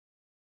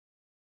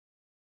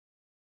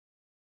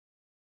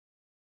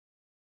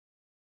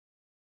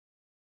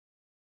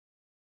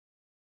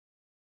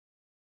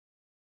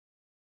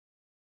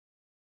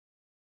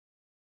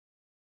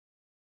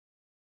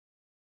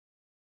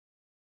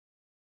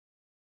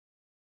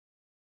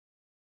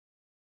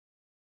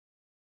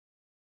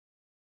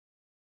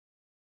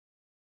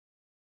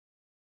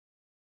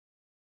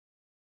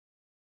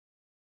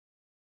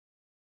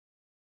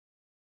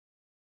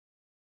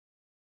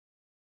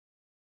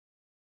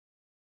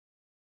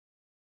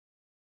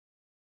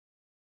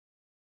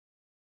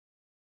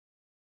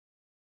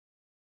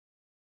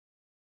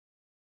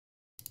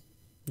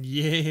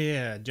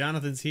Yeah,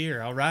 Jonathan's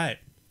here. All right.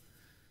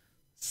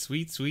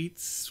 Sweet, sweet,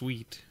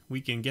 sweet.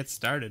 We can get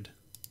started.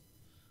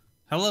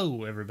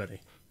 Hello,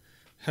 everybody.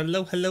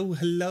 Hello, hello,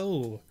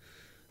 hello.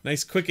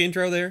 Nice quick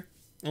intro there.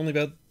 Only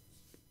about...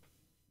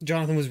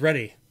 Jonathan was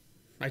ready.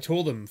 I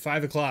told him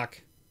 5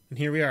 o'clock. And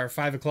here we are,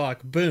 5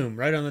 o'clock. Boom,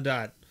 right on the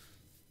dot.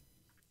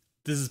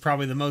 This is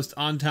probably the most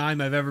on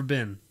time I've ever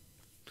been.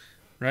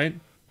 Right?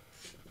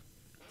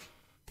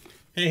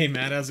 Hey,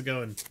 Matt, how's it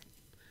going?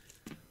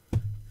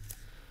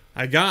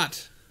 I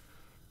got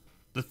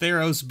the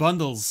Theros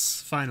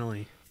bundles,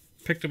 finally.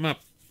 Picked them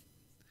up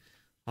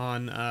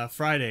on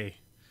Friday.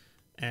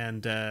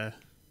 And,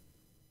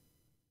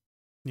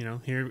 you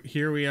know,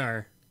 here we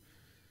are.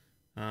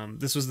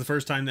 This was the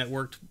first time that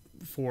worked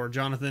for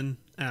Jonathan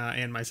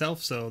and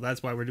myself, so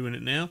that's why we're doing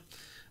it now.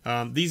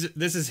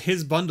 This is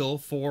his bundle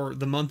for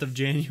the month of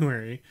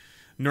January.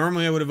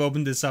 Normally I would have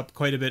opened this up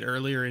quite a bit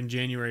earlier in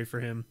January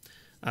for him,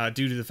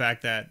 due to the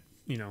fact that,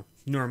 you know,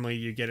 normally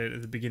you get it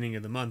at the beginning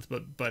of the month,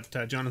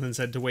 but Jonathan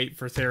said to wait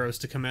for Theros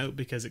to come out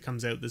because it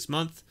comes out this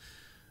month.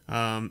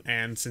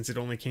 And since it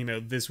only came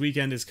out this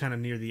weekend, it's kind of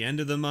near the end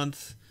of the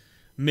month.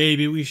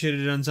 Maybe we should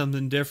have done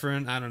something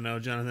different. I don't know,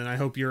 Jonathan. I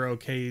hope you're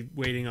okay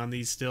waiting on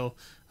these still.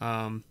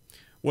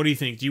 What do you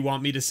think? Do you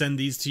want me to send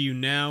these to you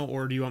now,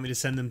 or do you want me to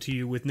send them to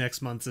you with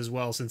next month as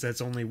well, since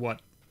that's only,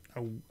 what,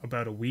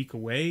 about a week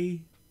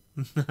away?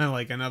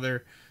 Like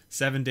another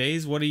 7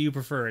 days? What do you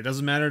prefer? It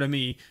doesn't matter to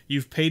me.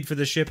 You've paid for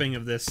the shipping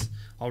of this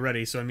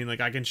already, so I mean,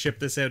 like, I can ship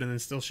this out and then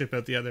still ship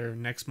out the other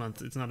next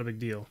month. It's not a big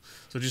deal.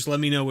 So just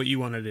let me know what you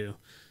want to do.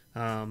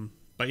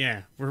 But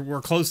yeah,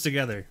 we're close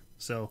together,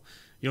 so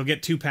you'll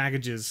get 2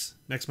 packages.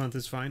 Next month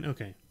is fine?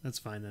 Okay, that's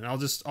fine then.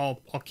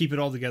 I'll keep it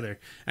all together.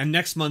 And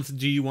next month,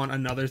 do you want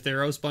another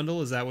Theros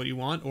bundle? Is that what you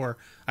want? Or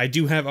I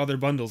do have other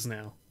bundles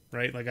now,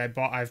 right? Like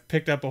I've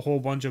picked up a whole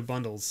bunch of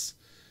bundles.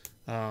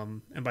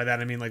 And by that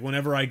I mean, like,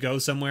 whenever I go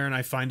somewhere and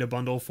I find a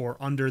bundle for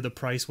under the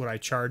price what I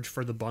charge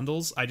for the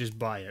bundles, I just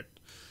buy it.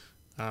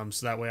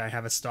 So that way I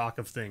have a stock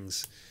of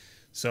things.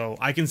 So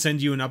I can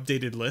send you an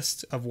updated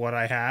list of what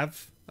I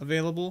have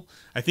available.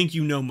 I think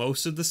you know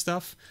most of the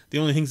stuff. The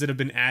only things that have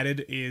been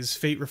added is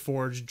Fate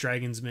Reforged,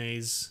 Dragon's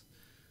Maze,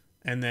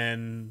 and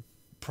then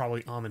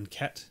probably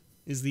Amonkhet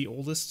is the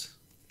oldest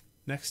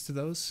next to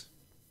those.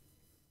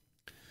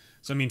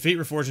 So I mean, Fate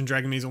Reforged and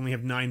Dragon Maze only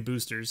have 9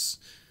 boosters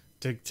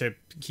to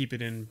keep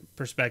it in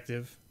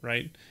perspective,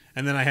 right?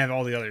 And then I have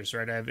all the others,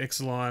 right? I have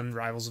Ixalan,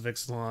 Rivals of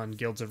Ixalan,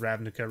 Guilds of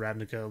Ravnica,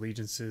 Ravnica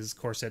Allegiances,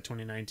 Core Set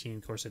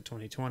 2019, Core Set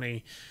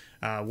 2020,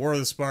 War of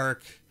the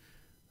Spark,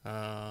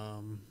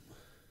 Throne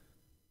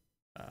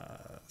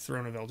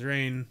of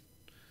Eldraine,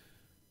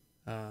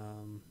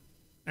 and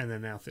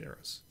then now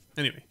Theros.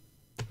 Anyway,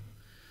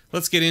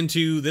 let's get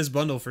into this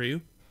bundle for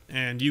you,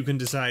 and you can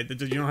decide.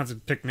 You don't have to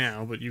pick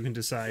now, but you can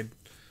decide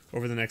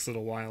over the next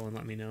little while and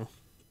let me know.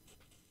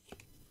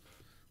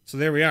 So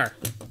there we are.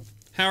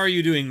 How are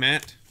you doing,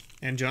 Matt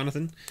and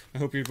Jonathan? I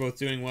hope you're both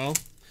doing well.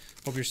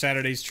 Hope your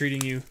Saturday's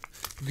treating you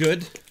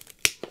good.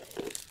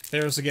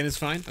 Theros again is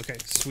fine? Okay,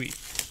 sweet.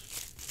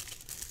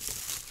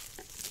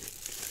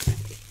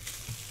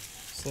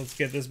 So let's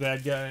get this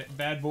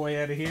bad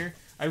boy out of here.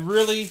 I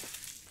really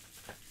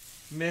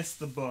missed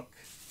the book.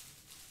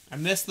 I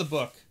missed the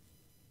book.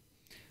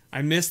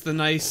 I missed the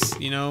nice,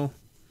 you know,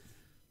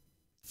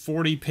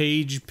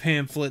 40-page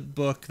pamphlet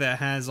book that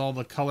has all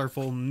the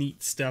colorful,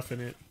 neat stuff in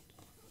it.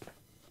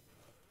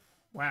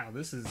 Wow,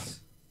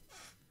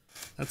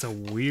 that's a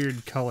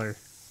weird color.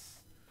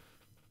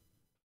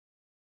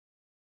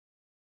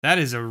 That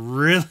is a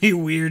really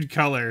weird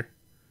color.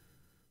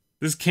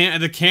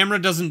 The camera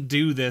doesn't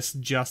do this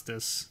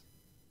justice.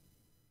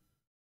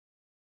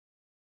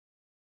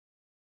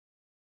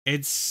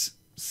 It's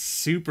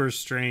super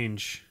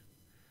strange.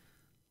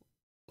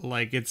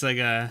 Like, it's like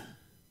a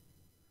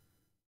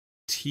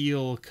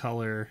teal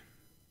color.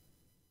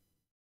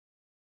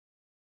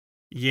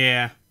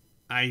 Yeah,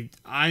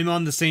 I'm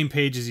on the same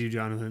page as you,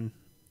 Jonathan.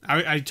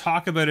 I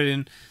talk about it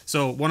in...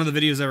 So, one of the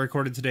videos I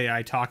recorded today,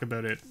 I talk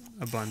about it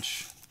a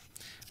bunch,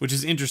 which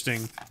is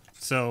interesting.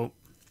 So,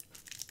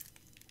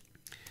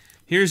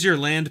 here's your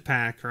land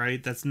pack,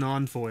 right? That's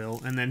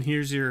non-foil. And then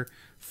here's your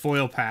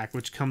foil pack,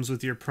 which comes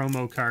with your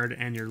promo card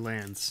and your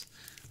lands,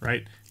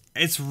 right?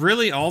 It's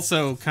really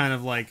also kind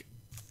of, like,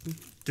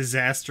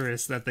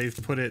 disastrous that they've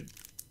put it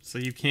so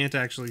you can't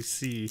actually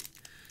see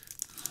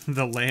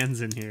the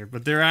lands in here.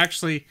 But they're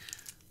actually...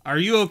 Are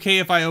you okay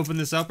if I open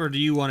this up, or do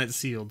you want it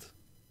sealed?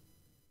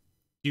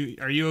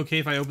 Are you okay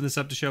if I open this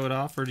up to show it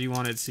off, or do you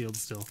want it sealed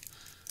still?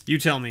 You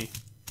tell me.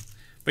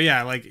 But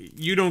yeah, like,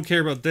 you don't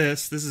care about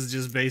this. This is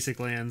just basic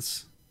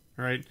lands,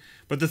 right?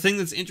 But the thing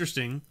that's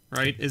interesting,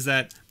 right, is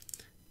that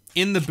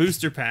in the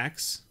booster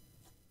packs,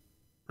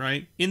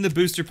 right, in the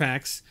booster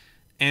packs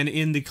and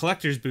in the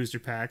collector's booster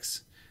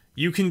packs,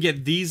 you can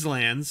get these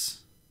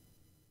lands.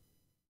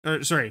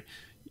 Or, sorry,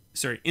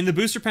 in the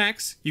booster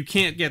packs, you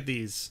can't get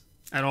these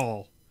at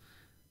all.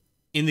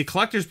 In the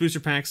collector's booster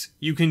packs,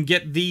 you can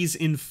get these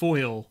in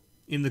foil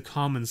in the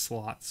common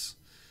slots.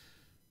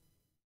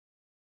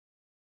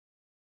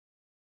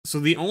 So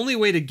the only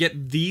way to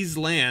get these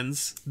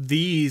lands,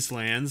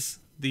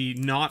 the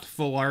not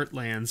full art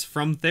lands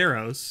from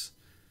Theros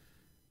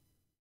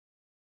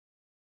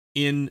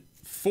in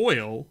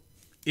foil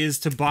is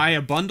to buy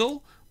a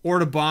bundle or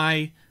to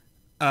buy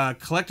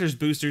collector's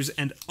boosters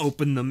and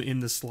open them in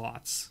the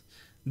slots.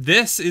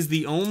 This is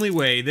the only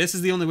way,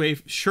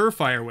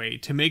 surefire way,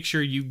 to make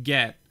sure you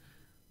get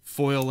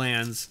foil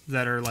lands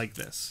that are like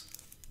this.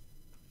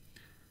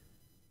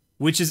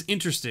 Which is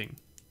interesting,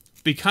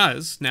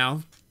 because,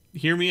 now,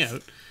 hear me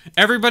out,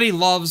 everybody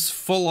loves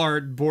full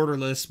art,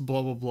 borderless,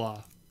 blah blah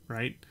blah,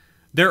 right?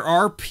 There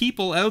are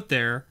people out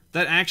there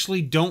that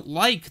actually don't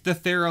like the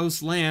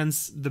Theros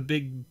lands, the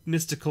big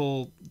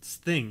mystical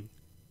thing.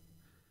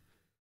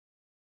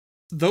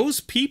 Those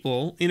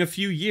people, in a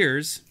few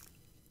years,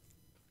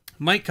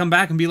 might come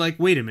back and be like,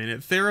 wait a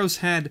minute, Theros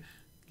had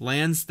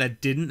lands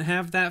that didn't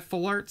have that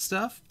full art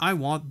stuff? I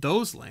want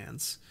those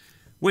lands.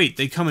 Wait,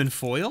 they come in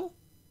foil?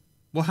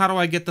 Well, how do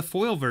I get the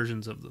foil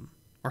versions of them?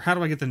 Or how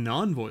do I get the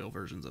non-foil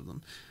versions of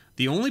them?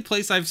 The only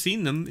place I've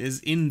seen them is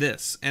in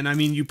this. And I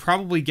mean, you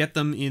probably get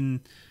them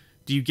in...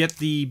 Do you get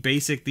these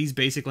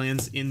basic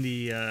lands in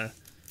the,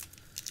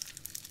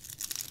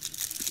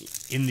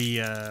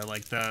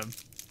 like, the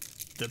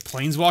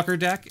Planeswalker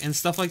deck and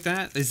stuff like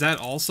that? Is that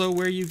also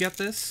where you get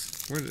this?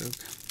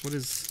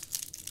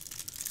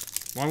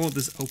 Why won't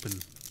this open?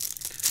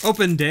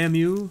 Open, damn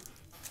you!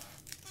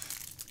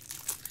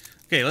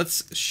 Okay,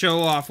 let's show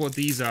off what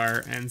these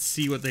are and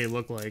see what they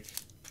look like.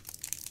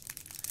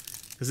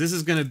 Because this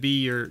is gonna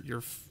be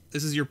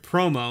this is your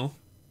promo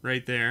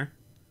right there.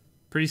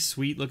 Pretty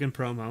sweet looking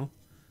promo.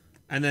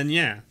 And then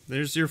yeah,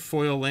 there's your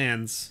foil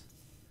lands.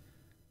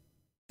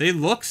 They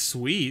look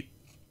sweet.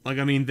 Like,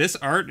 I mean, this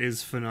art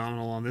is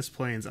phenomenal on this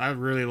plains. I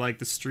really like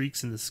the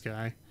streaks in the sky.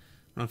 I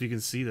don't know if you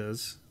can see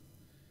those.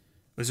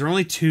 Is there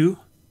only 2?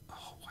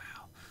 Oh,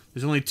 wow.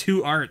 There's only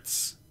 2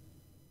 arts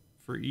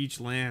for each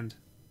land.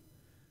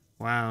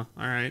 Wow,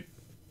 alright.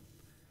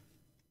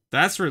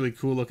 That's really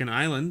cool looking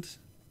island.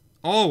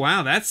 Oh,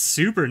 wow, that's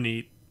super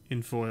neat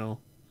in foil.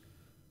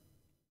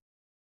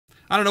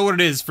 I don't know what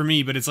it is for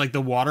me, but it's like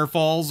the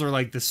waterfalls or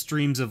like the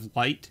streams of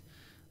light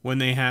when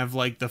they have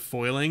like the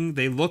foiling.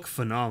 They look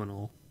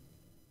phenomenal.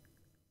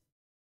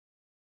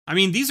 I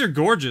mean, these are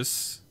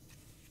gorgeous.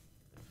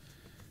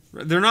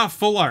 They're not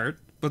full art,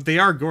 but they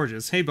are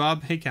gorgeous. Hey,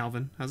 Bob. Hey,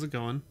 Calvin. How's it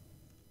going?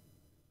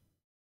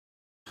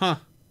 Huh.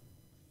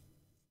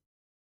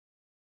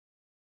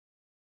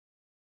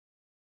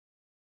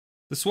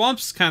 The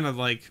swamps kind of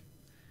like...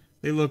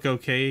 They look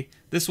okay.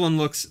 This one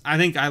looks... I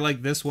think I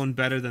like this one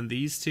better than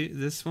these two.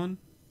 This one.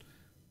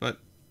 But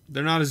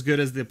they're not as good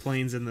as the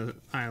plains and the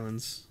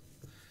islands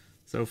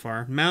so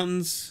far.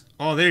 Mountains.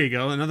 Oh, there you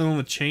go. Another one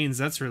with chains.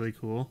 That's really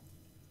cool.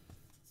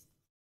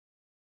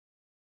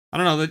 I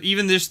don't know, that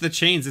even just the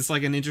chains, it's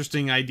like an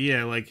interesting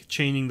idea, like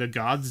chaining the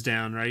gods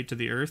down, right, to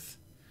the earth.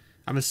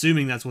 I'm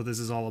assuming that's what this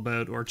is all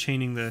about, or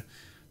chaining the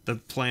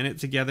planet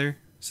together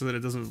so that it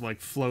doesn't, like,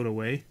 float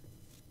away.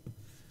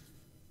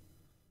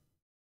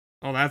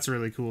 Oh, that's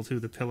really cool,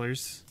 too, the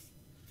pillars.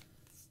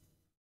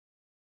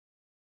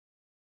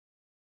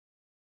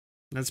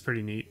 That's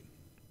pretty neat.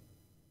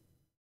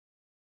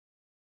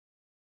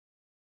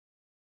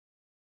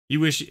 You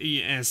wish,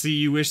 yeah, see,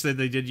 you wish that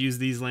they did use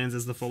these lands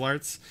as the full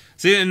arts.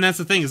 See, and that's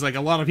the thing, is like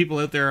a lot of people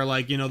out there are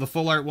like, you know, the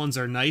full art ones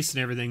are nice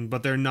and everything,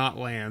 but they're not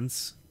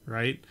lands,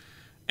 right?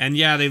 And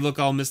yeah, they look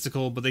all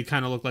mystical, but they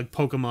kind of look like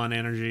Pokemon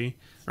energy,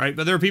 right?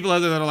 But there are people out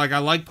there that are like, I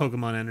like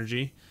Pokemon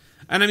energy.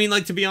 And I mean,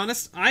 like, to be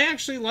honest, I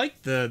actually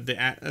like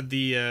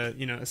the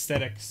you know,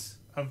 aesthetics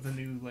of the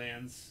new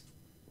lands.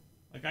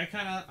 Like, I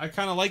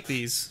kind of like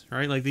these,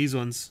 right? Like these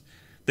ones.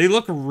 They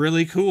look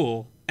really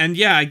cool. And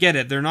yeah, I get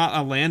it. They're not a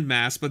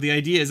landmass, but the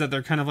idea is that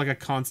they're kind of like a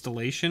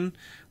constellation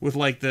with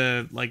like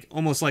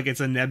almost like it's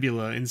a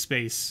nebula in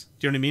space.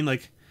 Do you know what I mean?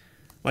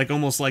 Like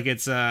almost like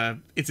it's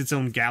its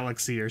own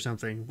galaxy or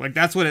something. Like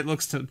that's what it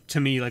looks to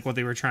me like what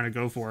they were trying to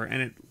go for,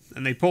 and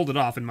they pulled it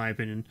off in my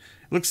opinion.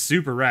 It looks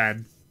super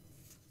rad.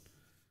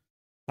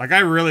 Like I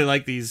really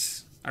like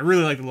these. I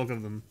really like the look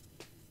of them.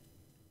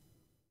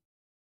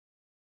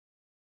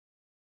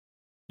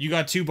 You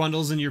got 2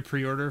 bundles in your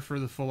pre-order for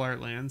the full art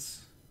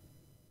lands?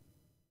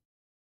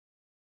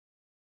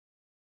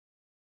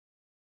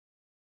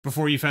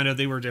 Before you found out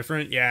they were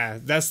different? Yeah,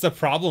 that's the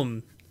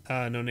problem,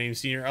 No Name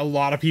Senior. A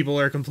lot of people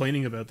are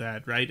complaining about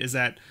that, right? Is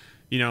that,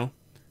 you know,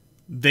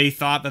 they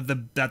thought that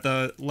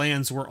the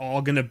lands were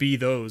all gonna be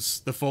the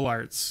full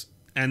arts.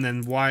 And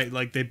then why,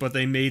 like,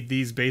 they made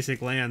these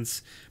basic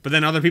lands. But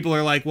then other people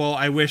are like, well,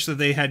 I wish that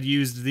they had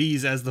used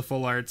these as the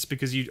full arts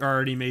because you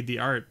already made the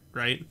art,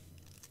 right?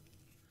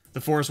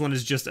 The forest one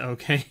is just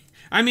okay.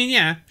 I mean,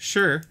 yeah,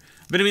 sure.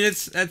 But I mean,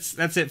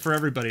 that's it for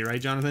everybody,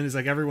 right, Jonathan? Is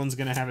like everyone's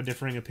gonna have a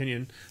differing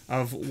opinion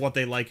of what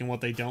they like and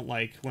what they don't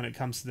like when it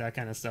comes to that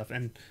kind of stuff,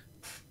 and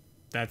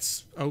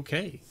that's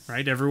okay,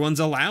 right? Everyone's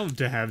allowed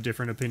to have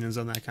different opinions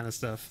on that kind of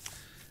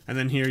stuff. And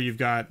then here you've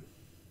got,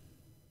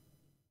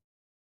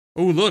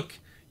 oh look,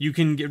 you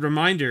can get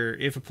reminder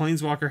if a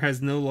planeswalker has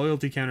no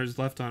loyalty counters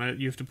left on it,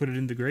 you have to put it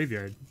in the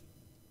graveyard.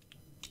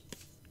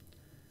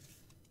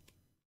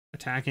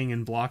 attacking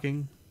and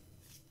blocking.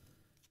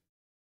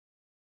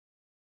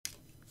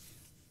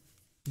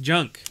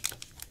 Junk.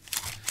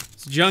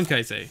 It's junk,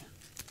 I say.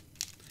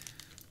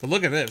 But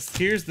look at this.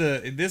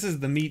 This is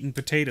the meat and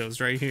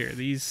potatoes right here.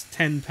 These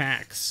 10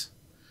 packs.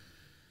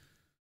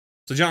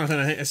 So Jonathan,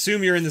 I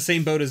assume you're in the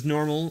same boat as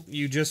normal.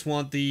 You just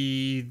want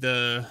the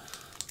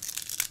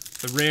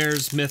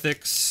rares,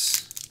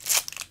 mythics,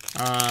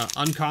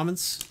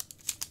 uncommons.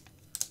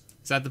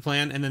 Is that the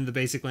plan? And then the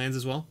basic lands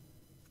as well,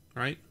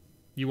 right?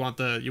 You want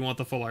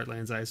the full art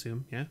lands, I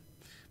assume, yeah.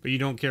 But you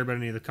don't care about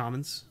any of the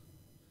commons.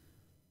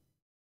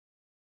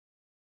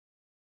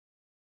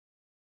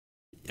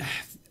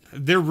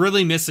 They're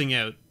really missing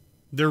out.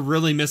 They're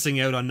really missing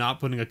out on not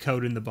putting a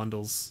code in the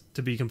bundles,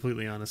 to be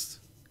completely honest.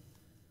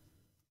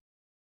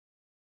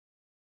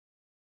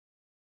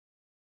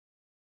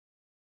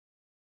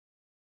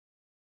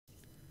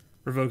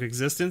 Revoke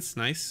existence,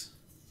 nice.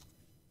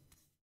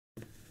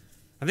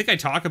 I think I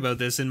talk about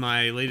this in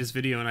my latest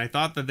video, and I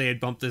thought that they had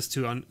bumped this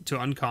to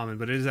uncommon,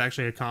 but it is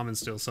actually a common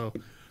still, so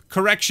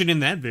correction in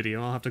that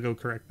video. I'll have to go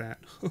correct that.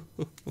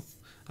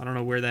 I don't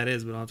know where that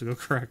is, but I'll have to go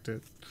correct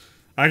it.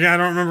 I don't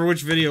remember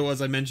which video it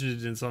was I mentioned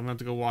it in, so I'm going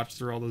to have to go watch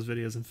through all those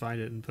videos and find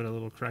it and put a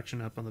little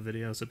correction up on the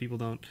video so people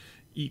don't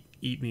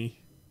eat me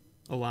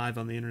alive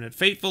on the internet.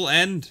 Fateful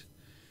End,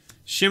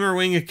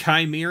 Shimmerwing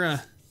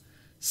Chimera,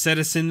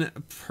 Citizen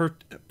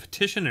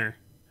Petitioner,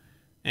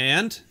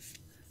 and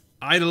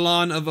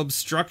Eidolon of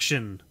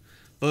Obstruction,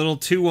 the little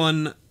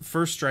 2/1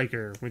 first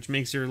striker, which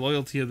makes your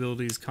loyalty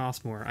abilities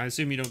cost more. I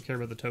assume you don't care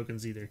about the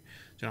tokens either,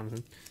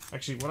 Jonathan.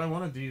 Actually, what I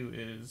want to do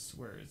is...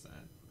 Where is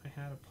that? I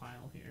had a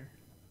pile here.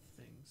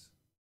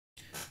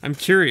 I'm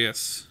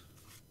curious.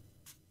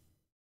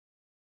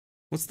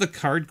 What's the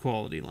card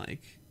quality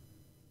like?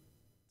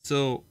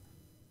 So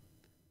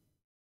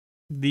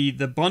the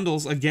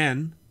bundles,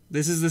 again,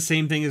 this is the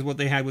same thing as what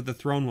they had with the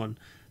Throne one.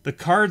 The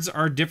cards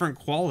are different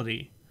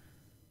quality,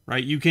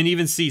 right? You can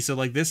even see, so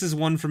like this is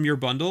one from your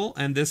bundle,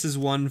 and this is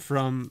one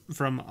from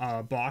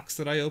a box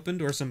that I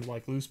opened, or some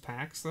like loose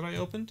packs that I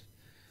opened,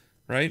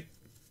 right?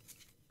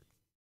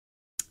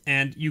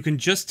 And you can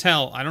just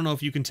tell, I don't know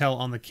if you can tell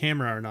on the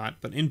camera or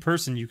not, but in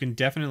person you can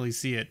definitely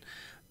see it.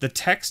 The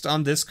text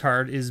on this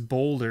card is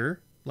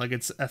bolder, like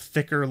it's a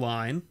thicker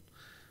line,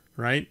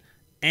 right?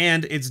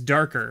 And it's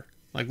darker.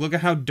 Like look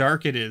at how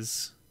dark it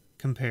is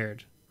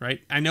compared,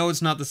 right? I know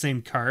it's not the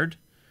same card,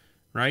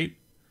 right?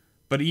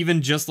 But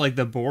even just like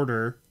the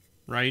border,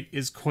 right,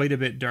 is quite a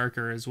bit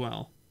darker as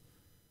well.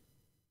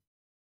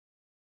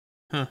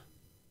 Huh.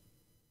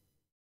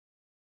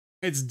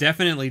 It's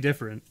definitely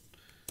different.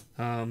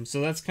 So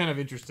that's kind of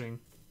interesting.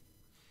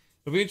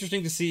 It'll be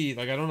interesting to see,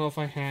 like, I don't know if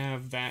I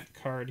have that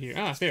card here.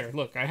 Ah, there,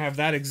 look, I have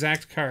that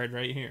exact card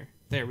right here.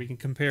 There, we can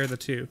compare the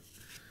two.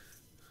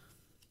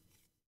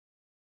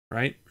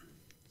 Right?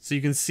 So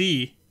you can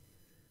see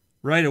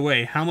right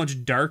away how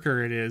much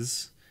darker it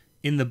is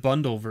in the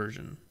bundle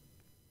version.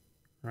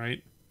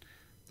 Right?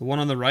 The one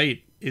on the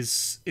right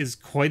is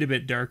quite a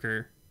bit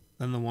darker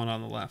than the one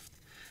on the left.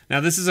 Now,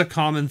 this is a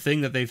common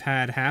thing that they've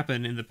had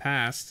happen in the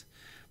past,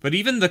 but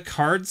even the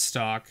card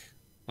stock,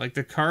 like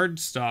the card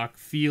stock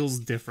feels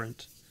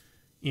different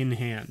in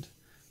hand.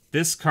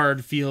 This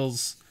card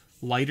feels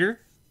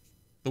lighter.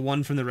 The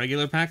one from the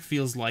regular pack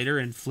feels lighter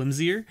and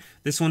flimsier.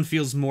 This one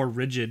feels more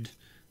rigid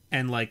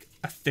and like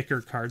a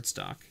thicker card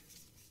stock.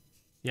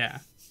 Yeah.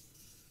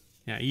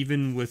 Yeah,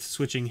 even with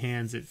switching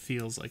hands, it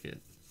feels like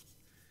it.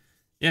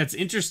 Yeah, it's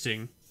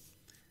interesting.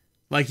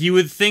 Like, you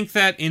would think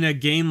that in a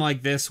game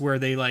like this where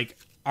they, like,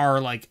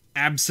 are, like,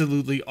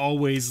 absolutely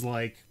always,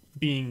 like,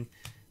 being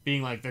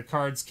like the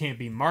cards can't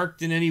be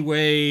marked in any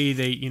way.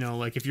 They, you know,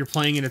 like if you're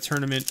playing in a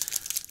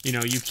tournament, you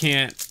know, you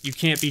can't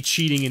be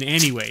cheating in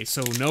any way.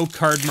 So no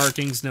card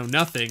markings, no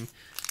nothing.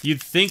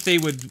 You'd think they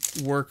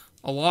would work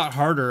a lot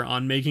harder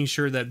on making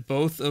sure that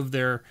both of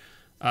their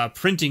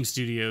printing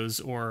studios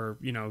or,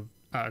 you know,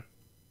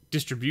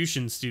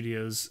 distribution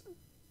studios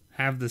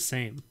have the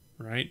same,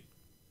 right?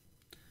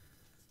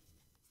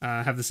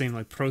 Have the same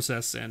like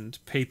process and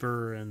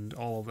paper and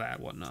all of that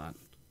whatnot.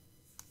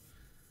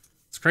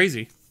 It's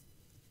crazy.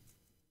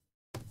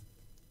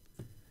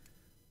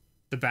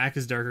 The back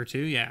is darker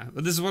too, yeah.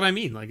 But this is what I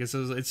mean. Like it's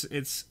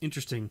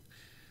interesting.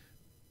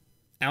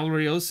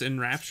 Alrios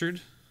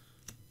Enraptured.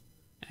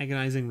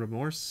 Agonizing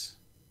Remorse.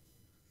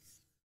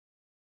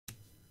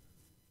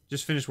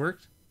 Just finished work?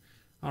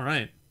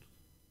 Alright.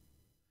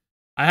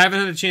 I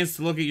haven't had a chance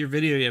to look at your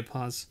video yet,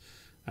 Pause.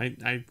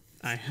 I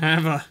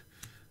have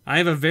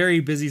a very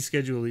busy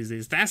schedule these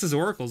days. Thassa's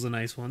Oracle's a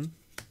nice one.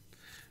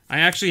 I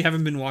actually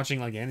haven't been watching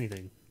like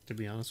anything, to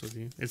be honest with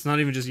you. It's not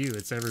even just you,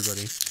 it's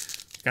everybody.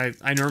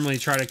 I normally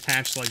try to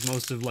catch like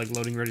most of like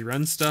Loading Ready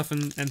Run stuff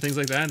and things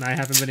like that, and I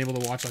haven't been able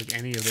to watch like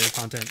any of their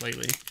content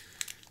lately.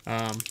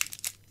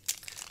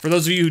 For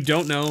those of you who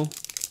don't know,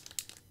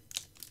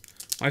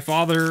 my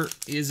father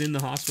is in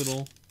the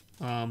hospital,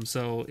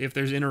 so if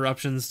there's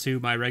interruptions to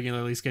my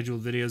regularly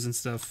scheduled videos and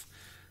stuff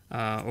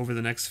over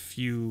the next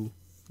few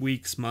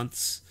weeks,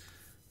 months,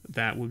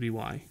 that would be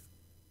why.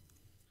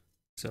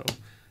 So,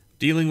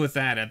 dealing with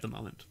that at the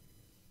moment.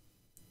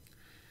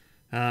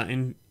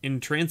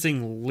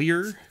 Entrancing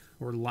Leer,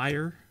 or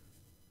Lyre.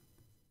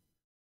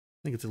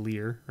 I think it's a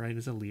Leer, right?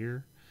 It's a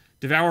Leer.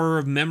 Devourer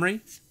of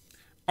Memory.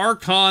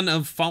 Archon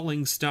of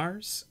Falling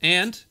Stars.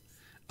 And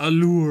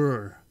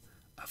Allure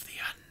of the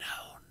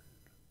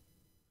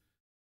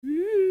Unknown.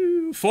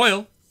 Ooh,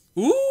 foil.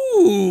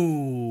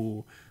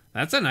 Ooh,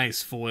 that's a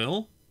nice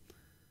foil.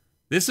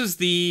 This is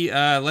the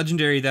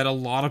legendary that a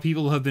lot of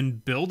people have been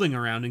building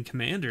around in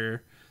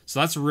Commander. So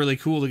that's really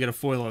cool to get a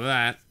foil of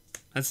that.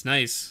 That's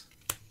nice.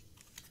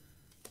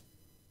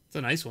 It's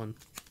a nice one.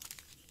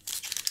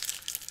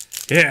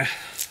 Yeah,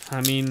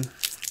 I mean,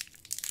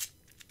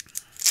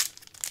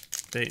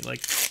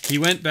 he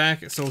went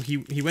back, so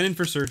he went in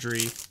for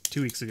surgery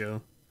 2 weeks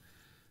ago,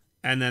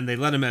 and then they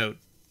let him out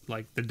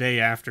like the day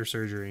after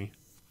surgery,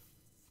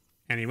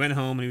 and he went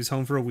home, and he was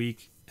home for a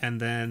week, and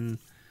then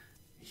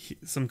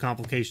some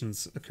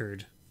complications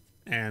occurred,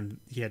 and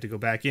he had to go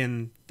back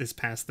in this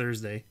past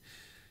Thursday,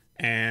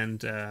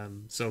 and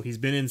so he's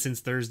been in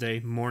since Thursday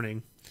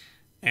morning.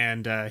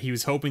 And he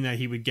was hoping that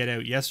he would get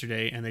out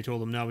yesterday, and they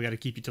told him, no, we got to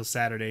keep you till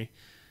Saturday.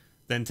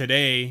 Then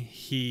today,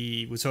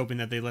 he was hoping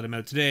that they let him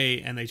out today,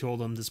 and they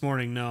told him this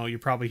morning, no, you're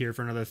probably here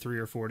for another 3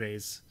 or 4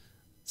 days.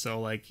 So,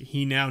 like,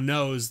 he now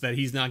knows that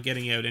he's not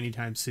getting out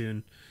anytime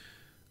soon.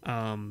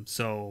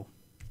 So,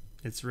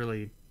 it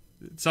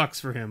sucks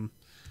for him.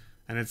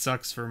 And it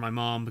sucks for my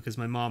mom, because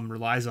my mom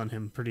relies on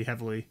him pretty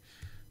heavily.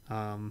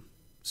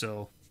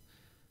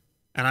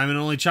 And I'm an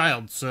only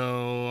child,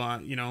 so,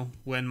 you know,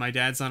 when my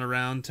dad's not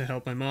around to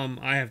help my mom,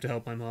 I have to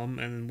help my mom,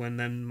 and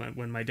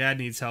when my dad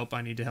needs help,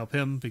 I need to help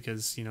him,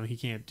 because, you know, he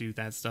can't do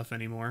that stuff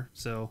anymore.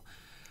 So,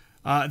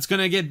 it's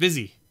gonna get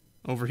busy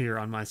over here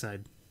on my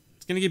side.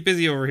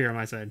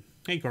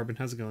 Hey, Corbin,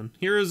 how's it going?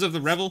 Heroes of the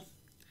Revel,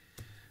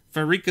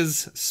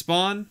 Farika's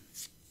Spawn,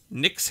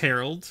 Nyx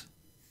Herald,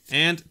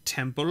 and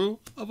Temple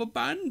of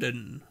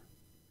Abandon.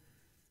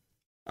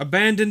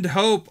 Abandoned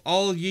hope,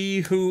 all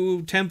ye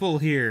who temple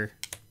here.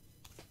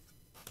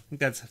 I think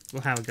that's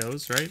how it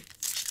goes, right?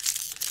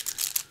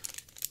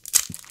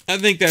 I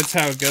think that's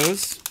how it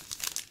goes.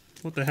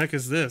 What the heck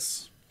is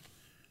this?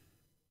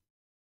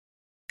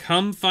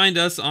 Come find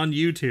us on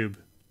YouTube.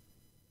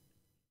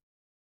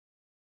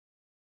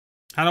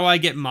 How do I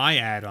get my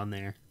ad on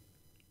there?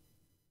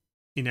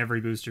 In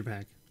every booster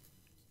pack.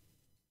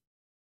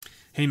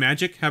 Hey,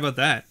 Magic, how about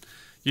that?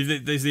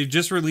 They've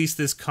just released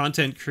this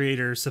content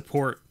creator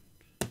support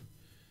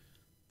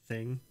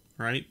thing,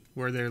 right?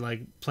 Where they're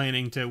like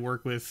planning to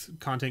work with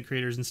content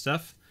creators and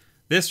stuff.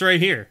 This right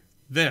here.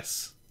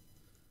 This.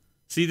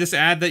 See this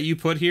ad that you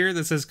put here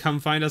that says come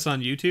find us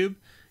on YouTube?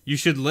 You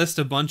should list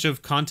a bunch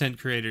of content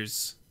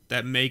creators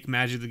that make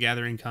Magic the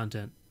Gathering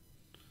content.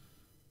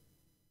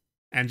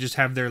 And just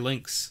have their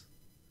links.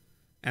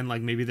 And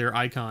like maybe their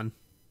icon.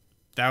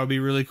 That would be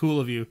really cool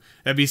of you.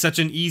 That'd be such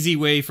an easy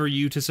way for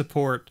you to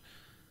support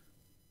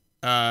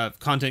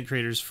content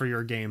creators for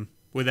your game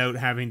without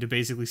having to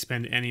basically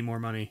spend any more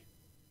money.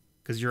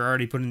 Because you're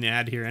already putting the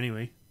ad here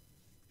anyway.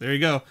 There you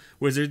go.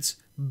 Wizards.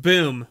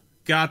 Boom.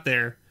 Got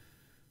there.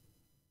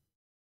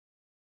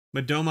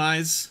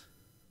 Madomai's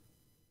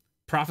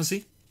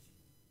Prophecy.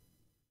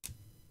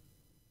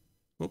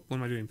 Whoop, what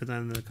am I doing? Put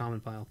that in the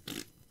comment pile.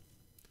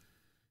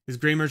 Is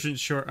Grey Merchant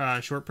short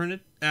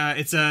printed?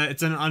 It's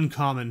an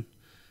uncommon.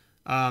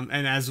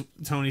 And as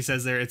Tony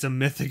says there, it's a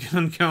mythic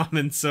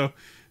uncommon, so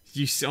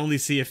you only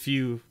see a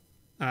few.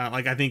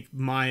 Like, I think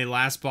my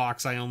last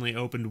box, I only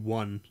opened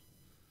one.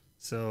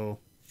 So,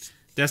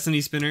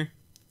 Destiny Spinner,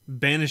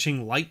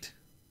 Banishing Light,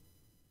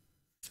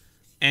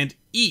 and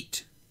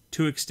Eat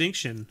to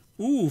Extinction.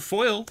 Ooh,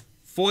 foil.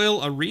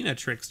 Foil Arena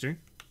Trickster.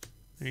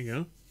 There you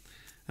go.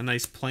 A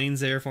nice plains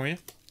there for you.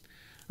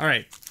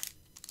 Alright.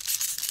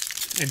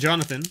 And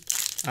Jonathan,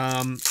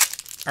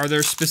 are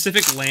there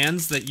specific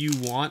lands that you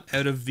want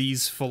out of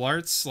these full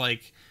arts?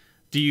 Like,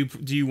 do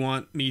you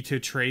want me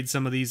to trade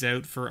some of these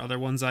out for other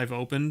ones I've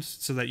opened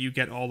so that you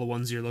get all the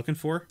ones you're looking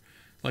for?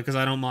 Like, because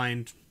I don't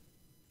mind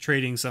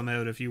trading some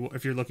out if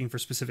you're looking for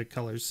specific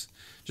colors.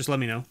 Just let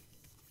me know.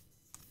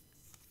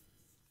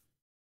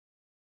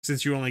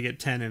 Since you only get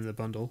 10 in the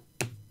bundle.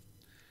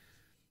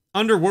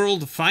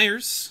 Underworld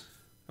Fires.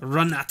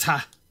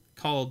 Ranata.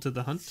 Called to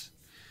the Hunt.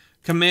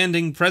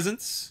 Commanding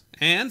Presence.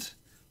 And...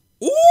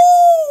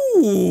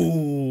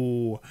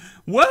 Ooh!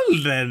 Well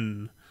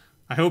then.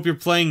 I hope you're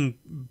playing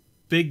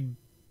big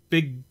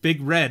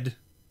red.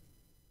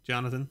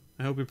 Jonathan.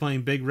 I hope you're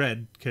playing big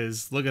red.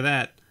 Because look at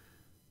that.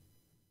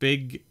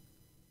 Big...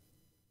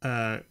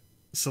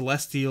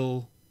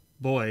 celestial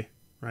boy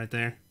right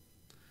there.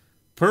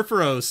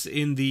 Purphoros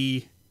in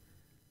the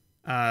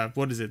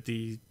what is it,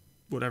 the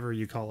whatever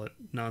you call it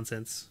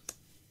nonsense.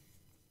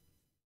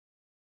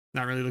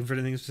 Not really looking for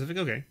anything specific.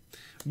 Okay.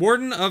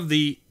 Warden of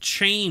the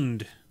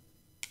Chained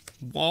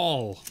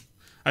Wall.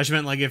 I just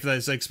meant like if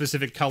there's like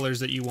specific colors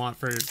that you want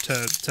for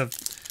to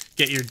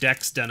get your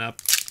decks done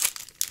up.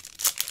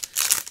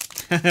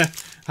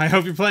 I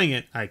hope you're playing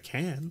it. I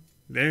can.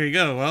 There you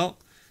go. Well,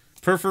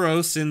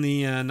 Purphoros in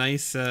the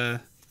nice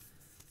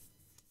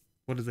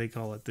what do they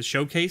call it? The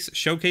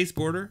showcase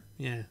border?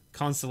 Yeah,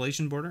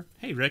 constellation border.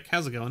 Hey, Rick,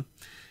 how's it going?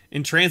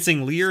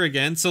 Entrancing Leer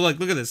again. So, like,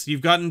 look at this.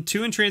 You've gotten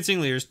 2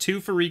 Entrancing Leers, 2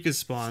 Farika's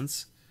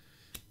spawns,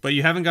 but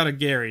you haven't got a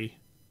Gary.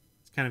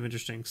 It's kind of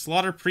interesting.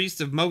 Slaughter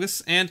Priest of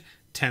Mogus and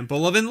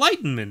Temple of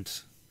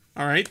Enlightenment.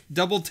 All right,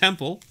 double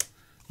temple.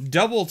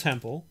 Double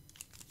temple.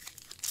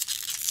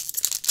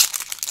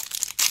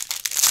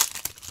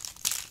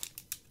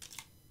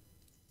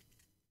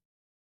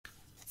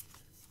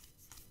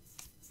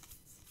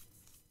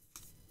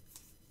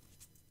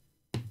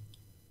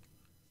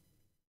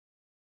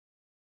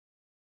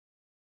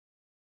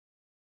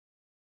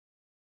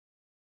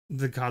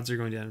 The gods are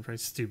going down in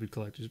price. Stupid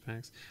collector's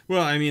packs.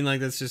 Well, I mean,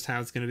 like, that's just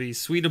how it's going to be.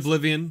 Sweet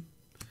Oblivion.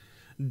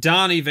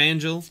 Dawn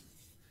Evangel.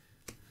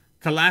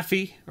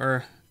 Calafi.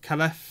 Or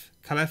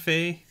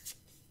Calafe.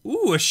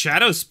 Ooh, a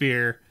Shadow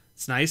Spear.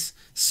 It's nice.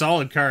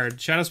 Solid card.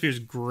 Shadow Spear is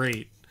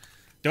great.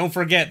 Don't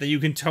forget that you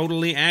can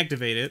totally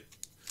activate it,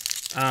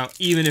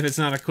 even if it's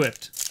not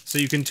equipped. So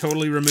you can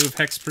totally remove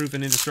Hexproof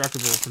and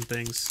Indestructible from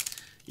things,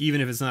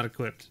 even if it's not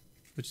equipped,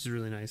 which is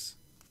really nice.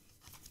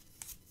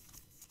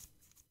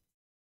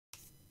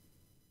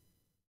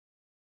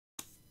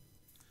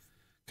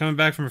 Coming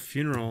back from a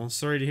funeral.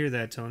 Sorry to hear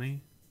that,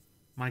 Tony.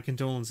 My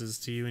condolences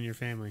to you and your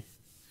family.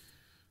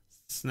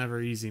 It's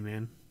never easy,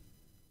 man.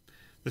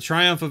 The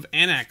Triumph of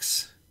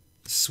Anax.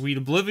 Sweet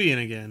Oblivion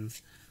again.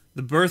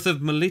 The Birth of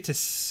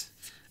Melitus.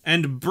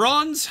 And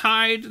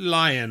Bronzehide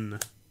Lion.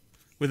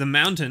 With a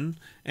mountain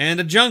and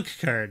a junk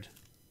card.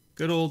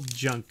 Good old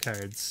junk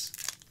cards.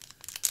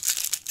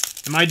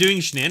 Am I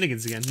doing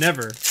shenanigans again?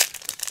 Never.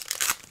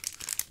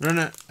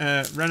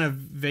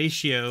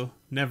 Renovatio.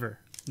 Never.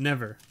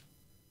 Never.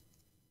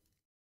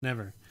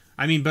 Never.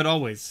 I mean, but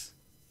always.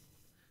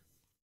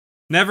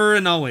 Never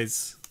and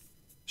always.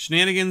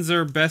 Shenanigans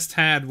are best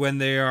had when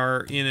they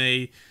are in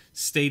a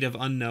state of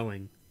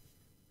unknowing.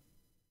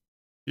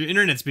 Your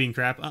internet's being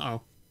crap.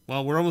 Uh-oh.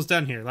 Well, we're almost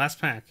done here. Last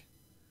pack.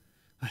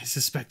 I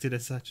suspected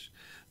as such.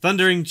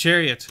 Thundering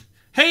Chariot.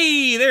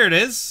 Hey, there it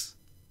is.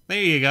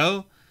 There you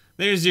go.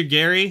 There's your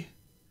Gary.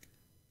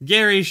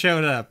 Gary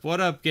showed up. What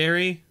up,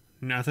 Gary?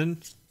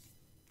 Nothing.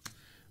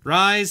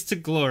 Rise to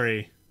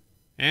Glory.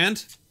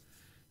 And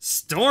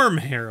Storm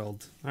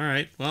Herald.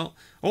 Alright, well,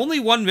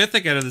 only 1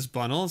 mythic out of this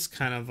bundle. It's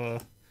kind of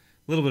a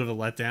little bit of a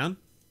letdown.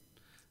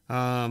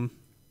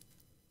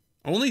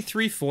 Only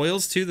 3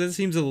 foils, too. That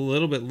seems a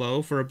little bit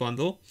low for a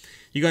bundle.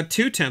 You got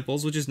 2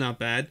 temples, which is not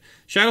bad.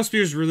 Shadow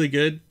Spear is really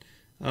good.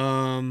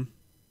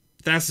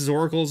 Thassa's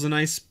Oracle is a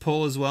nice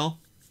pull as well.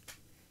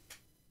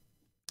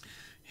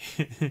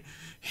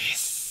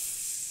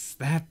 Hiss,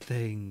 that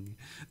thing.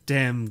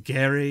 Damn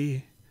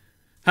Gary.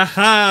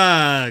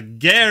 Haha,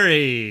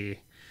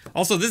 Gary.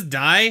 Also, this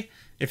die,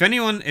 if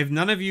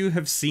none of you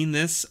have seen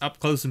this up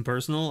close and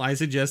personal, I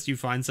suggest you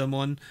find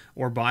someone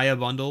or buy a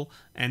bundle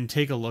and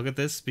take a look at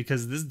this,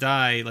 because this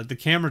die, like, the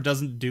camera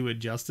doesn't do it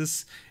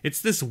justice.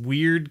 It's this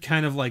weird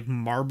kind of like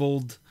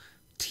marbled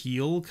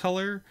teal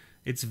color.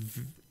 It's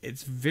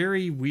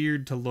very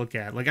weird to look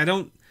at. Like,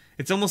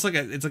 it's almost like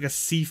it's like a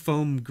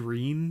seafoam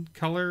green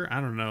color. I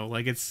don't know.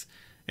 Like, it's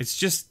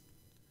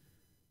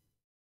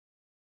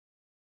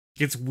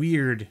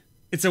weird.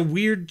 It's a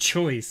weird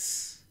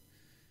choice.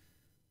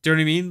 Do you know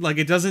what I mean? Like,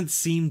 it doesn't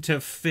seem to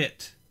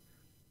fit.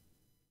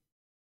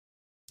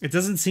 It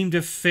doesn't seem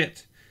to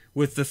fit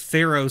with the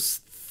Theros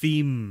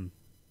theme.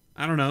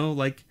 I don't know,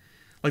 like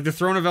the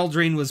Throne of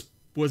Eldraine was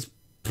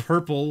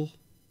purple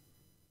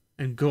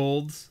and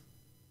gold.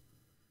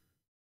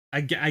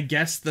 I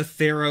guess the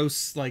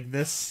Theros, like,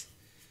 this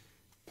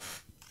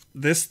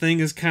thing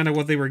is kind of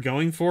what they were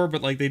going for,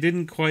 but, like, they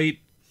didn't quite...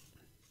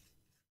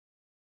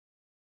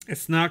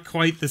 It's not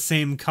quite the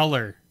same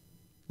color.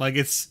 Like,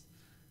 it's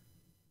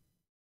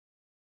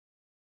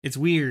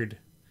weird.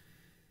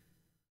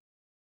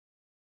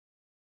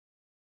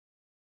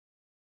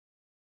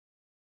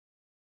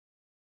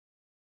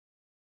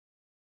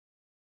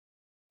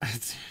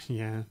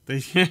 Yeah.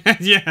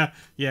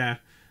 Yeah.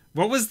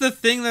 What was the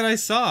thing that I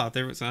saw?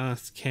 There was...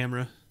 it's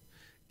camera.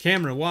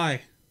 Camera,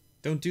 why?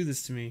 Don't do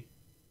this to me.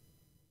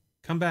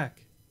 Come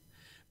back.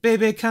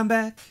 Baby, come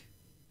back.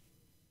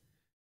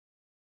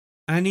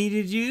 I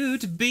needed you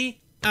to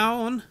be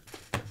on.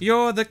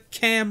 You're the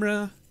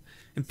camera.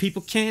 And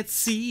people can't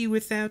see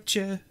without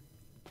you.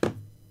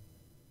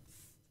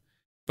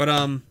 But,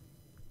 oh,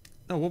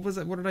 what was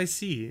it? What did I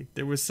see?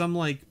 There was some,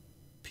 like,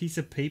 piece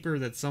of paper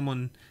that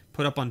someone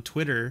put up on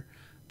Twitter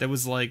that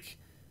was, like,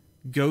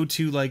 go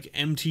to, like,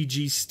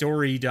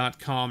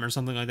 mtgstory.com or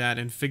something like that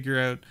and figure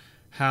out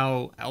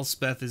how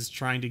Elspeth is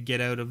trying to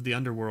get out of the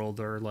underworld,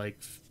 or, like,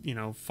 you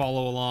know,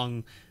 follow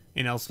along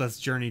in Elspeth's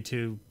journey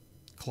to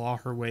claw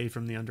her way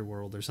from the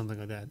underworld or something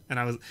like that.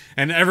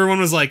 And everyone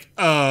was like,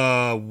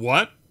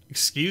 what?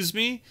 Excuse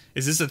me?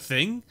 Is this a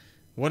thing?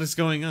 What is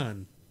going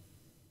on?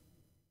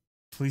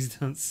 Please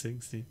don't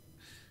sing, Steve.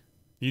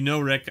 You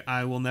know, Rick,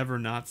 I will never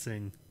not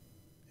sing.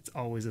 It's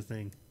always a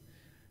thing.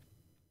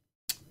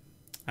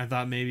 I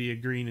thought maybe a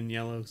green and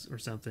yellow or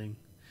something.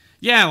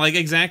 Yeah, like,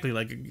 exactly.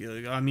 Like,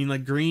 I mean,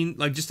 like, green,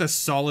 like, just a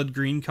solid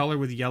green color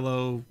with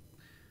yellow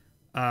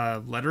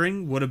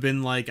lettering would have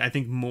been like, I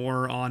think,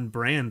 more on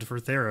brand for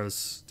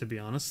Theros, to be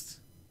honest.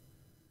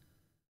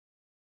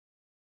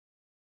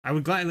 I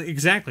would gladly,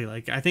 exactly,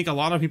 like, I think a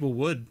lot of people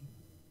would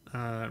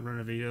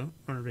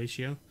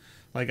Renovatio.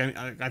 Like,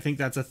 I think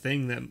that's a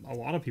thing that a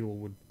lot of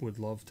people would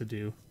love to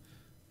do,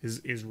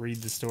 is read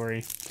the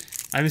story.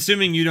 I'm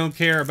assuming you don't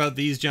care about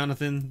these,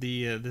 Jonathan,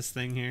 this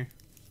thing here.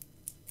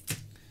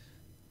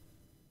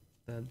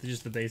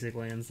 Just the basic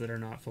lands that are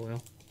not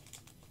foil.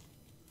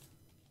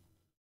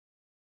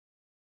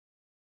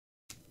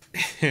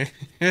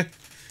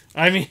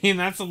 I mean,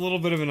 that's a little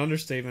bit of an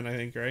understatement, I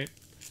think, right?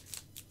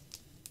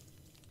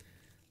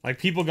 Like,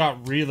 people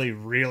got really,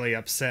 really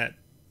upset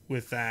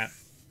with that.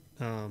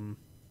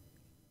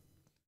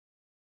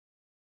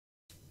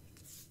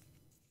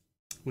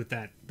 With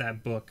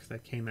that book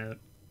that came out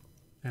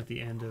at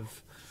the end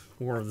of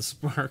War of the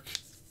Spark.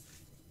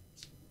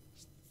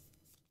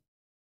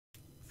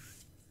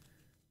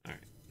 Alright.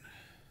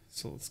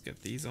 So let's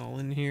get these all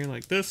in here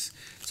like this.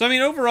 So, I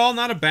mean, overall,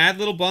 not a bad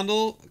little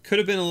bundle. Could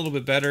have been a little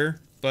bit better,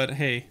 but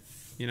hey,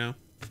 you know.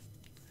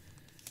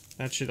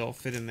 That should all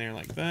fit in there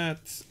like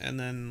that. And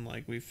then,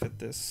 like, we fit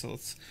this. So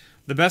it's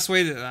the best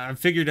way to... I've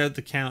figured out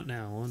the count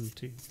now. 1,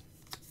 2...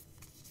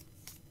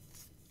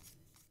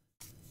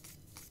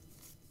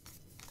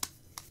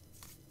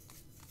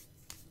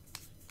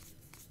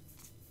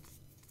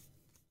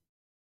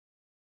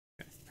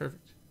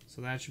 Perfect.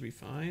 So that should be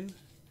fine.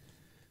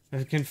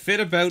 It can fit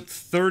about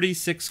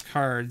 36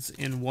 cards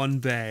in one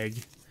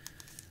bag,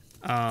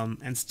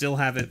 and still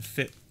have it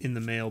fit in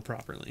the mail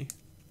properly.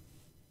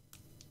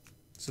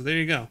 So there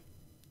you go.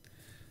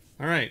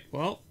 All right.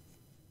 Well,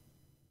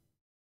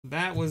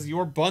 that was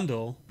your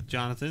bundle,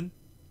 Jonathan.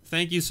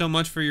 Thank you so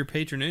much for your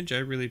patronage. I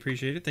really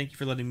appreciate it. Thank you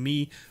for letting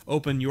me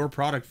open your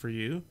product for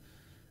you.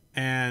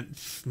 And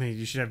man,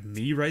 you should have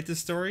me write this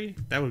story.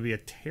 That would be a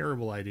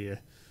terrible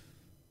idea.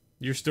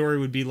 Your story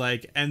would be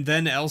like, and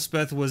then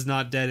Elspeth was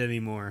not dead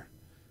anymore.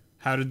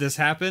 How did this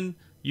happen?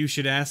 You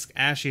should ask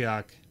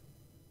Ashiok,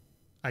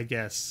 I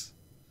guess.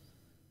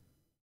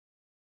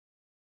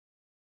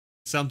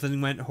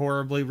 Something went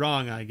horribly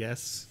wrong, I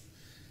guess.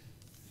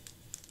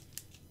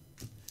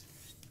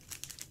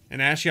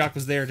 And Ashiok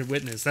was there to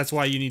witness. That's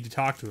why you need to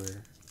talk to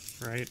her,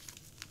 right?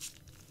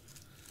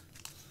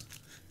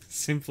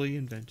 Simply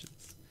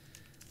inventions.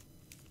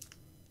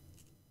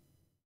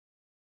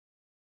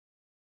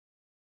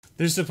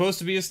 There's supposed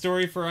to be a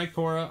story for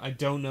Ikora. I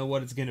don't know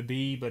what it's going to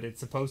be, but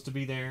it's supposed to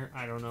be there.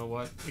 I don't know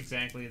what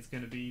exactly it's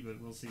going to be,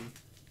 but we'll see.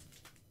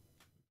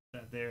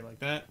 That there like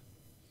that.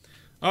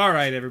 All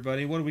right,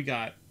 everybody. What do we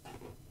got?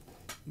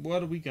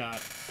 What do we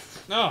got?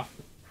 Oh,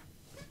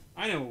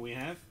 I know what we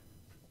have.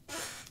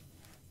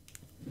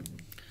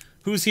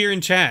 Who's here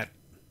in chat?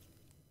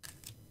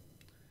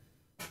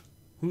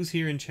 Who's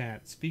here in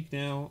chat? Speak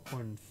now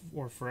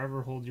or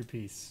forever hold your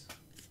peace.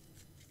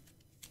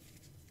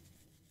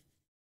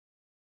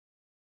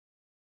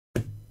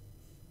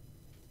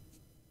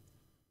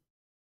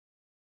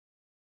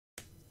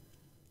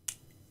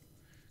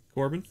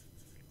 Corbin?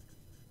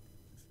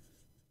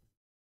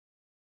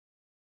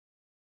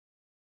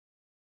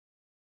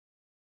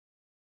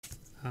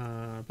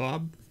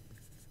 Bob?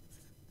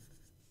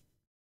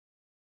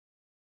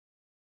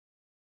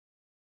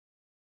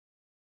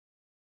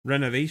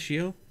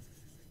 Renovatio?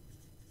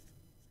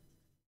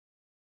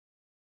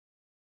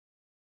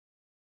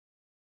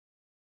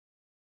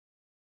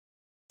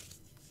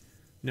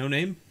 No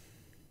name?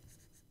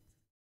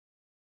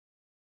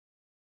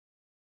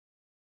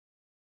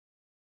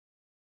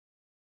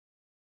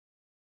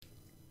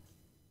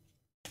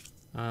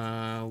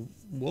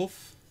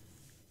 Wolf?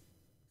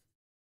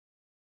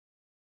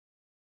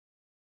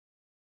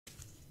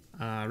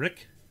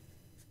 Rick?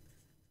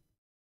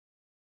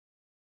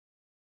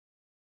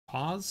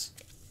 Pause?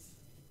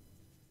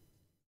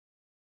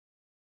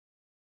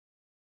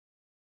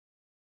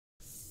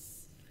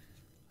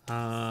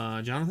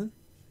 Jonathan?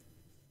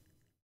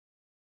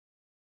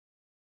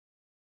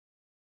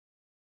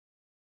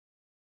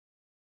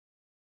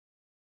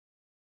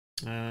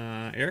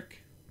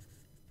 Eric?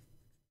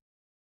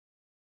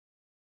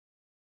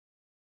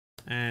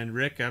 And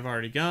Rick, I've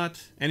already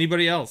got.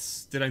 Anybody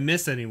else? Did I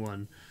miss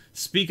anyone?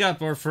 Speak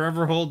up or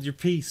forever hold your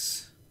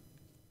peace.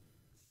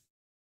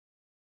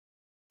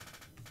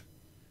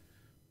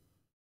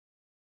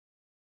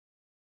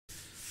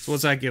 So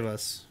what's that give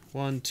us?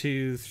 1,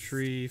 2,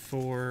 3,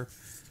 4,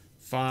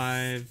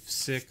 5,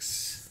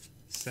 6,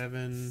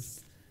 7,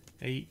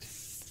 8,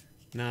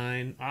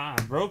 9. Ah,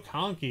 Bro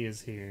Conky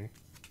is here.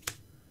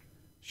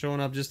 Showing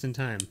up just in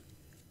time.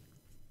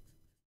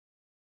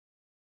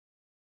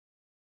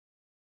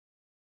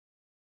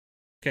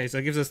 Okay, so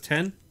that gives us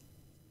 10.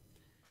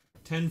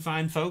 10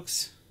 fine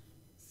folks.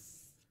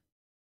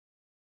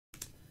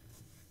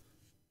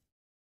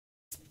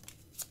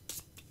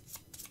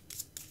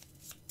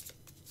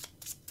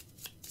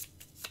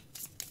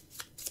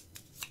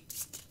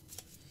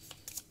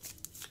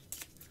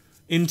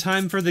 In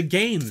time for the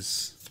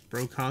games,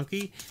 Bro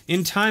Conky.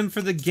 In time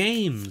for the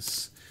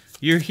games.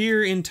 You're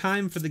here in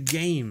time for the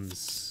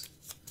games.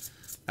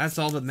 That's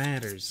all that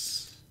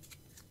matters.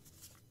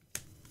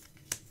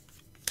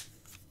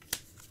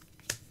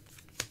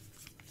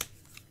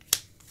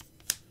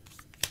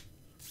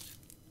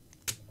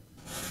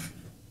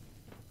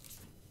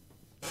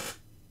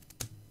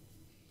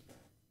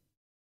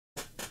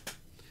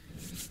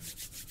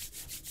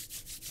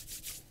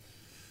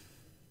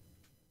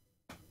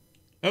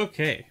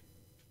 Okay.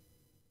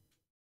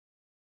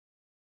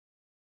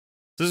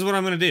 This is what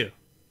I'm going to do.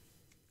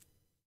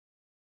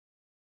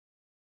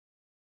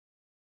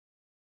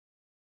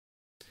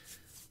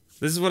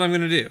 This is what I'm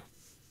going to do.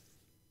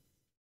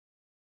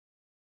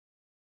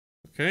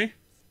 Okay?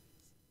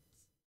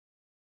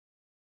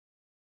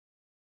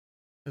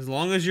 As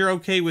long as you're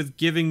okay with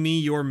giving me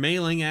your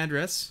mailing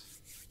address,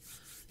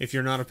 if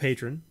you're not a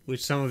patron,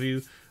 which some of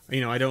you,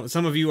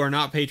 some of you are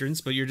not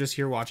patrons, but you're just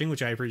here watching,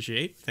 which I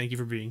appreciate. Thank you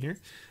for being here.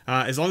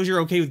 As long as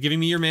you're okay with giving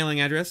me your mailing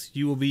address,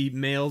 you will be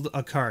mailed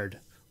a card.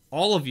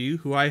 All of you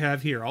who I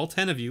have here, all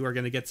 10 of you, are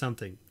going to get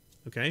something.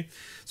 Okay?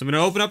 So I'm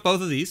going to open up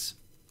both of these.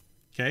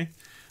 Okay?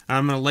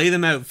 I'm going to lay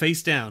them out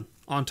face down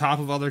on top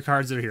of other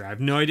cards that are here. I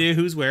have no idea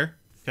who's where.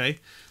 Okay?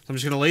 So I'm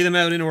just going to lay them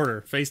out in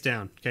order, face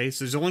down. Okay?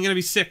 So there's only going to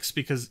be 6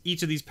 because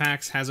each of these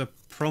packs has a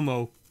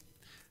promo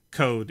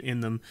code in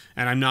them,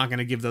 and I'm not going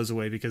to give those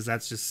away because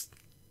that's just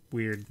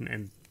weird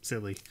and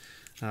silly.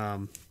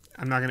 I'm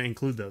not going to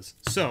include those.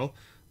 So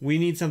we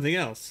need something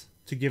else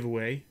to give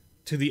away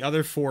to the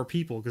other 4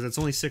 people because it's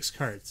only 6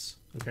 cards.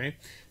 Okay?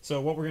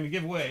 So what we're going to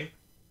give away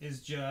is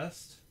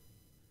just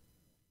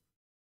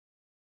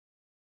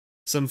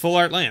some full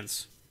art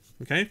lands.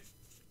 Okay?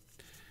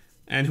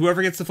 And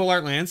whoever gets the full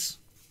art lands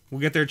will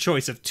get their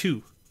choice of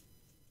 2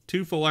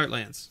 full art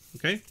lands.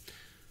 Okay?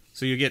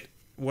 So you get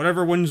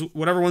whatever ones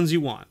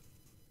you want.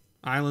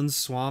 Islands,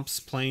 swamps,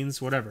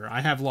 plains, whatever.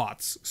 I have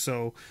lots,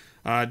 so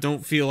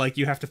don't feel like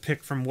you have to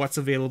pick from what's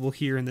available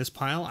here in this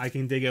pile. I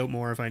can dig out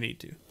more if I need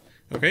to.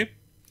 Okay?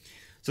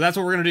 So that's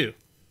what we're going to do.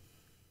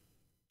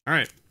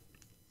 Alright.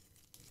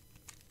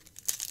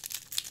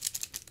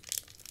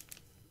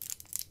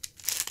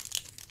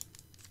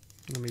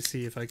 Let me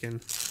see if I can...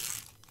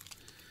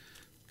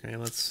 Okay,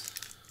 let's...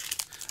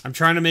 I'm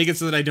trying to make it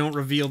so that I don't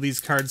reveal these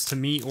cards to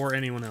me or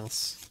anyone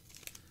else.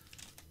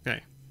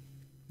 Okay.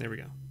 There we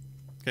go.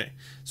 Okay.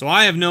 So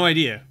I have no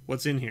idea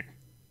what's in here.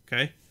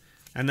 Okay?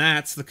 And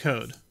that's the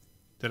code.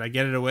 Did I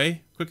get it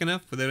away quick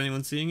enough without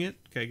anyone seeing it?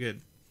 Okay,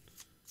 good.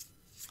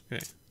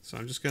 Okay. So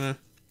I'm just gonna...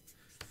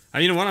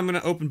 you know what? I'm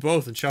gonna open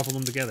both and shuffle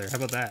them together. How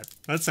about that?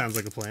 That sounds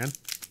like a plan.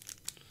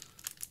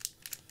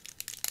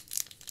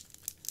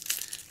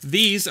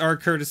 These are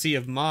courtesy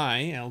of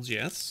my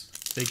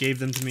LGS. They gave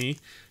them to me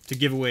to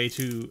give away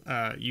to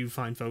you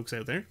fine folks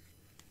out there.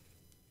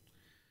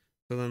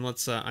 So then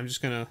let's, I'm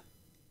just going to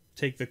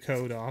take the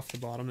code off the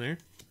bottom there.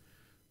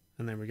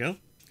 And there we go.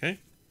 Okay.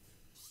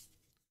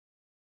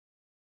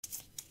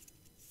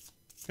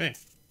 Okay.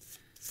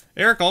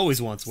 Eric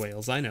always wants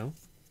whales, I know.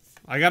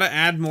 I got to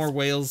add more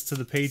whales to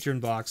the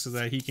patron box so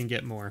that he can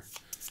get more.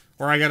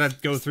 Or I gotta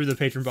go through the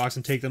patron box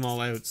and take them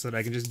all out so that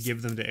I can just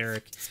give them to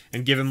Eric.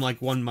 And give him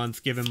like 1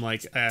 month, give him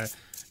like a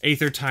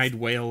Aethertide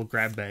Whale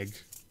grab bag.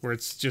 Where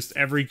it's just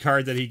every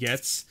card that he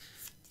gets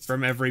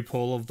from every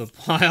pull of the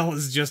pile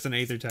is just an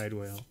Aethertide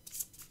Whale.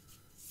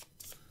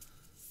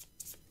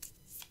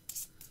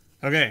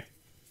 Okay.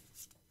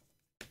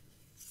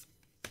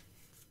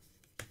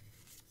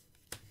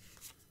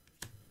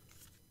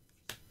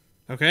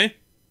 Okay?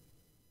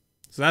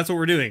 So that's what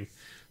we're doing.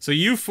 So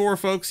you 4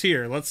 folks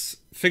here, let's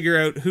figure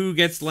out who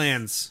gets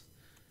lands.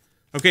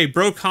 Okay,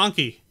 Bro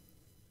Conky.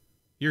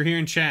 You're here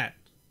in chat.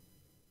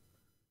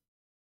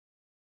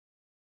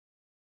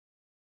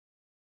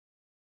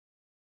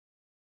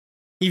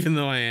 Even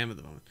though I am at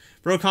the moment.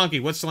 Bro Conky,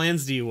 what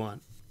lands do you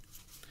want?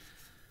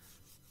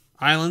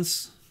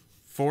 Islands?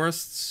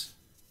 Forests?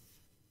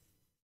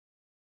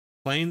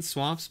 Plains?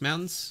 Swamps?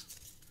 Mountains?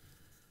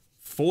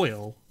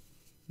 Foil?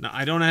 No,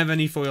 I don't have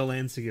any foil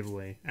lands to give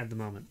away at the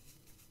moment.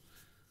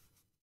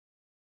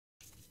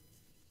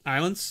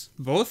 Islands?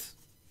 Both?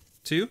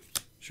 2?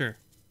 Sure.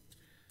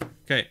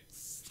 Okay.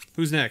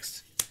 Who's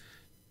next?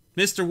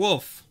 Mr.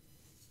 Wolf.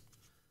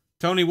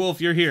 Tony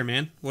Wolf, you're here,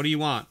 man. What do you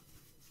want?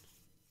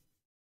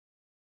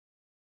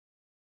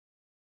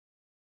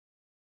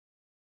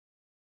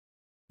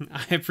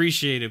 I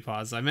appreciate it,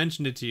 Pause. I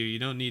mentioned it to you. You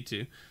don't need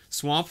to.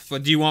 Swamp?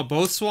 But do you want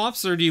both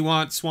swamps, or do you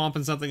want swamp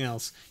and something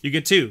else? You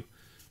get 2.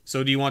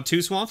 So do you want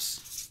 2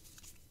 swamps?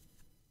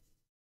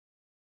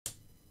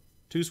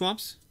 2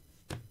 swamps?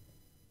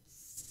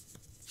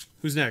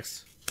 Who's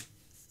next?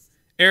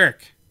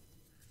 Eric.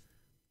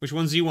 Which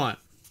ones do you want?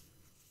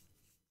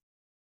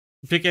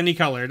 Pick any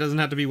color. It doesn't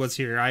have to be what's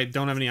here. I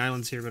don't have any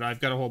islands here, but I've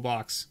got a whole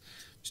box.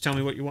 Just tell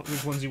me what you want.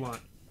 Which ones you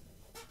want.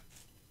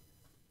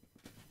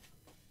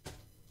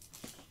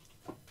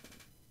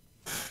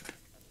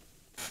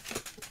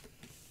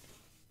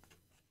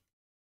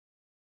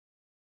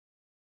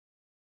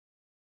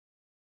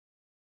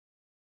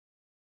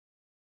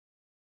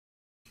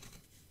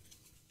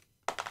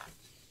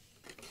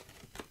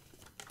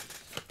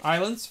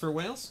 Islands for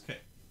whales? Okay.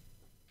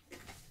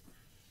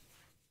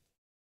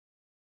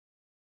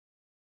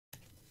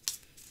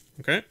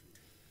 Okay.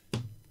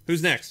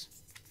 Who's next?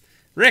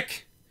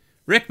 Rick!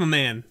 Rick, my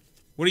man.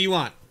 What do you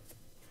want?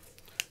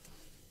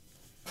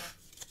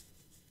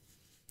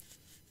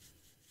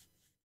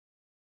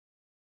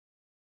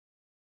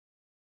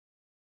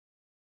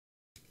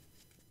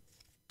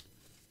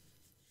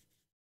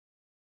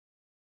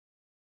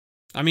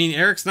 I mean,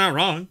 Eric's not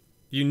wrong.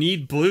 You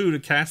need blue to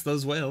cast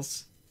those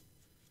whales.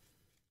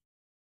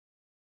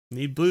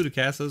 Need blue to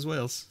cast those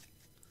whales.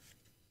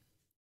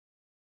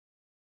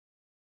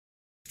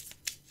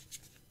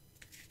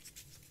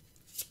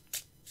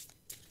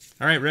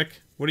 All right,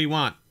 Rick, what do you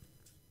want?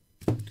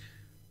 Do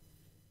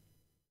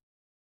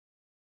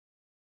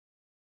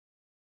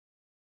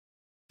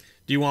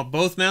you want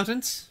both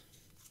mountains?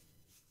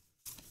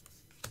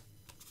 Do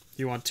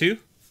you want two?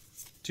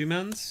 Two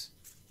mountains?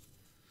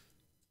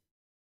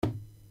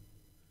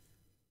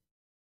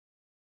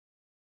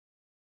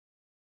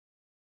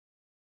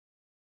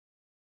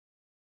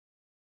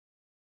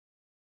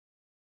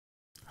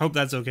 Hope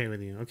that's okay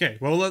with you. Okay,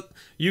 well,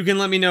 you can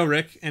let me know,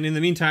 Rick. And in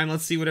the meantime,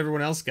 let's see what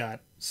everyone else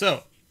got.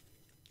 So,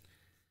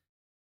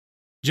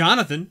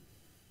 Jonathon,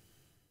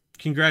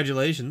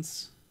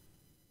 congratulations.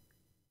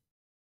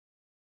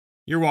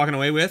 You're walking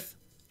away with...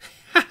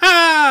 Ha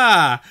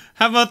ha!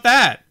 How about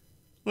that?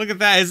 Look at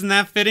that. Isn't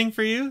that fitting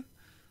for you?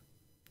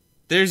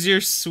 There's your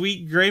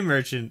sweet gray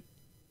merchant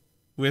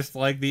with,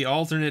 like, the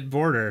alternate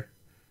border.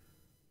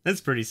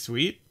 That's pretty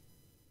sweet.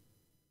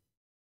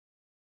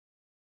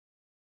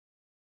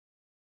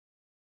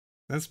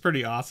 That's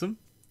pretty awesome.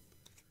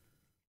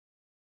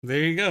 There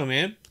you go,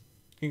 man.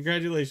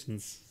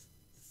 Congratulations.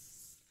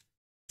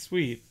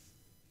 Sweet.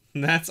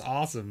 That's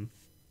awesome.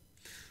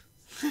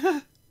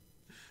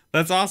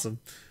 That's awesome.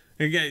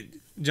 Okay,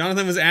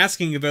 Jonathon was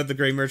asking about the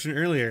Gray Merchant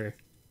earlier.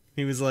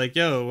 He was like,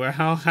 yo,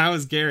 how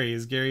is Gary?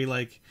 Is Gary,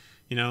 like,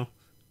 you know,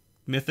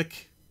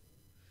 mythic?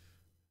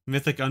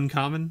 Mythic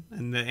uncommon?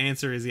 And the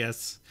answer is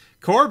yes.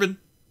 Corbin.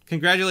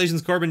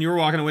 Congratulations, Corbin. You were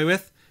walking away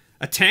with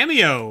a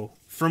Tameo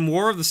from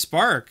War of the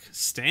Spark.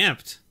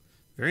 Stamped.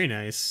 Very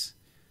nice.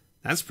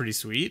 That's pretty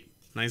sweet.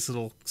 Nice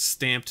little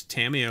stamped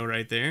Tameo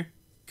right there.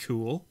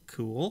 Cool,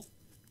 cool.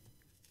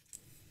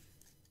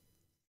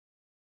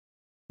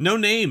 No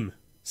name,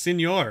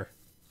 Senor.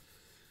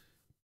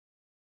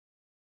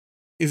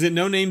 Is it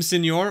no name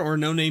Senor or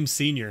no name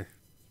Senior?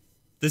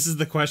 This is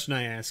the question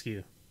I ask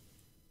you.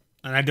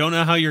 And I don't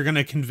know how you're going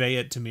to convey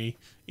it to me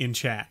in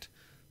chat.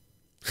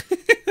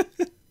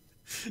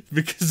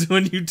 Because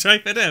when you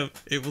type it out,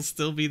 it will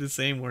still be the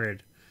same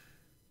word.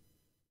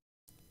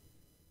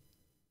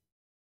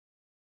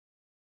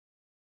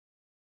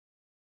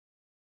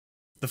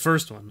 The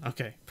first one.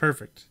 Okay,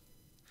 perfect.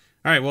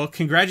 All right, well,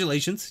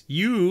 congratulations.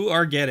 You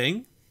are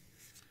getting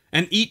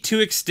an Eat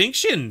to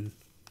Extinction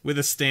with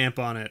a stamp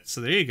on it.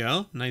 So there you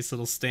go. Nice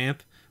little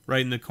stamp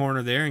right in the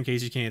corner there in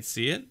case you can't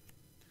see it.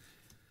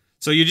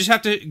 So you just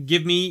have to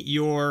give me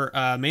your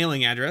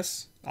mailing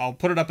address. I'll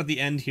put it up at the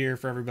end here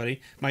for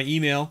everybody. My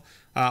email,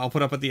 I'll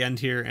put up at the end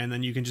here, and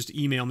then you can just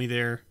email me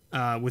there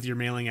with your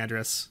mailing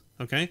address.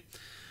 Okay?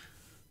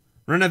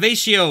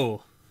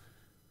 Renovatio.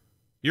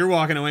 You're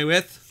walking away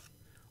with...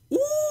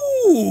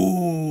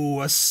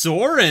 Ooh, a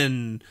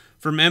Sorin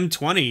from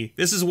M20.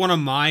 This is one of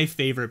my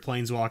favorite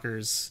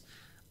Planeswalkers.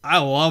 I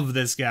love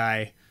this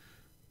guy.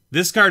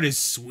 This card is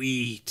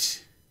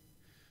sweet.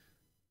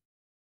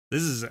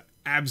 This is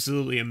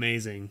absolutely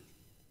amazing.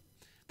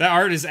 That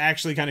art is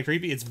actually kind of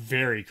creepy. It's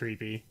very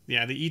creepy.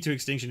 Yeah, the E to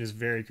Extinction is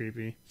very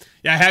creepy.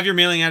 Yeah, I have your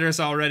mailing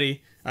address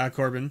already,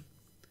 Corbin.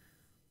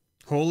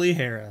 Holy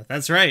Hera.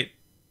 That's right.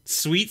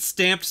 Sweet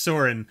stamped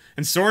Sorin.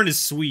 And Sorin is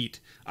sweet.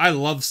 I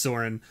love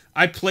Sorin.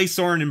 I play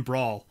Sorin in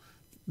Brawl.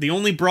 The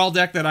only Brawl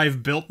deck that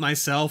I've built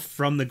myself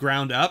from the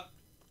ground up,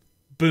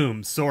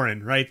 boom,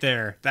 Sorin, right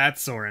there.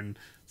 That's Sorin.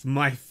 It's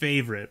my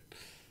favorite.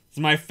 It's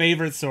my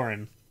favorite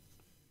Sorin.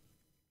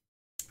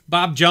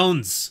 Bob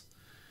Jones.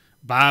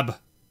 Bob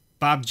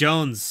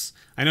Jones.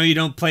 I know you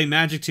don't play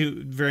Magic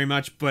too very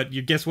much, but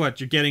guess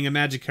what? You're getting a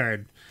Magic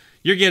card.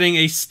 You're getting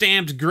a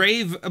stamped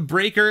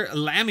Gravebreaker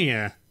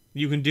Lamia.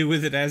 You can do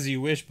with it as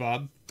you wish,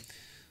 Bob.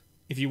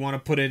 If you want to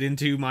put it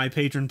into my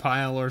patron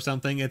pile or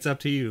something, it's up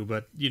to you.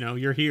 But, you know,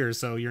 you're here,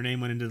 so your name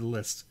went into the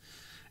list.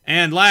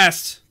 And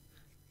last,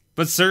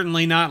 but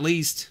certainly not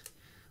least,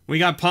 we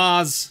got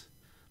Paz.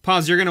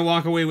 Paz, you're going to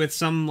walk away with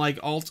some, like,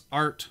 alt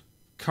art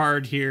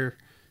card here,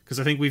 because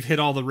I think we've hit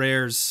all the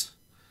rares.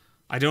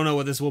 I don't know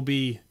what this will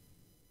be,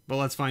 but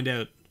let's find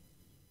out.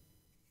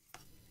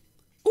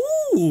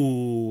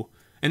 Ooh!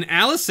 An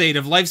Alisade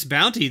of Life's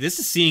Bounty. This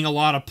is seeing a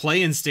lot of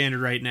play in Standard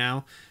right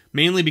now.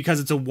 Mainly because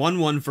it's a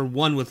 1/1 for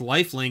 1 with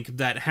lifelink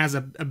that has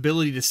a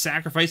ability to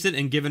sacrifice it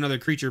and give another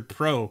creature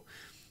pro.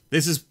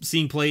 This is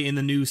seeing play in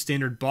the new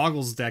Standard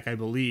Boggles deck, I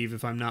believe,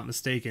 if I'm not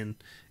mistaken.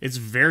 It's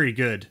very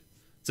good.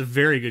 It's a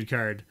very good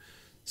card.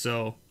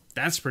 So,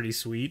 that's pretty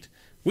sweet.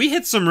 We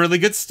hit some really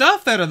good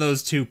stuff out of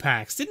those 2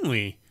 packs, didn't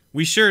we?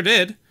 We sure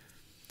did.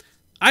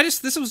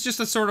 This was just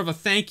a sort of a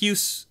thank you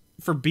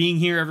for being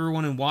here,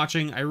 everyone, and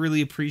watching. I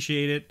really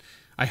appreciate it.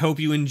 I hope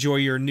you enjoy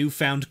your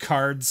newfound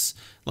cards.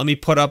 Let me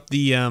put up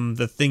the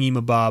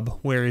thingy-mabob.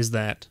 Where is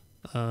that?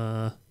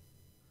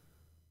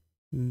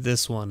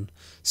 This one.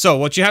 So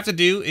what you have to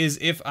do is,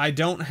 if I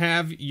don't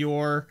have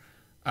your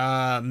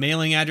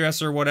mailing address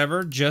or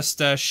whatever,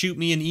 just shoot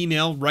me an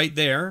email right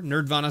there,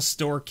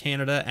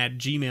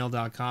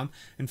 nerdvanastorecanada@gmail.com.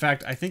 In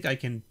fact, I think I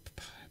can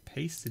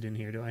paste it in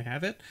here. Do I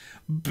have it?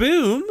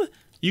 Boom!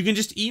 You can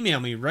just email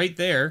me right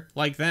there,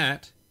 like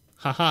that.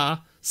 Haha.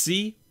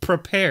 See?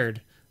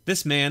 Prepared.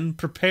 This man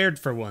prepared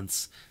for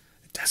once.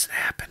 It doesn't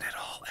happen at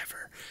all,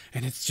 ever.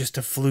 And it's just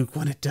a fluke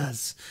when it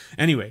does.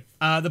 Anyway,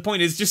 the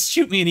point is, just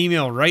shoot me an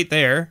email right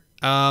there,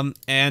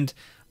 and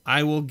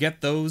I will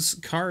get those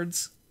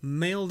cards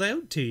mailed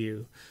out to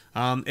you.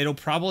 It'll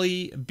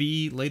probably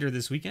be later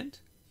this weekend.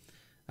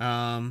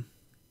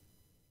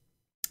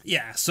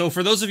 Yeah, so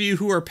for those of you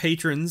who are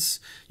patrons,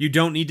 you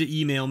don't need to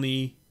email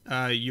me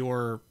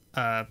your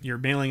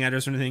mailing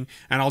address or anything,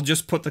 and I'll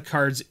just put the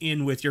cards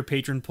in with your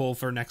patron pull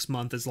for next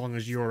month as long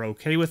as you're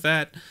okay with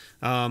that.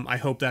 I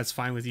hope that's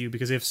fine with you,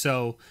 because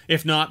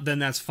if not, then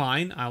that's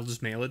fine. I'll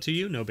just mail it to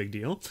you, no big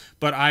deal.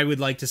 But I would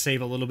like to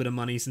save a little bit of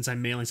money since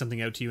I'm mailing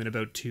something out to you in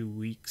about 2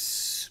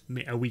 weeks,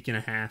 a week and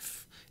a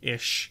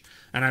half-ish,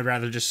 and I'd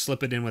rather just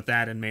slip it in with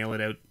that and mail it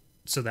out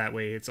so that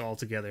way it's all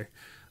together.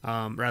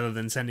 Rather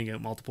than sending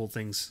out multiple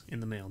things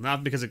in the mail.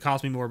 Not because it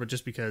costs me more, but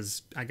just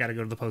because I gotta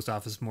go to the post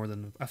office more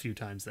than a few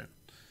times then.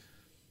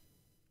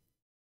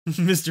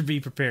 Mr. Be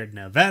Prepared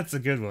now. That's a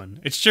good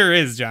one. It sure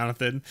is,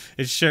 Jonathan.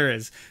 It sure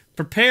is.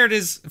 Prepared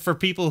is for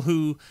people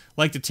who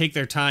like to take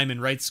their time and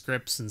write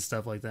scripts and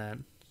stuff like that.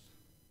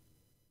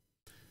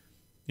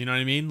 You know what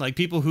I mean? Like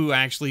people who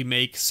actually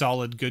make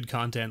solid, good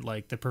content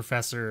like The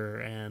Professor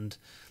and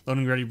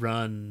Loading Ready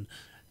Run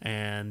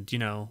and, you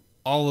know,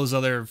 all those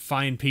other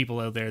fine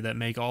people out there that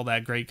make all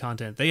that great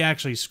content. They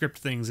actually script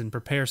things and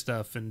prepare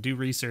stuff and do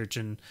research,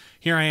 and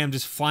here I am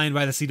just flying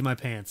by the seat of my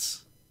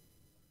pants.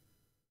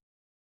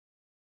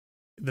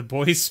 The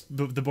Boy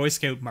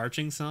Scout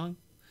marching song?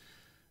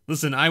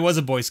 Listen, I was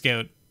a Boy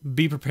Scout.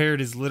 Be prepared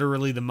is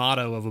literally the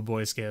motto of a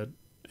Boy Scout.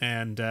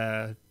 And,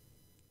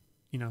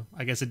 you know,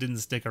 I guess it didn't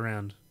stick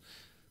around.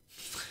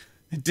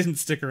 It didn't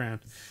stick around.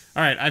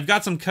 Alright, I've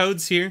got some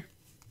codes here.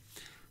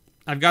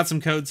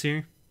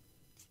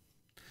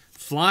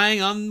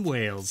 Flying on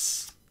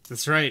whales.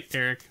 That's right,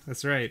 Eric.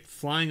 That's right.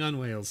 Flying on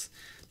whales.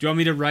 Do you want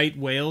me to write a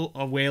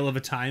whale of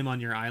a time on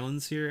your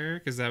islands here,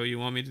 Eric? Is that what you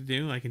want me to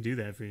do? I can do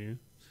that for you.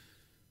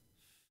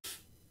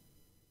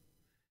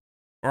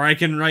 Or I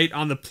can write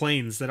on the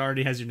planes that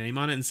already has your name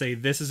on it and say,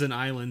 this is an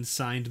island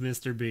signed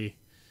Mr. B.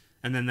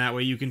 And then that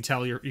way you can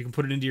you can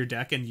put it into your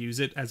deck and use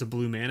it as a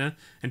blue mana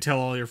and tell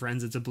all your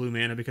friends it's a blue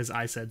mana because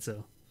I said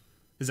so.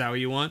 Is that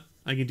what you want?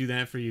 I can do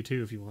that for you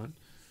too if you want.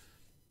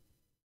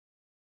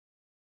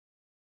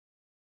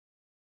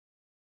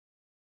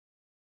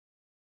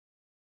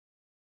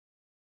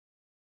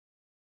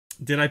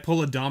 Did I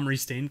pull a Domri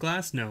stained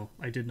glass? No,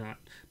 I did not.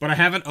 But I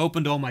haven't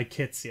opened all my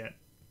kits yet.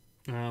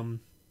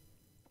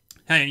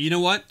 Hey, you know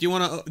what? Do you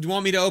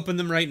want me to open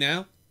them right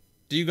now?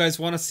 Do you guys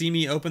want to see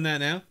me open that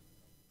now?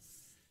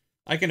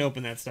 I can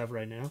open that stuff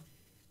right now.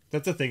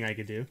 That's a thing I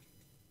could do.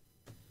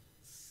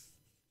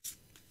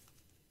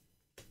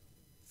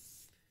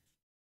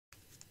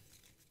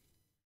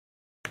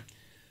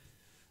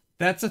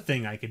 That's a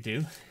thing I could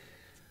do.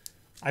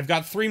 I've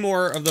got 3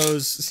 more of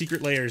those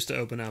secret layers to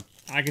open up.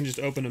 I can just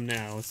open them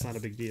now. It's not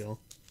a big deal.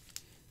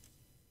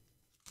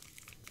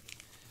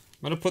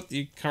 I'm going to put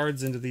the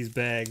cards into these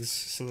bags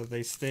so that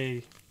they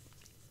stay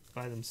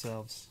by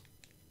themselves.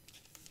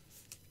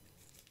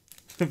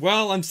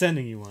 Well, I'm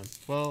sending you one.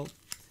 Well,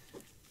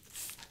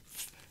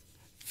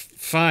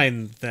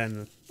 fine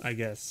then, I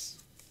guess.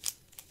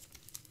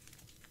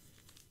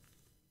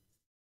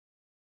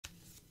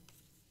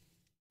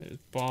 There's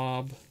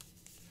Bob.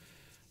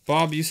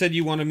 Bob, you said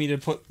you wanted me to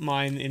put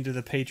mine into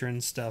the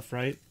patron stuff,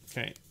 right?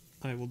 Okay,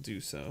 I will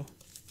do so.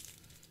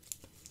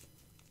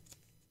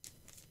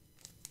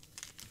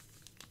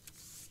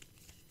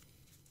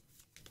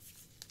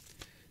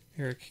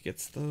 Eric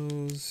gets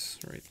those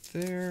right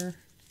there.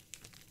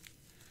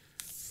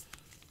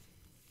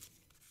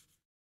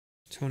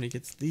 Tony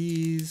gets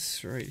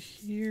these right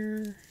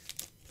here.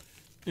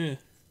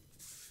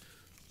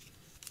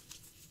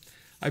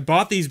 I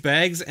bought these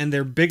bags and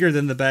they're bigger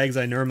than the bags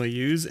I normally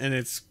use, and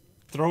it's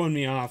throwing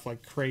me off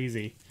like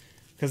crazy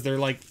because they're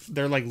like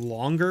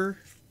longer.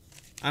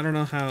 I don't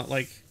know how,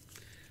 like,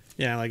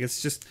 yeah, like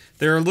it's just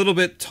they're a little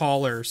bit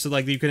taller, so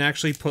like you can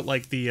actually put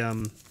like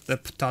the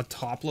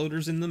top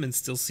loaders in them and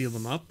still seal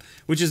them up,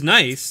 which is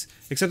nice,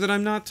 except that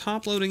I'm not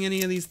top loading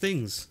any of these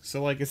things,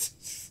 so like it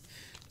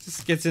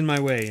just gets in my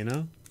way, you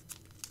know.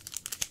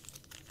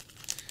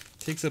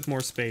 Takes up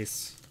more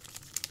space.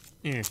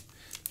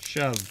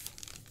 Shove.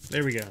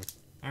 There we go.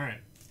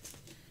 Alright.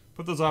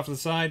 Put those off to the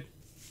side.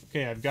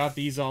 Okay, I've got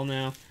these all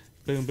now.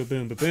 Boom, ba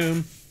boom, ba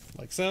boom.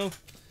 Like so.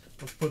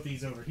 Let's put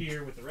these over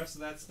here with the rest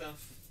of that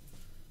stuff.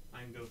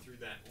 I can go through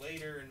that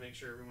later and make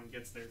sure everyone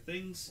gets their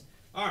things.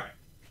 Alright.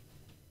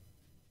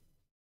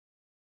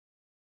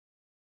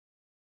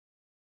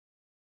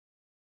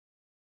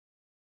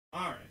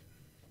 Alright.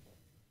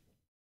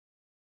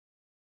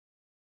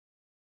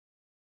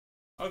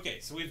 Okay,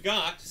 so we've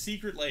got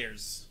secret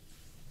layers.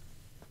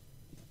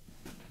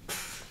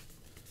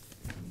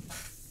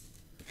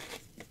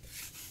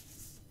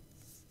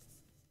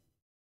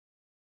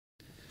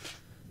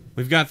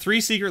 We've got 3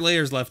 secret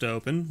layers left to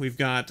open. We've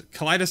got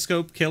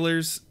Kaleidoscope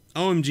Killers,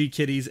 OMG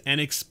Kitties,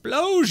 and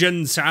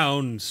Explosion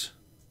Sounds.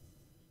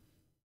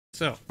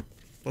 So,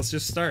 let's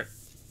just start.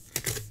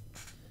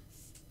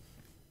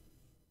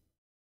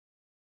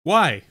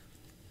 Why?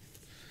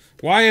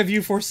 Why have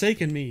you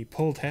forsaken me?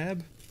 Pull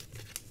tab.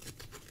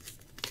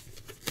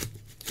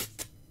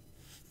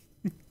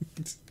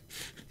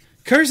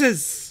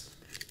 Curses!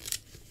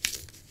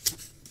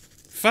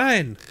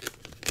 Fine.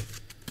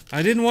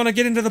 I didn't want to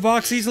get into the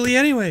box easily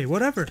anyway.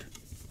 Whatever.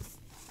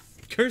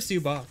 Curse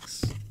you,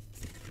 box.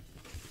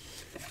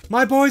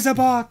 My boy's a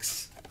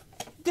box.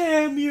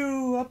 Damn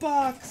you, a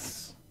box.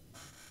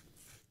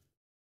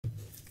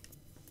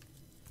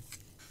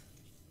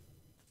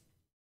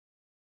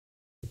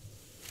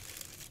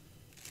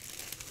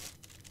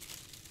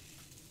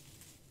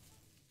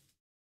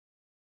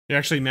 You're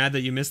actually mad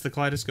that you missed the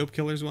Kaleidoscope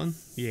Killers one?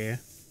 Yeah.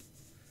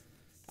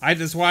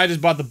 That's why I just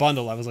bought the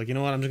bundle. I was like, you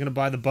know what? I'm just going to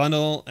buy the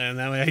bundle, and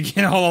that way I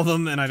get all of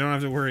them, and I don't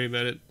have to worry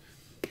about it.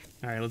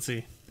 Alright, let's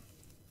see.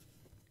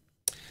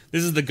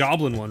 This is the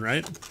Goblin one,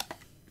 right?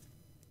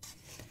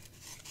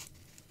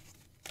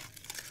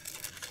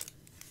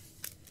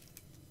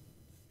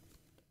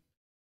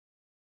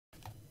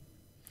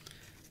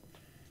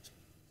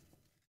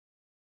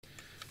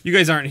 You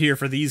guys aren't here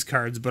for these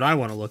cards, but I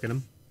want to look at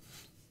them.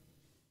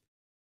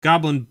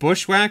 Goblin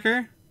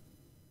Bushwhacker?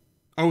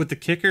 Oh, with the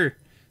kicker.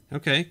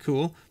 Okay,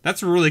 cool.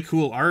 That's really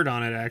cool art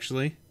on it,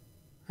 actually.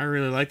 I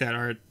really like that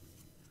art.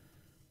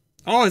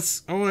 Oh,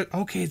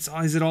 okay,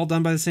 is it all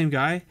done by the same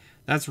guy?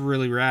 That's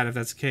really rad if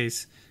that's the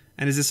case.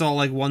 And is this all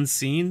like one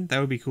scene? That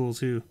would be cool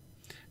too.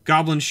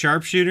 Goblin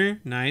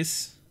Sharpshooter,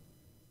 nice.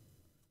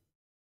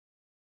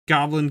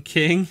 Goblin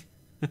King.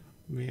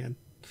 Man,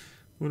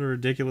 what a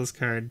ridiculous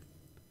card.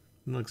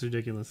 It looks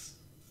ridiculous.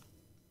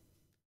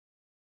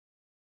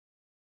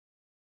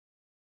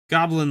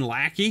 Goblin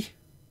Lackey.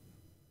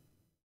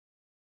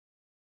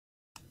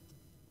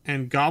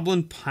 And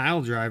Goblin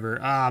Pile Driver.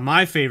 Ah,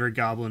 my favorite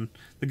Goblin.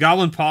 The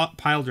Goblin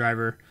Pile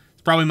Driver.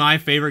 It's probably my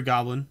favorite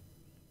Goblin.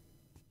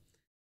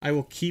 I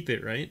will keep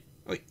it, right?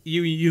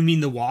 You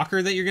mean the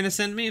Walker that you're going to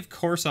send me? Of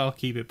course I'll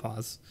keep it,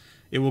 Pause.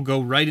 It will go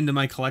right into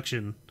my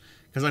collection.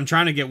 Because I'm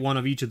trying to get one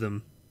of each of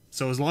them.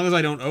 So as long as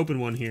I don't open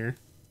one here,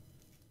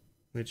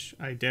 which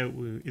I doubt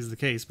is the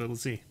case, but let's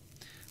see.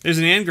 There's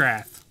an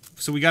Angrath.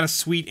 So we got a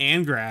sweet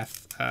Angrath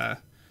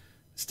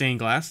stained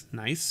glass.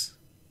 Nice.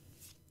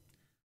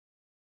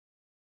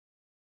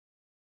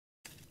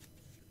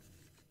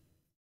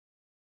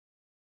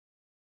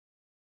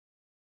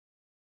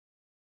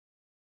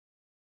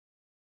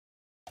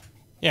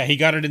 Yeah, he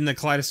got it in the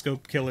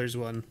Kaleidoscope Killers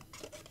one.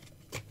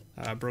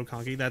 Bro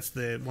Conky. That's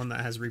the one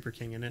that has Reaper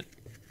King in it.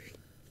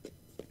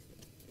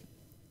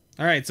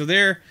 Alright, so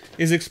there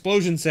is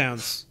Explosion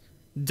Sounds.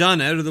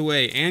 Done, out of the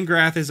way.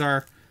 Angrath is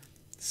our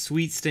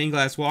sweet stained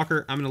glass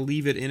walker. I'm going to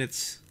leave it in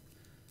its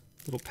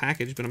little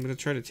package, but I'm going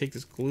to try to take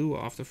this glue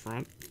off the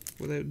front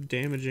without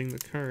damaging the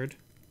card.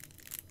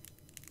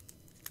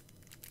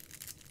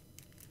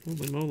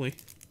 Holy moly.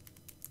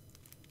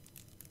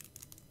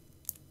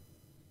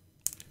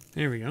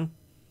 There we go.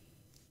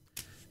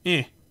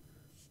 Eh.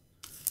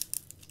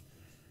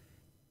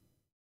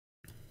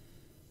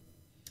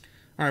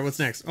 Alright, what's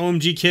next?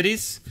 OMG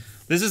Kitties.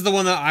 This is the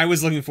one that I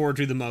was looking forward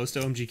to the most,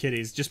 OMG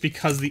Kitties, just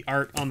because the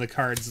art on the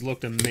cards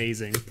looked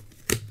amazing.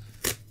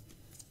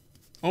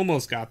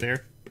 Almost got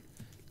there.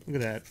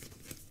 Look at that.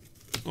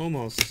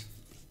 Almost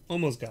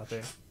got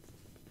there.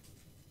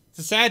 It's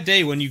a sad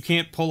day when you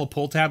can't pull a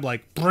pull tab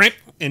like brip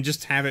and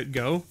just have it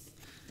go.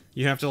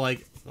 You have to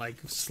like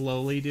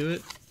slowly do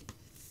it.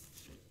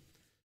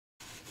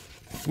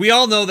 We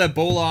all know that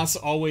Bolas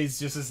always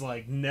just is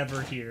like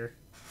never here.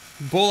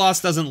 Bolas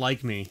doesn't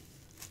like me.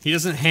 He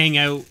doesn't hang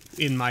out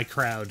in my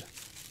crowd.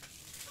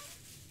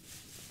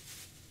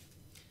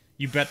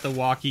 You bet the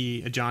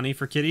walkie Johnny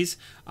for kitties.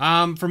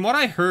 From what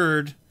I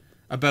heard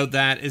about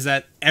that is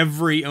that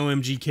every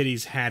OMG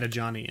Kitties had a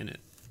Johnny in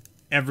it.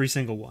 Every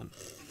single one.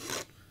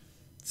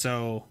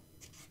 So,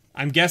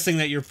 I'm guessing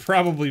that you're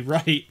probably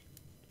right,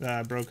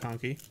 Bro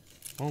Conky.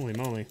 Holy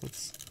moly,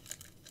 let's...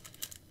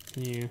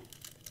 Can you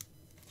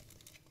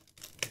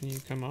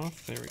come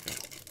off? There we go.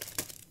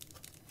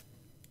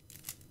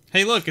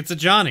 Hey look, it's a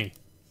Johnny.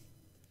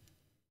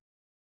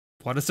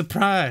 What a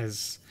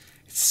surprise.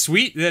 It's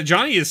sweet.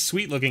 Johnny is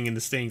sweet looking in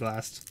the stained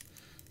glass.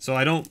 So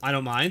I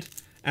don't mind.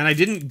 And I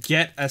didn't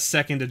get a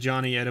second of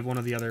Johnny out of one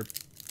of the other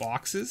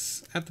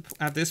boxes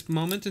at this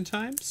moment in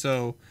time.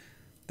 So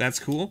that's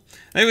cool.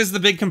 It was the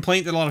big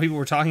complaint that a lot of people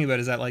were talking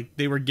about, is that like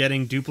they were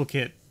getting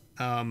duplicate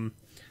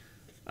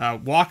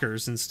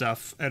walkers and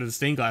stuff out of the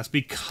stained glass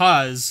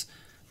because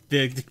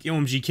the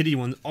OMG Kitty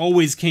one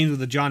always came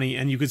with a Johnny,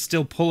 and you could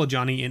still pull a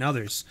Johnny in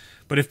others.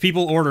 But if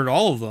people ordered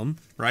all of them,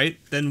 right,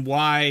 then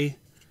why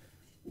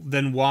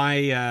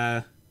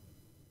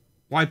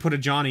put a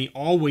Johnny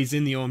always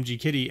in the OMG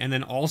Kitty and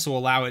then also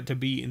allow it to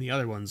be in the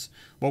other ones?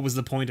 What was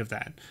the point of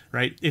that,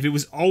 right? If it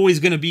was always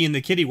going to be in the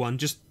Kitty one,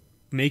 just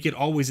make it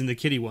always in the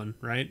Kitty one,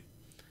 right?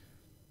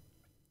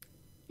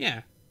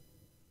 Yeah.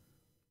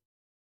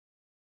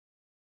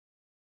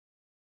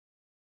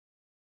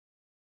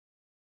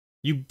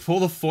 You pull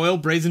the foil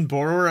Brazen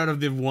Borrower out of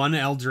the one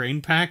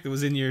Eldraine pack that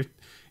was in your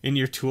in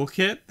your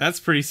toolkit. That's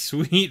pretty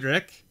sweet,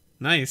 Rick.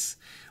 Nice.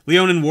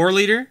 Leonin War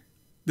Leader.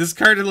 This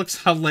card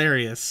looks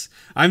hilarious.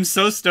 I'm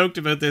so stoked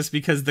about this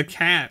because the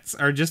cats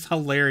are just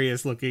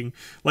hilarious looking.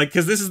 Like,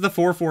 because this is the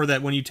 4/4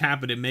 that when you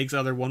tap it, it makes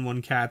other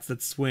 1/1 cats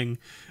that swing.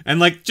 And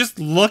like, just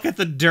look at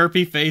the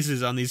derpy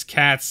faces on these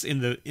cats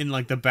in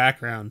like the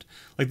background.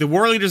 Like the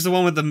War Leader's the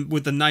one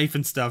with the knife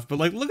and stuff, but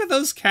like, look at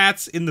those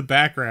cats in the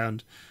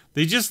background.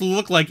 They just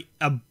look like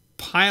a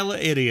pile of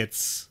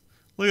idiots.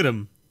 Look at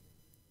them.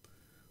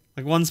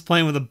 Like one's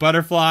playing with a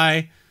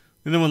butterfly,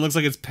 the other one looks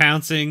like it's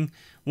pouncing.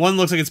 One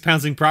looks like it's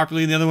pouncing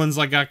properly, and the other one's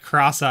like got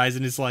cross eyes,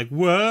 and it's like,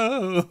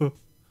 whoa!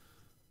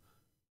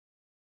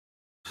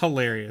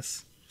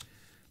 Hilarious.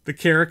 The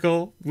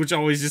Caracal, which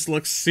always just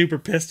looks super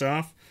pissed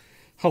off.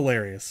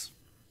 Hilarious.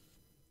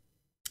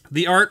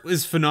 The art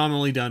is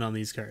phenomenally done on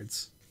these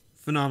cards.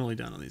 Phenomenally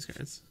done on these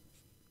cards.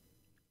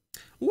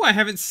 Ooh, I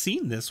haven't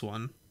seen this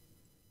one.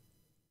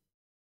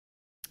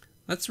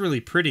 That's really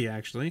pretty,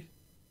 actually.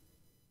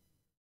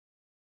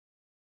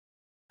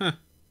 Huh.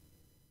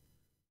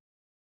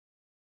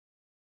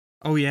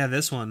 Oh yeah,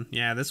 this one.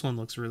 Yeah, this one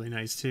looks really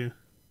nice too.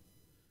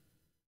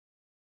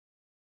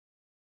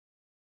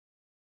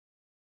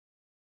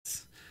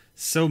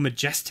 So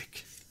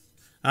majestic.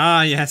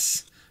 Ah,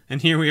 yes.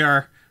 And here we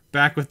are,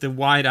 back with the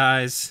wide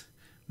eyes.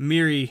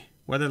 Miri,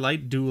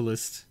 Weatherlight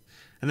Duelist.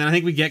 And then I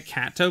think we get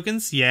cat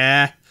tokens?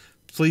 Yeah.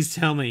 Please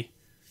tell me.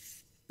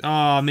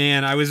 Oh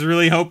man, I was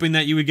really hoping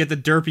that you would get the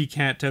derpy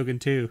cat token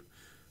too.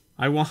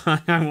 I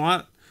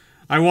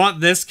want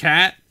this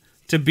cat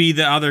to be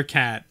the other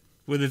cat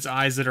with its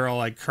eyes that are all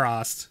like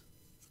crossed.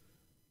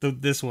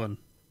 This one.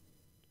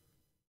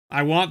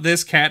 I want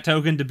this cat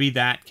token to be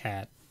that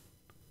cat.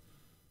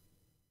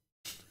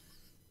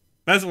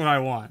 That's what I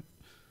want.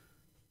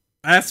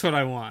 That's what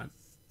I want.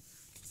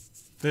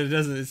 But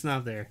it's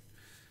not there.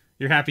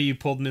 You're happy you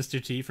pulled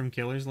Mr. T from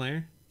Killer's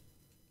Lair?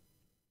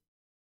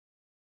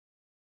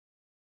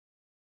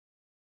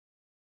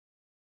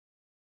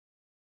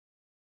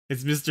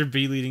 It's Mr.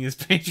 B leading his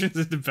patrons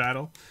into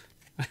battle.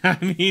 I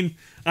mean,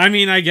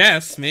 I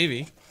guess,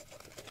 maybe.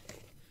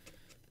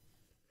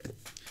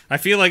 I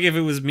feel like if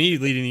it was me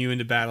leading you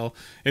into battle,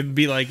 it'd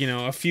be like, you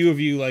know, a few of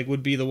you like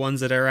would be the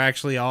ones that are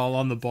actually all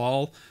on the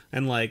ball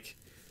and like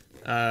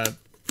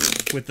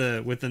with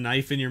the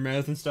knife in your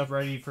mouth and stuff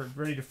ready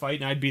to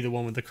fight, and I'd be the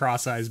one with the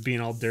cross eyes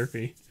being all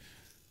derpy.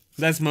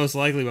 That's most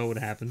likely what would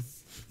happen.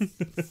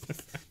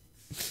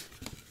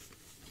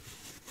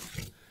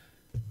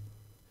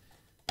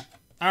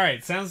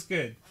 Alright, sounds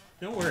good.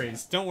 No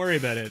worries. Don't worry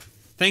about it.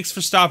 Thanks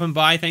for stopping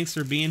by. Thanks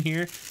for being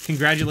here.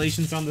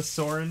 Congratulations on the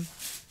Sorin.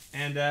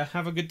 And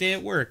have a good day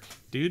at work,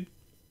 dude.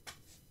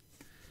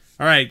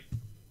 Alright,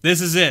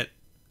 this is it.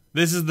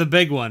 This is the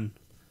big one.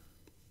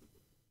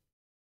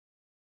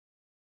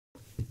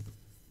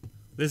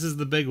 This is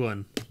the big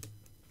one.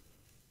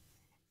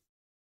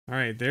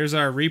 Alright, there's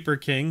our Reaper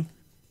King.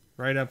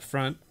 Right up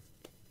front.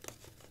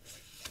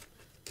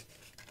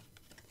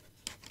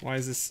 Why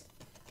is this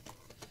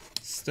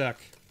stuck?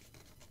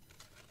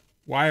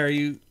 Why are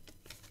you...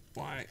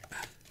 Why?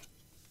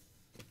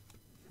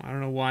 I don't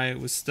know why it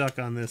was stuck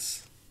on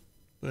this,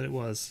 but it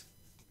was.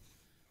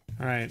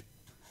 Alright.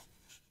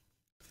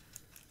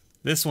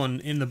 This one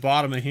in the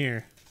bottom of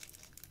here.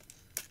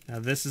 Now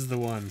this is the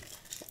one.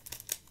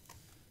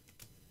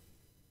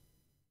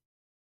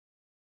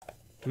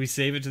 Do we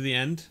save it to the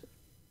end?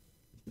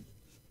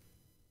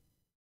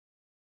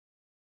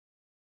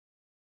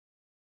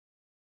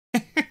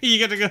 You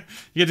get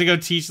to go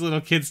teach little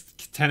kids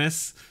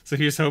tennis. So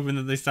here's hoping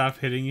that they stop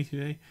hitting you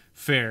today.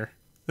 Fair.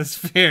 That's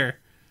fair.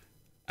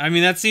 I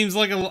mean, that seems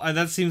like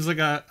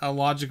a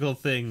logical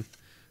thing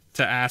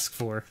to ask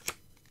for.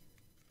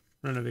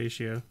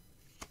 Renovatio.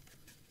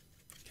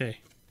 Okay.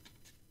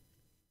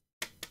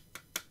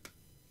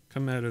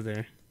 Come out of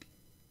there.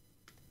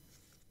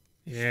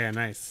 Yeah,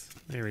 nice.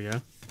 There we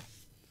go.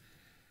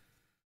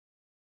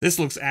 This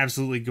looks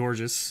absolutely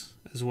gorgeous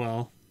as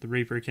well. The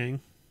Reaper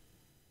King.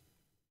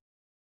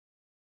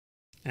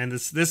 And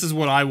this is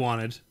what I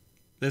wanted.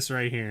 This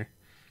right here.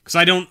 Because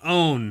I don't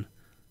own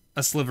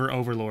a Sliver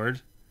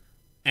Overlord.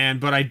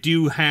 But I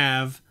do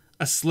have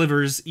a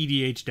Slivers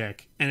EDH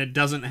deck. And it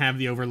doesn't have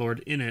the Overlord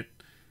in it.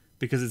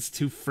 Because it's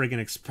too friggin'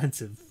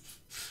 expensive.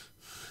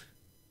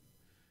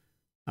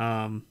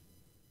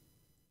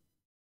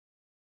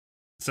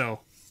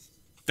 So,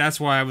 that's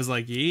why I was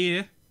like,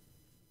 yeah.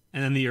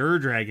 And then the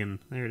Dragon.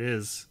 There it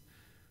is.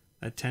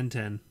 That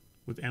 10/10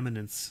 with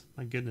Eminence.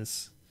 My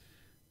goodness.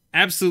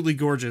 Absolutely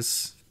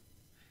gorgeous.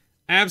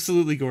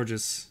 Absolutely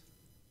gorgeous.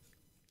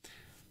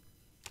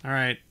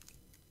 Alright.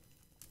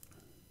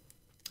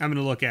 I'm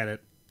going to look at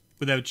it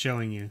without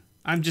showing you.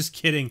 I'm just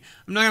kidding.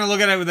 I'm not going to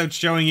look at it without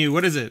showing you.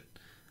 What is it?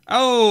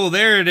 Oh,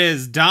 there it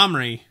is.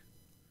 Domri.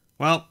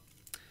 Well,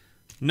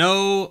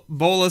 no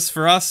Bolus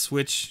for us,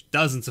 which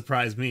doesn't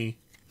surprise me.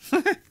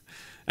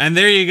 And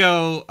there you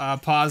go,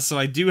 pause. So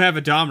I do have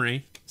a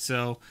Domri,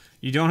 so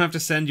you don't have to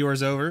send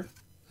yours over.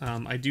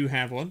 I do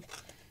have one.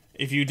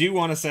 If you do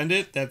want to send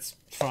it, that's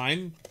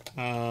fine.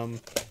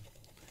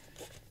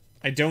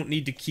 I don't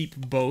need to keep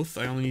both.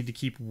 I only need to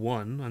keep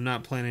one. I'm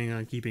not planning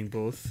on keeping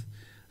both.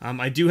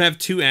 I do have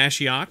 2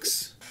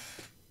 Ashioks,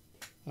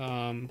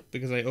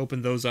 because I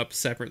opened those up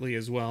separately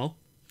as well.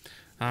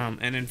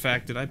 And in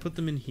fact, did I put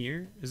them in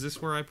here? Is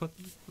this where I put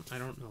them? I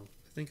don't know.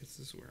 I think this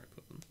is where I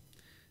put them.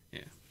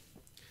 Yeah.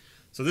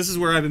 So this is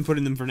where I've been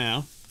putting them for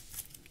now.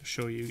 I'll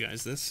show you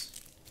guys this.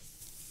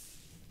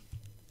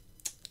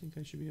 I think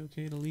I should be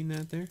okay to lean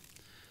that there.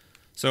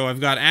 So I've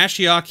got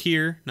Ashiok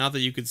here. Not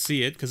that you could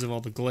see it because of all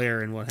the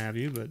glare and what have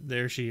you, but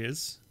there she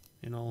is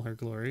in all her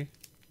glory.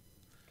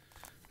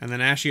 And then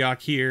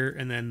Ashiok here,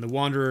 and then the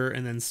Wanderer,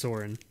 and then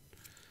Sorin.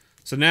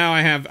 So now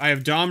I have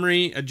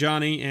Domri,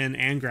 Ajani, and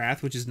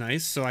Angrath, which is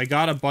nice. So I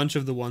got a bunch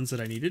of the ones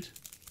that I needed.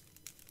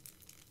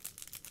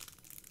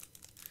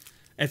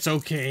 It's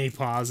okay,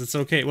 pause. It's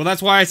okay. Well,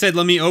 that's why I said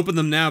let me open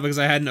them now, because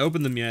I hadn't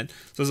opened them yet.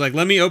 So it's like,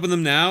 let me open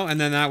them now, and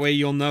then that way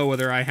you'll know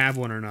whether I have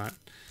one or not.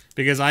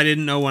 Because I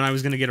didn't know when I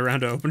was going to get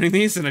around to opening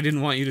these, and I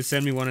didn't want you to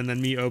send me one and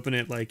then me open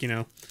it, like, you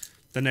know,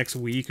 the next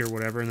week or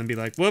whatever, and then be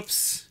like,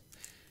 whoops.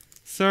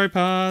 Sorry,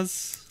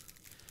 pause.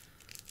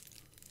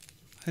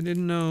 I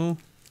didn't know.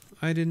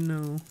 I didn't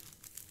know.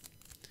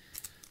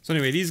 So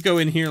anyway, these go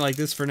in here like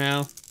this for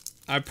now.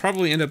 I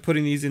probably end up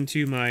putting these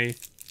into my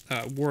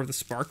War of the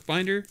Spark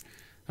binder.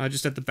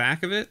 Just at the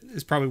back of it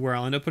is probably where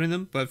I'll end up putting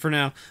them. But for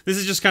now, this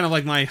is just kind of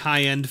like my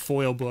high-end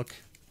foil book.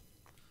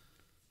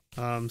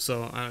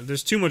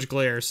 There's too much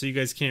glare, so you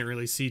guys can't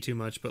really see too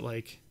much. But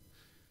like,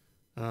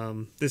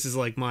 this is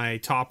like my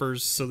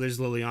toppers. So there's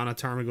Liliana,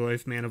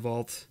 Tarmogoyf, Mana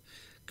Vault,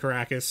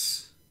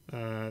 Karakas,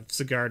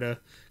 Sigarda,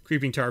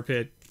 Creeping Tar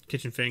Pit,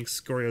 Kitchen Finks,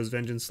 Goryo's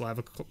Vengeance,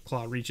 Lava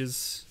Claw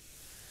Reaches.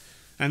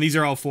 And these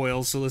are all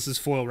foils. So this is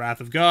foil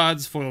Wrath of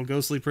Gods, foil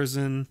Ghostly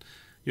Prison,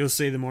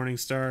 Yosei the Morning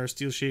Star,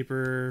 Steel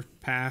Shaper,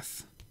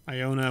 Path,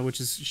 Iona,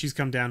 she's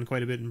come down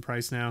quite a bit in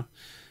price now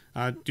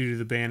due to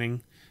the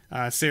banning.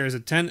 Sarah's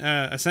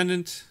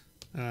Ascendant,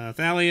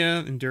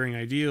 Thalia, Enduring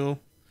Ideal,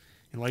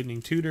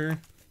 Enlightening Tutor,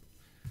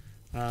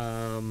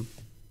 Leylines,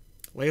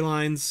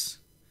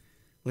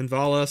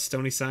 Linvala,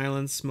 Stony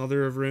Silence,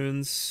 Mother of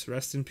Runes,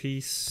 Rest in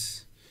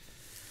Peace.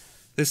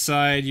 This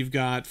side, you've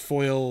got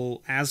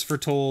foil As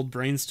Foretold,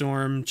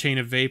 Brainstorm, Chain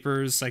of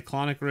Vapors,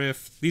 Cyclonic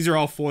Rift. These are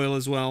all foil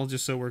as well,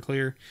 just so we're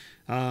clear.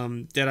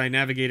 Deadeye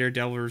Navigator,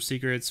 Delver of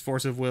Secrets,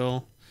 Force of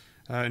Will,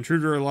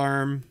 Intruder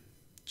Alarm,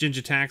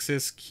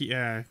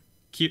 Jingitaxis,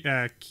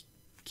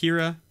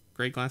 Kira,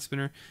 Great Glass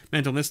Spinner,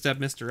 Mental Misstep,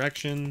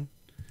 Misdirection,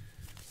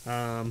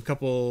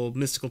 couple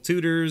Mystical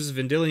Tutors,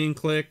 Vendilion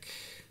Click.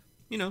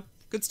 You know,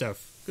 good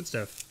stuff. Good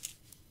stuff.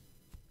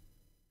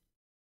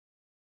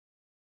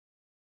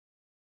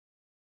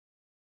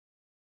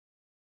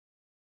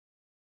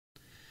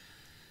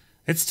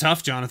 It's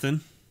tough,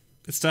 Jonathan.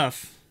 It's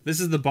tough. This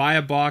is the buy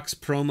a box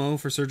promo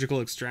for Surgical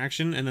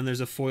Extraction, and then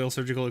there's a foil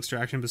Surgical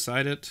Extraction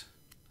beside it.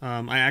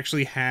 I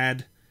actually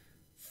had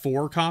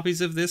 4 copies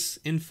of this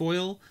in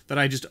foil that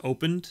I just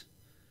opened,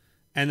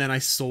 and then I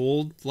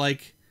sold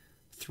like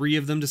 3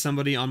 of them to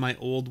somebody on my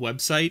old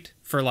website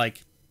for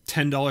like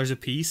 $10 a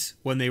piece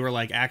when they were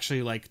like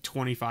actually like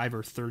 $25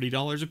 or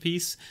 $30 a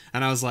piece,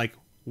 and I was like,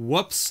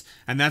 whoops.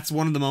 And that's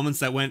one of the moments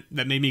that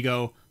made me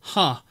go,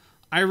 huh,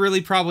 I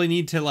really probably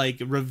need to like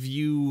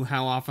review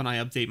how often I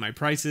update my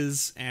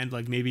prices and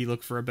like maybe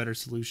look for a better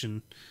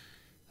solution.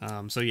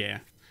 So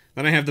yeah.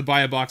 Then I have the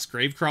buy a box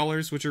grave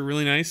crawlers, which are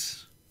really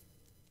nice.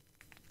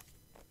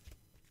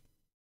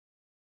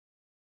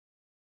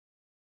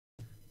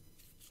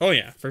 Oh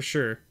yeah, for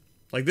sure.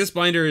 Like this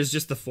binder is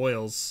just the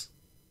foils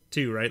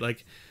too, right?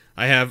 Like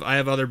I have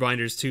other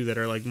binders too that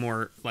are like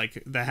more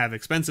like that have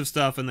expensive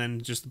stuff, and then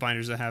just the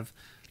binders that have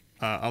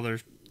other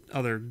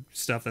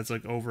stuff that's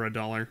like over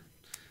 $1.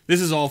 This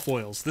is all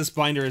foils. This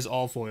binder is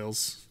all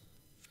foils.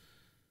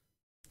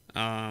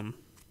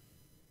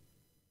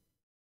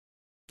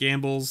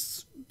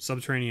 Gambles,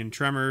 Subterranean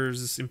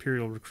Tremors,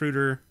 Imperial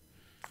Recruiter,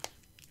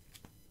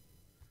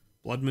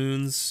 Blood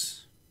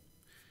Moons,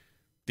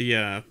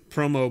 the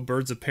promo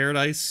Birds of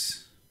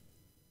Paradise,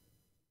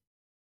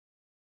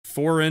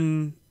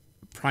 Foreign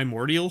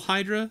Primordial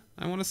Hydra,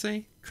 I want to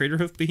say,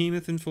 Craterhoof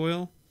Behemoth in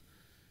foil,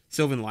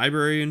 Sylvan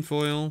Library in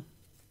foil,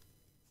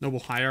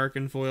 Noble Hierarch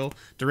in foil,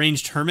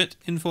 Deranged Hermit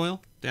in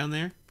foil down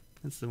there.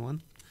 That's the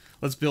one.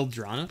 Let's build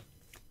Drana.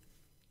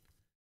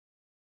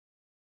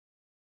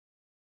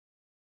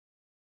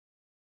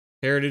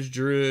 Heritage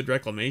Druid,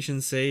 Reclamation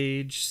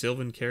Sage,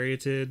 Sylvan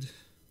Caryatid,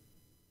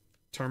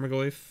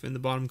 Tarmogoyf in the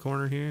bottom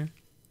corner here.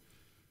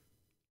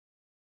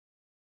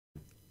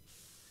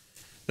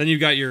 Then you've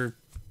got your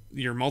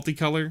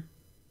multicolor,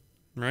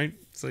 right?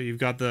 So you've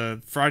got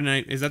the Friday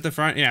Night. Is that the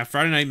Friday? Yeah,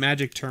 Friday Night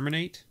Magic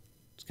Terminate.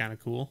 It's kind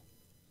of cool.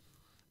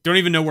 Don't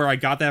even know where I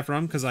got that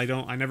from because I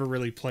never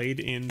really played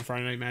in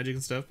Friday Night Magic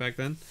and stuff back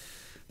then.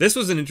 This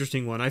was an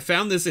interesting one. I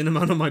found this in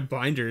one of my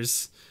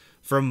binders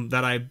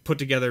that I put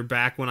together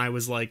back when I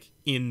was like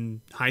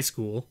in high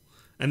school,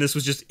 and this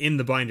was just in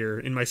the binder,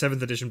 in my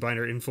 7th edition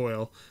binder in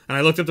foil. And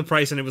I looked up the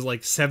price and it was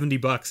like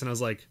 $70, and I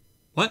was like,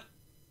 what?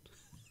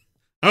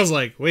 I was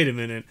like, wait a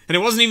minute. And it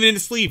wasn't even in the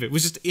sleeve. It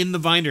was just in the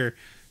binder.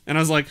 And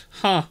I was like,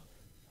 huh.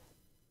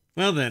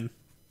 Well then.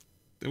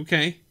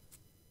 Okay.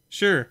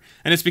 Sure.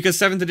 And it's because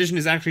 7th edition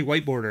is actually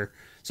white border,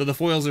 so the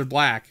foils are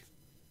black.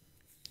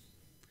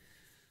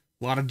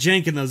 A lot of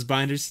jank in those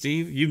binders,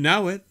 Steve. You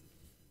know it.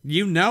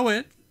 You know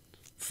it.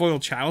 Foil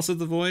Chalice of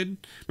the Void.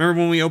 Remember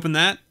when we opened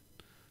that?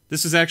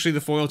 This is actually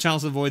the foil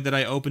Chalice of the Void that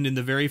I opened in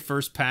the very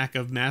first pack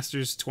of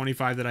Masters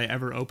 25 that I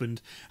ever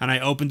opened. And I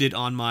opened it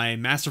on my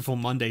Masterful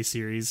Monday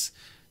series,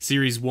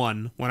 Series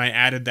 1, when I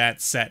added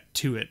that set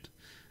to it.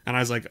 And I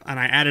was like, and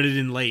I added it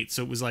in late,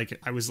 so it was like,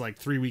 I was like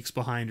 3 weeks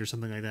behind or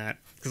something like that.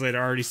 Because I'd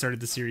already started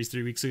the series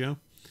 3 weeks ago.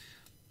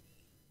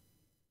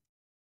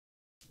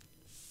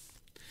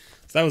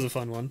 So that was a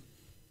fun one.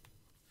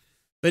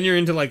 Then you're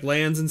into like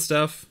lands and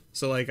stuff.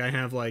 So like I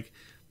have like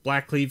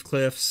Blackcleave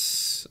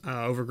Cliffs,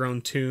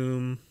 Overgrown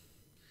Tomb,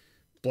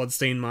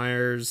 Bloodstained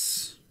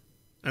Mires,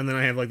 and then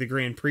I have like the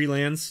Grand Prix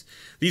lands.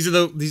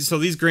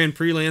 These Grand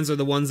Prix lands are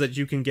the ones that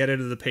you can get out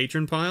of the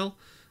patron pile.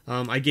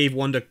 I gave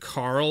one to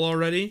Carl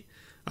already.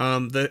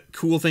 The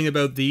cool thing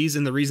about these,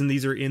 and the reason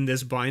these are in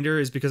this binder,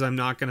 is because I'm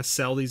not going to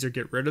sell these or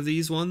get rid of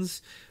these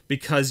ones,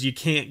 because you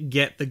can't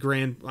get the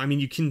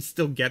you can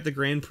still get the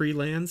Grand Prix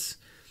lands,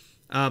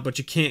 but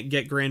you can't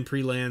get Grand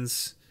Prix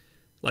lands,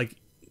 like,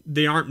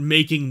 they aren't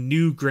making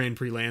new Grand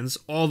Prix lands.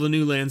 All the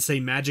new lands say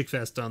Magic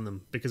Fest on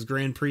them, because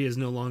Grand Prix is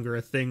no longer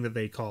a thing that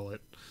they call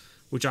it,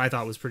 which I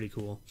thought was pretty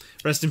cool.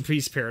 Rest in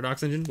peace,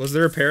 Paradox Engine. Was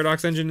there a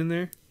Paradox Engine in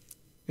there?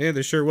 Yeah,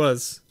 there sure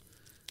was.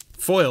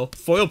 Foil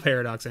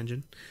Paradox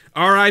Engine.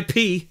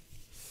 R.I.P.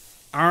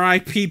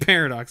 R.I.P.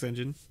 Paradox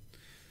Engine.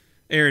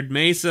 Arid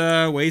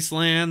Mesa,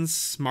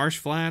 Wastelands, Marsh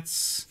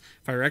Flats,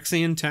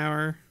 Phyrexian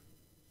Tower,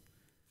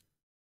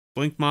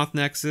 Blinkmoth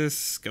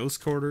Nexus,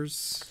 Ghost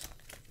Quarters.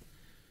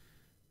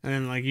 And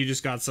then, like, you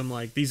just got some,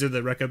 like, these are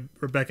the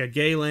Rebecca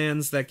Gay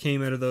lands that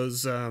came out of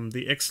those,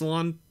 the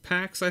Ixalan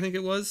packs, I think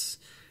it was.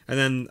 And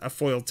then a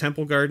foil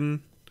Temple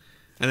Garden.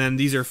 And then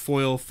these are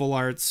foil full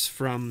arts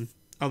from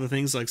other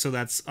things, like, so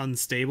that's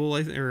Unstable,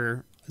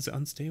 or is it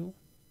Unstable?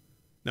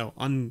 No,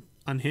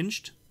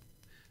 Unhinged.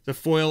 The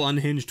foil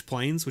Unhinged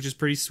Plains, which is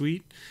pretty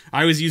sweet.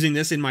 I was using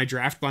this in my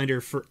draft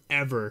binder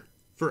forever.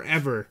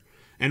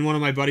 And one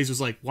of my buddies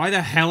was like, why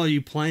the hell are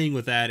you playing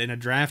with that in a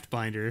draft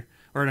binder?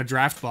 Or in a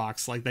draft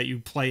box like that you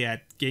play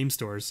at game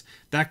stores.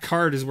 That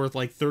card is worth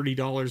like $30,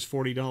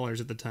 $40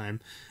 at the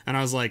time. And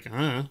I was like,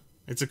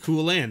 it's a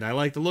cool land. I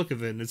like the look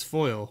of it, and it's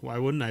foil. Why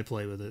wouldn't I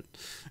play with it?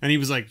 And he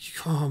was like,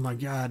 oh my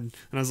god. And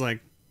I was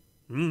like,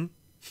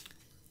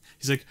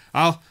 He's like,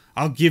 I'll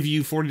give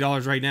you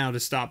 $40 right now to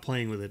stop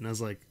playing with it. And I was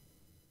like,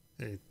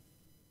 hey,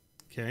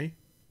 okay.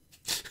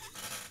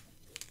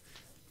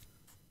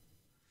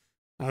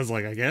 I was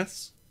like, I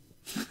guess.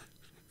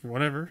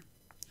 Whatever.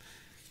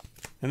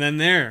 And then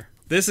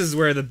this is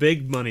where the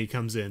big money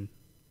comes in.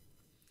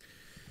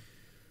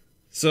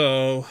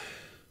 So,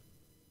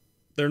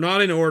 they're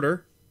not in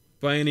order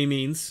by any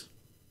means.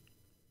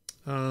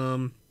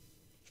 And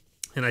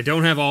I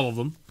don't have all of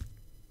them.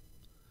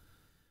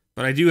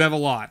 But I do have a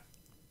lot.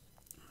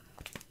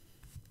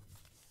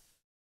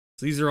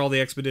 So these are all the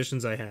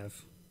expeditions I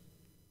have.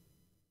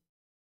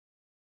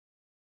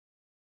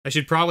 I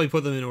should probably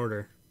put them in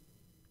order.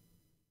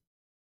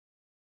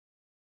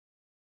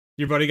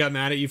 Your buddy got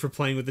mad at you for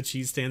playing with the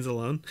cheese stands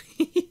alone?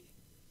 It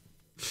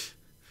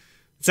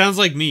sounds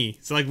like me.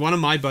 So like one of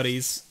my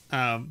buddies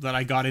that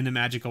I got into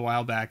Magic a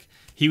while back,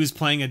 he was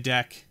playing a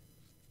deck.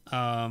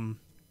 I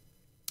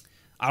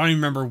don't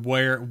even remember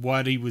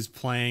what he was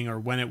playing or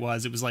when it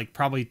was. It was like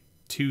probably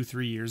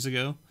 2-3 years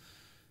ago.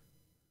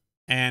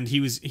 And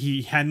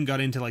he hadn't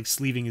got into like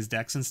sleeving his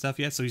decks and stuff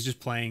yet, so he's just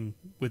playing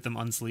with them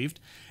unsleeved.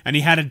 And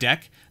he had a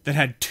deck that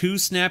had 2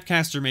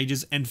 Snapcaster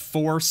Mages and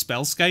 4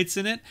 Spellskites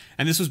in it.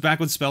 And this was back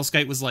when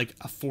Spellskite was like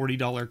a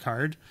 $40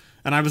 card.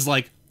 And I was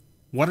like,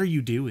 what are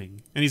you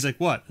doing? And he's like,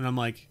 what? And I'm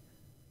like,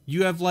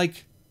 you have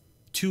like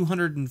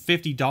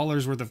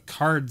 $250 worth of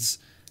cards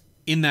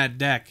in that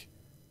deck,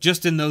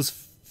 just in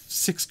those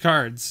 6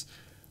 cards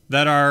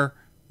that are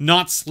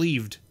not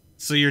sleeved.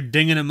 So you're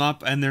dinging them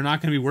up and they're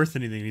not going to be worth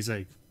anything. And he's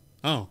like,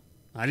 oh,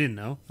 I didn't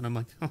know. And I'm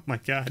like, oh my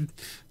god.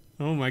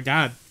 Oh my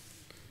god.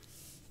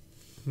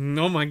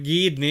 Oh my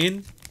god,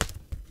 man.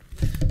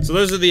 So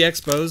those are the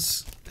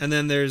expos. And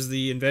then there's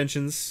the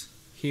inventions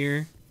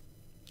here.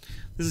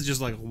 This is just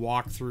like a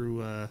walk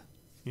through,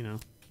 you know,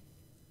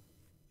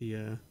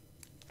 the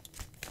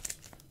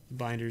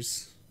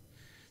binders.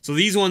 So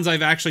these ones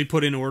I've actually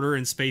put in order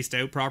and spaced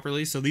out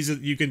properly. So these are,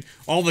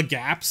 all the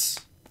gaps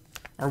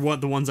are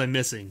the ones I'm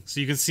missing. So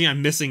you can see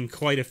I'm missing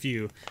quite a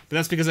few. But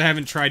that's because I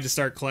haven't tried to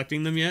start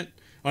collecting them yet.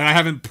 Like, I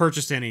haven't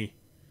purchased any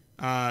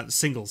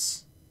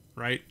singles,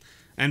 right?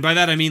 And by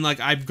that I mean, like,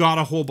 I've got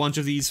a whole bunch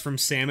of these from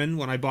Salmon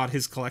when I bought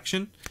his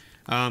collection,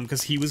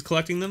 because he was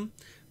collecting them.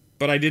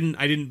 But I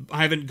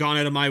haven't gone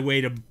out of my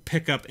way to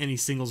pick up any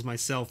singles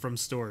myself from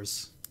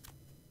stores.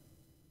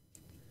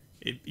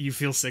 You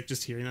feel sick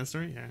just hearing that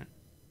story?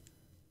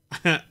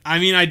 Yeah. I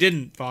mean, I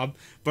didn't, Bob,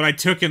 but I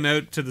took him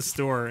out to the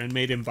store and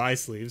made him buy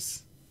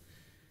sleeves.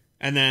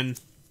 And then,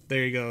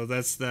 there you go,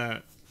 that's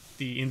the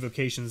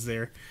invocations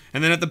there.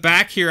 And then at the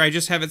back here, I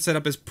just have it set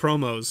up as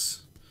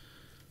promos.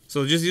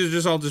 So these are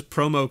just all just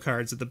promo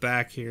cards at the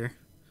back here.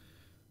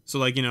 So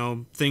like, you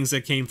know, things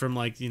that came from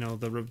like, you know,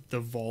 the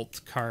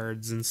vault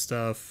cards and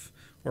stuff,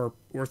 or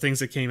things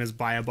that came as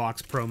buy a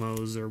box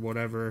promos or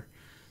whatever.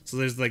 So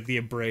there's like the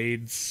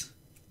abrades,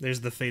 there's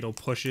the fatal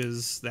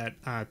pushes that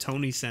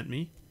Tony sent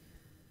me,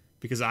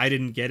 because I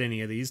didn't get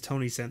any of these.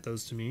 Tony sent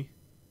those to me.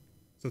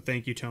 So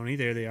thank you, Tony.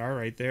 There they are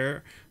right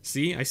there.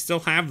 See, I still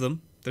have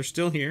them. They're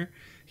still here.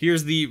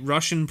 Here's the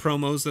Russian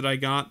promos that I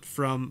got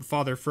from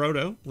Father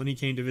Frodo when he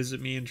came to visit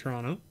me in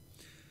Toronto.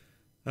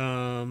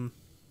 The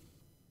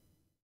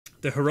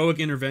Heroic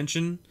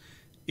Intervention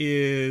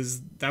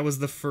that was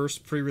the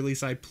first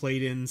pre-release I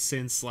played in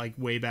since like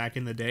way back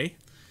in the day.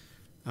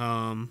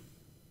 So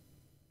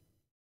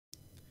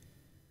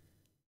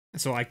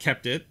I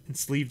kept it and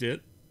sleeved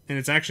it, and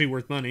it's actually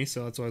worth money,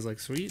 so that's why I was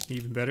like, sweet,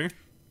 even better.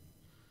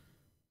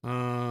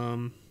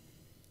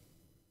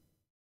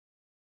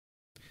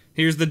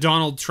 Here's the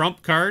Donald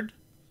Trump card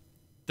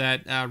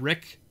that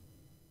Rick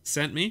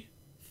sent me.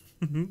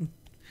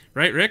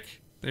 Right,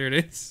 Rick? There it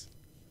is.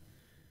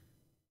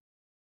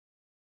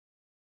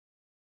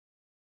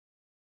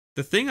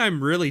 The thing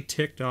I'm really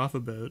ticked off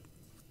about,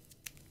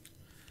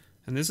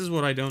 and this is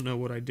what I don't know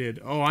what I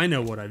did. Oh, I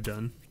know what I've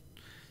done.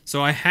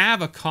 So I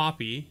have a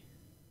copy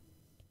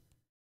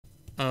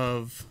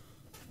of...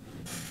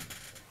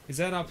 Is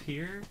that up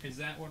here? Is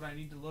that what I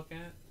need to look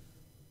at?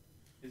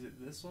 Is it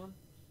this one?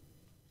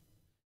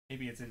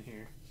 Maybe it's in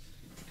here.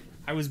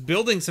 I was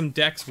building some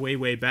decks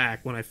way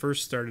back when I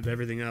first started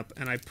everything up,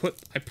 and I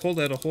pulled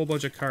out a whole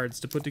bunch of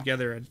cards to put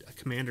together a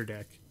commander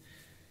deck.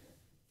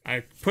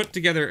 I put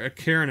together a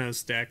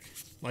Keranos deck,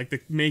 like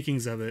the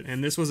makings of it,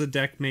 and this was a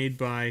deck made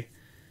by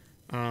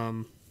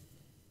Father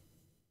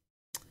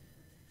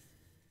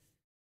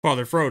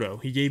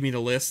Frodo. He gave me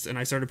the list, and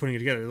I started putting it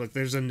together. Look,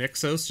 there's a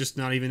Nixos, just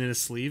not even in a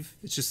sleeve.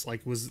 It's just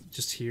like, was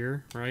just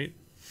here, right?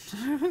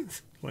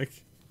 Like,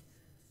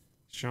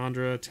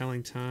 Chandra,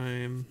 Telling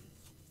Time,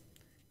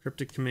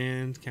 Cryptic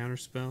Command,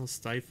 Counterspell,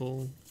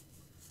 Stifle,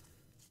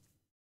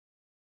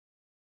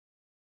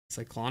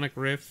 Cyclonic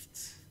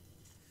Rift,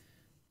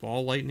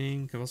 Ball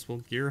Lightning,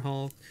 Combustible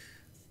Gearhulk.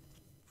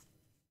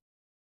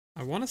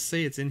 I want to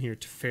say it's in here.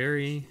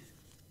 Teferi.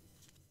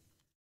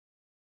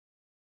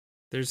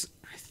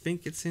 I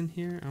think it's in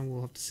here. I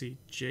will have to see.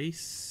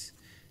 Jace,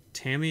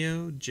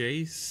 Tameo,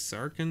 Jace,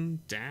 Sarkhan,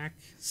 Dak,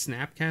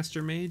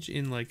 Snapcaster Mage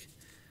in like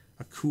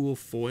a cool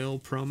foil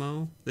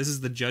promo. This is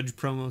the Judge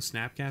promo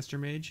Snapcaster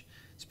Mage.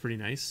 It's pretty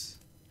nice.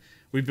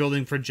 We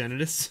building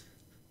Progenitus.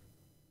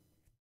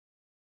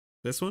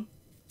 This one.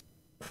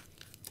 I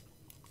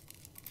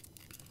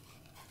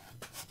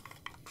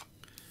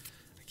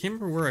can't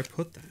remember where I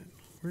put that.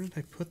 Where did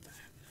I put that?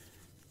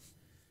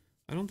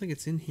 I don't think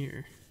it's in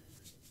here.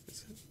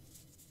 Is it?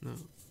 No.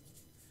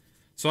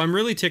 So I'm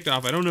really ticked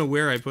off. I don't know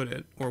where I put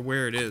it or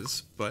where it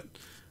is, but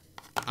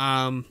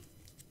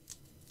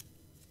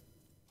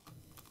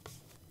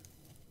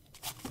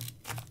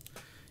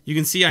you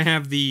can see I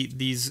have the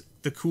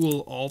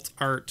cool alt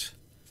art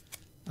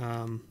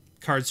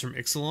cards from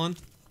Ixalan,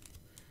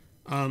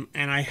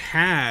 and I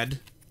had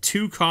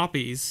 2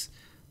 copies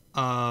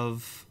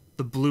of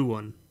the blue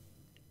one.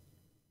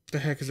 What the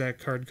heck is that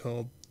card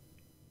called?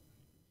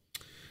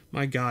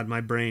 My God, my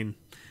brain.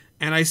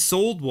 And I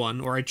sold one,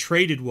 or I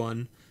traded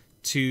one,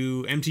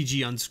 to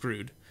MTG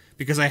Unscrewed,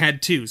 because I had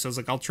 2. So I was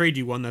like, I'll trade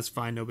you one, that's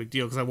fine, no big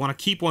deal, because I want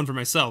to keep one for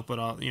myself, but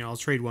I'll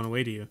trade one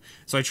away to you.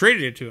 So I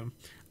traded it to him.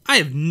 I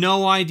have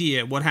no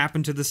idea what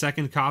happened to the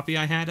second copy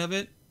I had of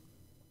it.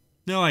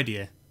 No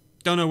idea.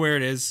 Don't know where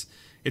it is.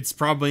 It's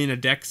probably in a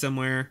deck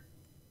somewhere,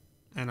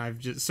 and I've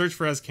just searched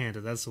for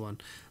Azcanta. That's the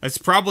one. It's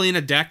probably in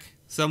a deck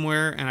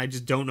somewhere, and I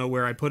just don't know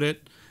where I put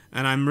it.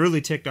 And I'm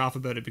really ticked off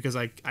about it because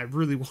I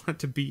really want it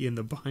to be in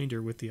the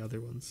binder with the other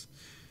ones.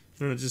 I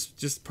don't know,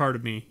 just part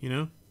of me, you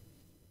know?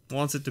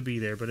 Wants it to be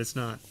there, but it's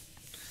not.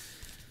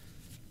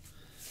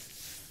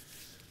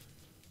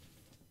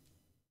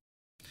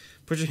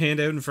 Put your hand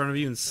out in front of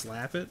you and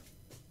slap it?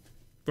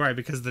 Why,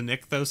 because the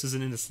Nykthos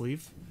isn't in the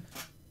sleeve?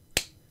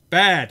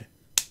 Bad!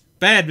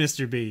 Bad,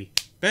 Mr. B!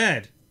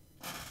 Bad!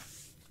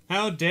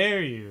 How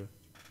dare you?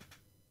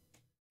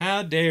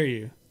 How dare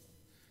you?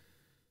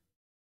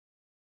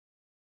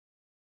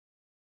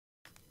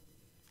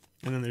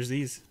 And then there's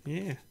these.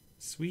 Yeah,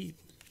 sweet.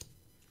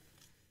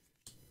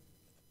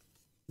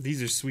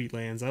 These are sweet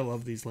lands. I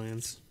love these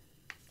lands.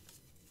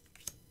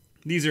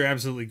 These are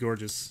absolutely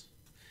gorgeous.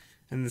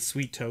 And the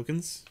sweet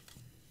tokens.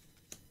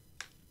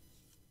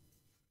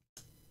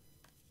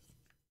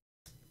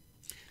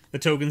 The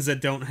tokens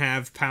that don't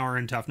have power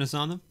and toughness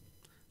on them.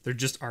 They're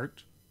just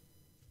art.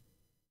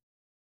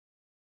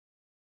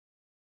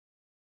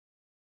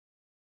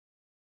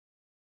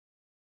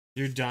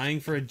 You're dying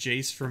for a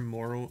Jace from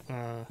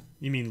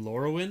you mean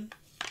Lorwyn?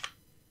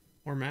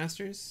 Or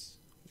Masters?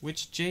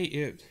 Which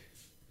Jace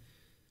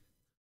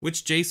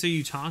are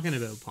you talking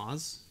about,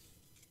 Pause?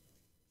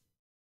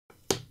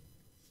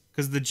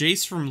 Because the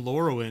Jace from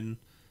Lorwyn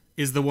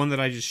is the one that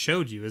I just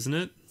showed you, isn't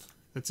it?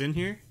 That's in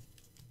here?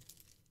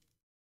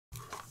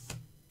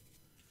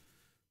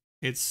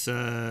 It's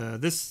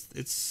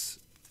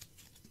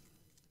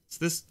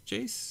this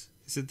Jace?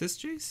 Is it this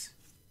Jace?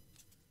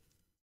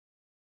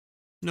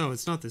 No,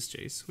 it's not this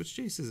Jace. Which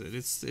Jace is it?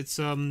 It's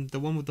the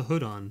one with the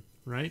hood on,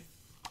 right?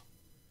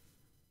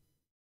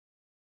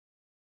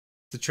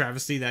 It's a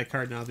travesty, that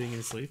card not being in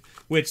a sleeve.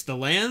 Which, the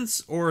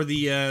lands or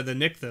the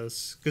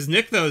Nykthos? Because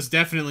Nykthos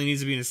definitely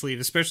needs to be in a sleeve,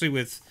 especially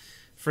with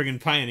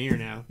friggin' Pioneer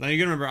now. Now you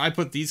gotta remember, I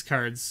put these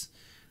cards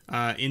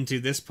into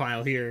this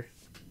pile here.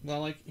 Well,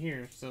 like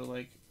here, so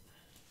like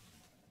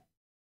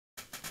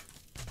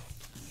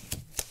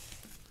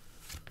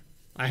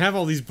I have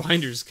all these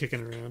binders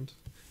kicking around.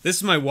 This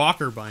is my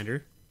Walker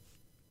binder.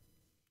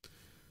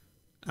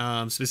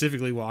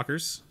 Specifically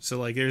Walkers. So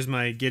like there's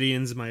my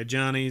Gideons, my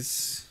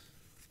Johnnies.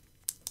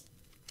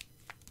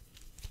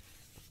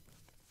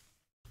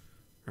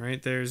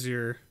 Alright, there's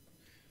your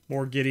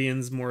more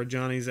Gideons, more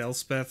Johnnies,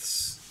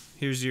 Elspeths.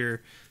 Here's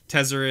your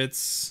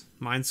Tezzerets,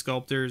 Mind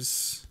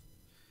Sculptors,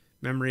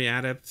 Memory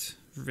Adept,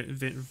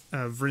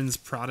 Vryn's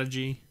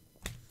Prodigy.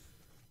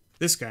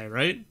 This guy,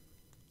 right?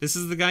 This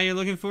is the guy you're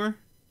looking for?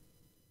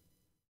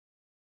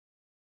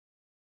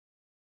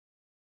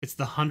 It's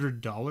the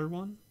 $100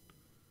 one?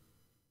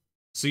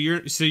 So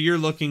you're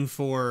looking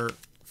for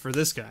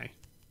this guy.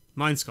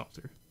 Mind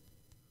Sculptor.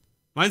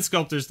 Mind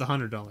Sculptor's the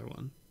 $100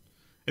 one.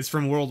 It's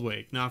from World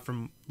Wake, not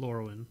from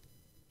Lorwyn.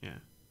 Yeah.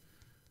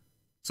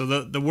 So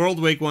the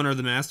World Wake one or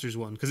the Masters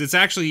one, because it's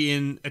actually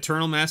in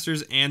Eternal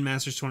Masters and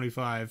Masters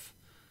 25,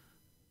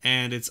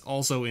 and it's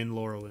also in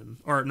Lorwyn,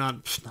 or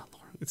not Lorwyn.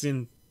 It's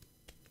in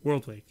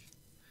World Wake.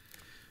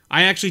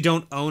 I actually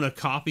don't own a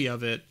copy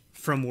of it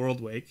from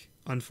World Wake,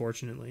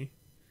 unfortunately.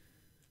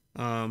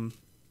 Liliana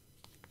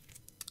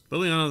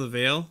the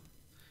Veil.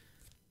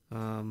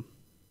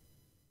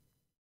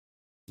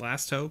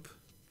 Last Hope.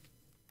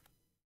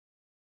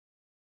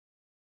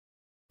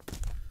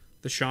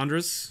 The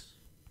Chandras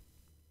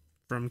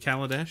from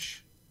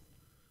Kaladesh.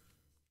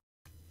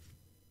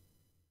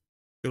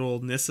 Good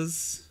old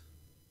Nissas.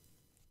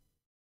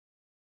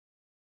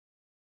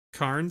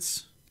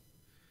 Karns.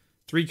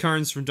 3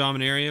 Karns from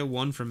Dominaria,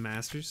 1 from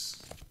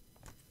Masters.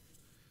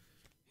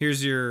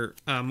 Here's your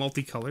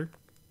multicolor.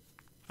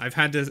 I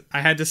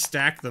had to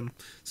stack them.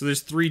 So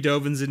there's 3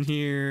 Dovins in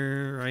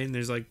here, right? And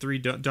there's like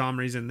 3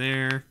 Domries in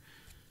there.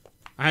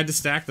 I had to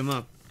stack them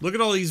up. Look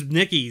at all these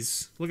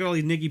Nickies. Look at all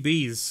these Nicky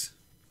B's.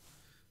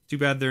 Too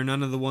bad they're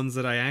none of the ones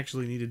that I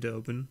actually needed to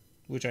open,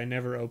 which I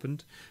never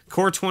opened.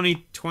 Core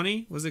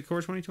 2020? Was it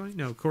Core 2020?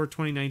 No, Core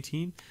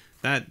 2019.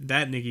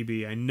 That Nicky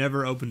B, I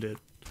never opened it.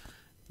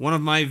 One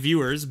of my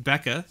viewers,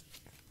 Becca,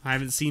 I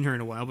haven't seen her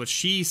in a while, but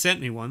she sent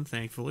me one,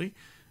 thankfully.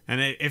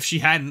 And if she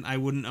hadn't, I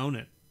wouldn't own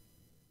it.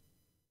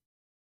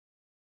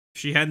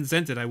 If she hadn't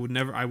sent it, I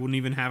wouldn't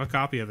even have a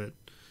copy of it.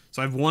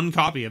 So I have 1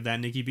 copy of that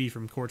Nicky B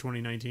from Core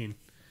 2019.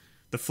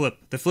 The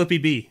Flippy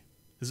B,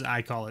 as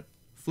I call it.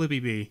 Flippy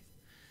B.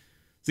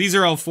 These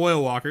are all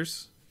foil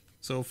walkers.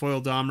 So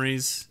foil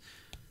Domries,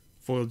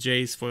 foil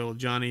Jace, foil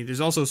Johnny. There's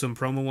also some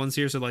promo ones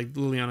here, so like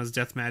Liliana's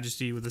Death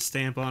Majesty with a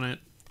stamp on it.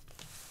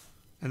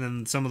 And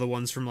then some of the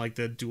ones from like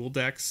the dual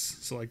decks,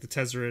 so like the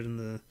Tezzeret and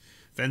the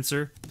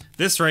Fencer.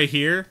 This right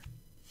here,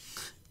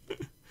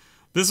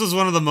 this was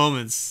one of the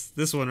moments.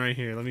 This one right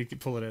here, let me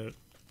pull it out.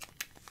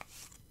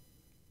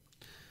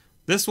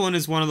 This one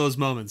is one of those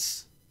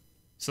moments.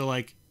 So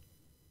like,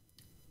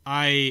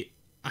 I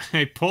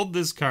pulled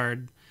this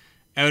card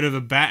out of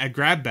a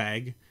grab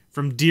bag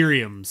from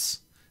Dirium's.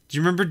 Do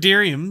you remember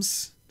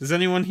Dirium's? Does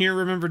anyone here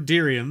remember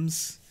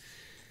Dirium's?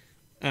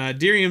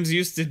 Dirium's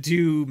used to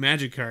do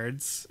magic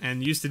cards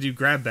and used to do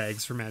grab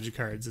bags for magic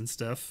cards and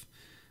stuff.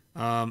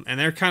 And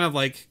they're kind of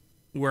like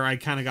where I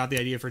kind of got the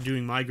idea for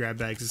doing my grab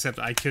bags, except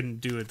I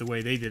couldn't do it the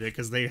way they did it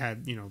because they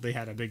had, they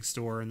had a big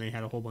store and they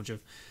had a whole bunch of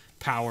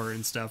power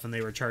and stuff, and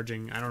they were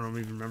charging, I don't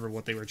even remember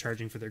what they were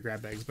charging for their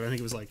grab bags, but I think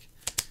it was like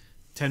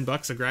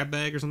 $10 a grab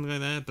bag or something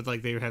like that. But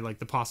like they had like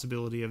the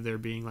possibility of there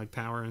being like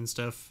power and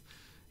stuff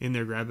in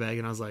their grab bag,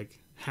 and I was like,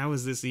 how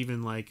is this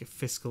even like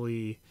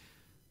fiscally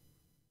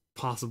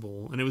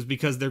possible? And it was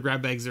because their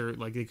grab bags are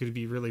like, they could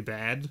be really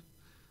bad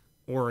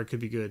or it could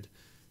be good.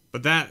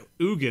 But that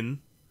Ugin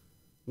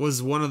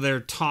was one of their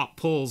top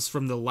pulls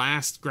from the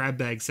last grab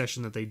bag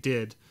session that they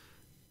did,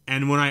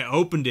 and when I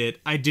opened it,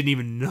 I didn't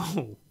even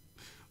know,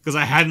 because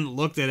I hadn't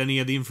looked at any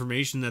of the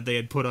information that they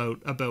had put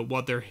out about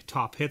what their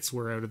top hits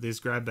were out of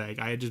this grab bag.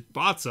 I had just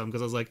bought some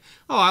because I was like,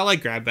 oh, I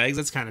like grab bags,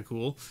 that's kind of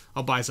cool,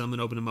 I'll buy some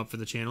and open them up for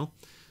the channel.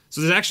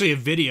 So there's actually a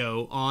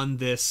video on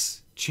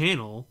this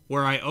channel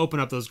where I open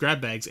up those grab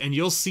bags, and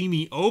you'll see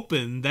me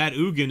open that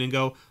Ugin and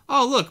go,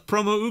 oh look,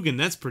 promo Ugin,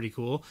 that's pretty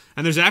cool.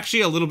 And there's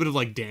actually a little bit of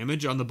like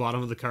damage on the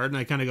bottom of the card, and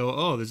I kind of go,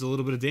 oh, there's a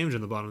little bit of damage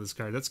on the bottom of this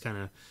card, that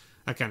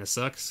kind of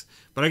sucks.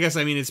 But I guess,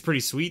 I mean, it's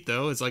pretty sweet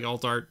though. It's like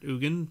alt art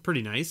Ugin,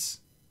 pretty nice.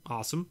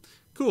 Awesome.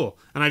 Cool.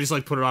 And I just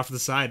like put it off to the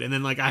side, and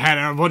then like I had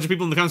a bunch of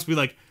people in the comments be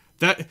like,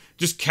 that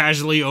just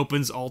casually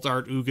opens alt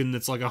art Ugin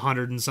that's like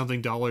 $100 and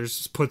something,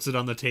 puts it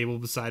on the table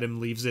beside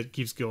him, leaves it,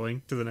 keeps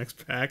going to the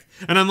next pack.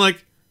 And I'm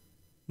like,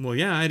 well,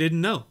 yeah, I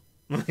didn't know.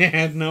 I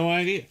had no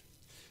idea.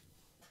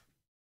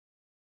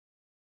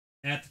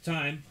 At the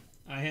time,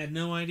 I had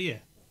no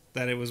idea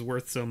that it was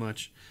worth so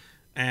much.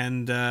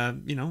 And,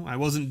 you know, I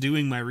wasn't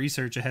doing my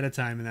research ahead of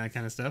time and that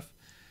kind of stuff.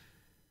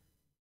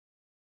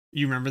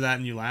 You remember that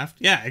and you laughed?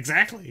 Yeah,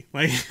 exactly.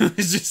 Like,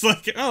 it's just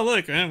like, oh,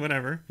 look,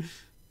 whatever.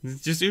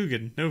 It's just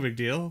Ugin. No big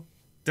deal.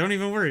 Don't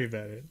even worry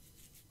about it.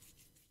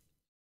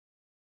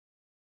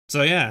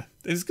 So, yeah,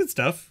 it's good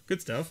stuff.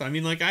 Good stuff. I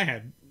mean, like,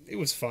 it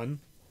was fun.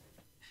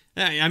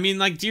 I mean,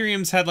 like,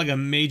 Derium's had, like, a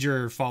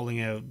major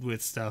falling out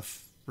with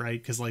stuff,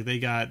 right? Because, like, they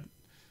got...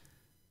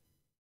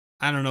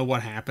 I don't know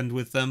what happened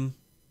with them,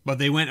 but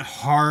they went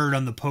hard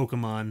on the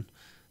Pokemon.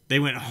 They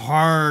went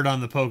hard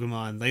on the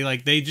Pokemon.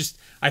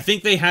 I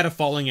think they had a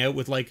falling out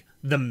with, like,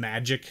 the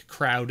Magic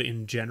crowd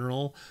in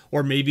general,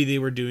 or maybe they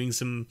were doing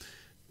some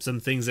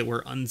things that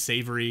were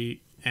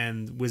unsavory,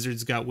 and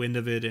Wizards got wind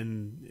of it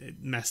and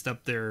it messed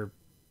up their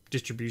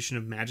distribution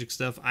of Magic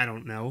stuff. I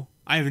don't know.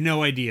 I have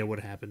no idea what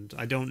happened.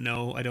 I don't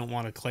know. I don't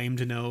want to claim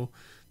to know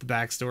the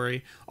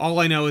backstory. All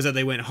I know is that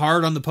they went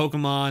hard on the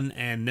Pokemon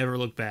and never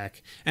looked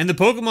back. And the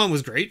Pokemon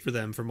was great for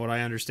them, from what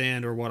I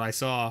understand, or what I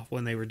saw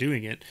when they were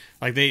doing it.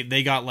 Like,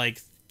 they got,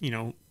 like, you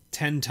know,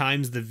 10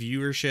 times the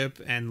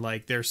viewership, and,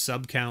 like, their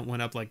sub count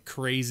went up like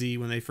crazy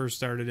when they first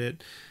started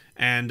it.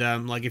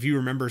 And, like, if you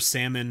remember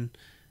Salmon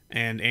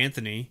and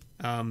Anthony,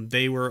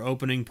 they were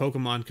opening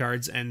Pokemon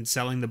cards and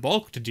selling the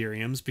bulk to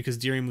Deriums, because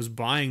Derium was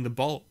buying the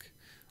bulk,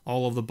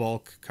 all of the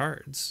bulk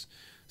cards.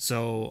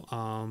 So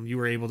you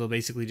were able to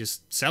basically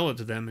just sell it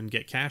to them and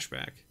get cash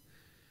back.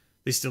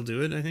 They still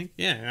do it, I think.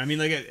 Yeah, I mean,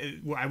 like,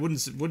 I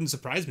wouldn't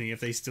surprise me if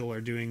they still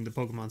are doing the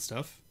Pokemon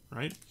stuff,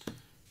 right?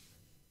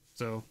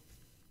 So,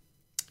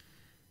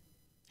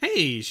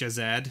 hey,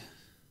 Shazad.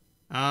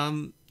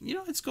 You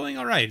know, it's going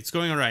all right. It's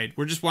going all right.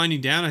 We're just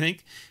winding down, I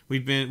think.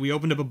 We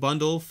opened up a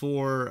bundle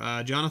for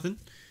Jonathon.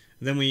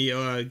 Then we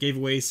gave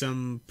away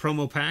some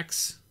promo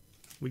packs.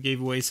 We gave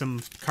away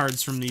some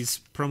cards from these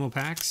promo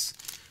packs.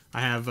 I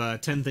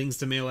have 10 things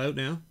to mail out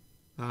now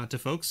to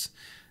folks.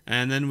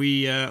 And then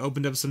we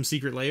opened up some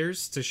secret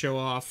layers to show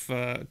off,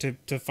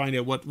 to find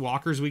out what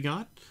walkers we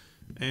got.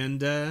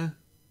 And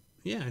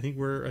yeah, I think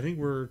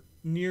we're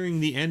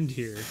nearing the end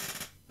here.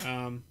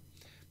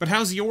 But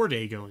how's your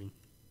day going?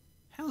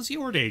 How's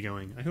your day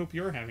going? I hope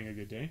you're having a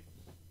good day.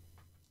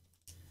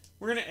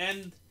 We're gonna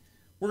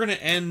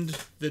end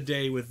the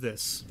day with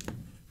this.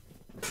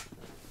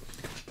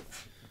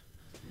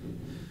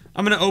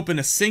 I'm gonna open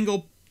a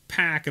single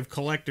pack of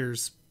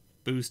collector's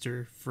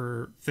booster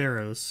for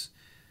Theros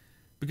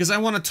because I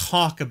want to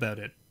talk about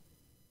it.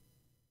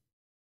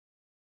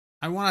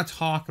 I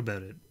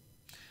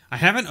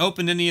haven't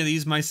opened any of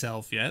these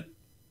myself yet.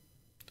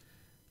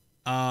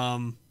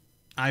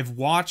 I've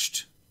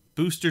watched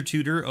Booster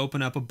Tutor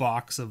open up a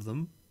box of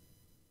them.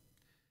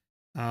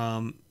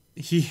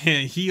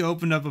 He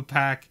opened up a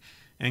pack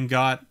and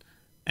got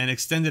an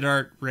extended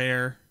art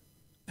rare,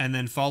 and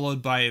then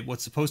followed by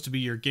what's supposed to be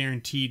your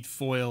guaranteed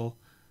foil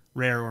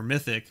rare or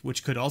mythic,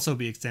 which could also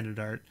be extended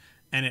art,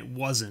 and it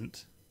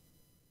wasn't.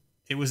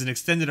 It was an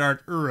extended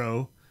art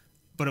Uro,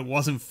 but it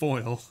wasn't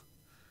foil,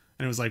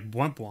 and it was like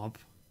womp womp.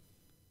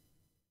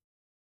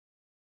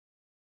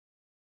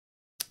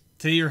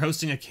 Today you're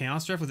hosting a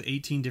chaos draft with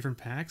 18 different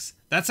packs?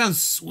 That sounds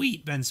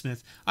sweet, Ben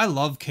Smith. I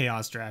love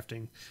chaos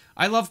drafting.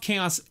 I love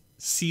chaos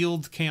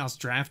sealed chaos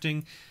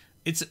drafting.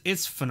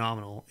 It's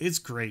phenomenal. It's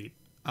great.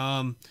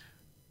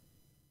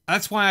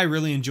 That's why I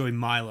really enjoy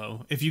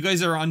Milo. If you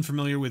guys are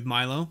unfamiliar with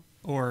Milo,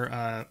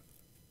 or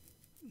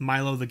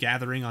Milo the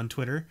Gathering on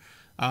Twitter,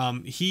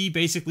 he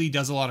basically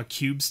does a lot of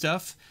cube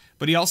stuff,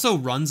 but he also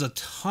runs a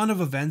ton of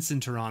events in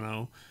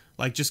Toronto,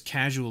 like just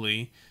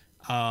casually,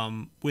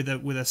 with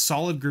a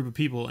solid group of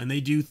people, and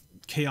they do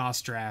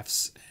chaos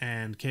drafts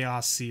and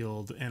chaos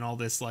sealed and all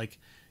this, like,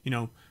 you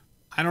know,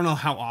 I don't know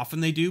how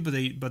often they do, but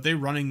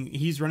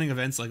he's running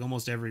events like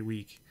almost every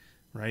week,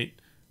 right?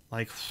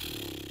 Like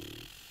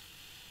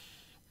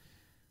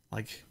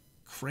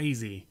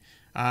crazy.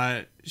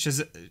 Shazad,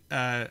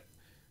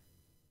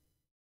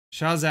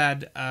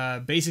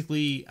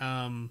 basically,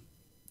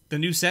 the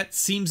new set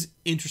seems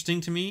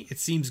interesting to me. It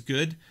seems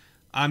good.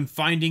 I'm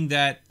finding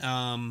that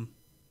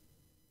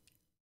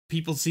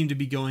people seem to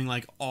be going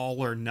like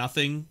all or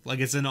nothing. Like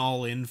it's an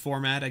all-in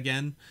format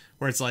again,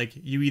 where it's like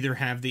you either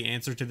have the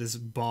answer to this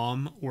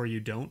bomb or you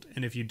don't.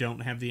 And if you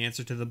don't have the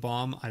answer to the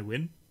bomb, I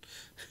win.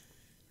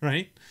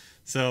 Right?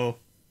 So,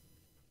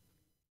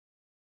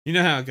 you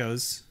know how it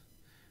goes.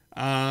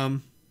 I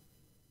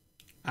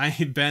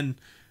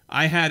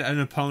had an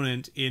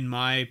opponent in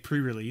my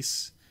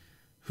pre-release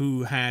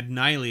who had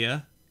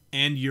Nylea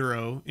and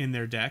Uro in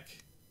their deck,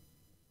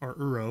 or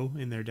Uro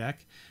in their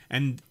deck,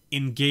 and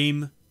in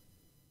game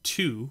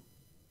one,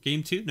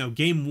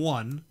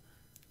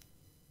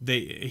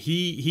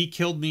 he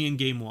killed me in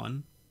game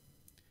one,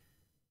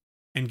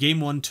 and game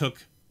one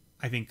took,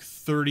 I think,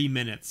 30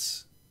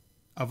 minutes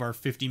of our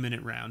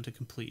 50-minute round to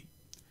complete,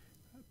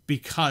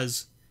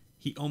 because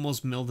he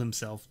almost milled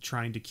himself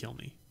trying to kill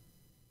me.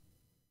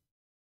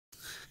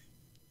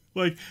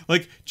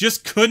 Like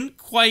just couldn't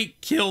quite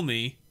kill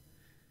me,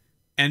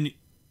 and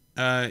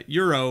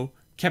Uro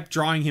kept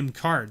drawing him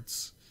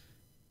cards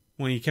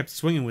when he kept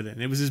swinging with it,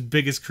 and it was his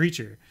biggest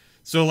creature.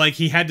 So, like,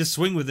 he had to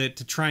swing with it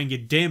to try and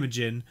get damage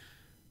in,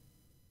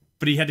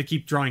 but he had to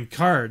keep drawing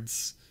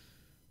cards.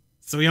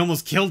 So he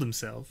almost killed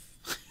himself.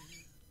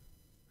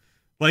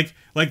 like,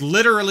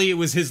 literally, it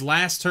was his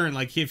last turn.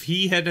 Like, if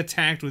he had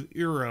attacked with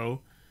Uro,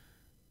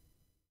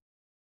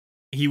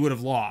 he would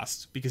have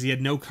lost because he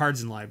had no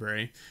cards in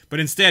library. But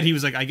instead, he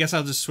was like, I guess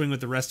I'll just swing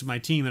with the rest of my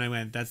team. And I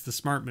went, that's the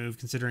smart move,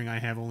 considering I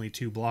have only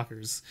 2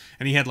 blockers.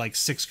 And he had, like,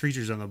 6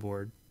 creatures on the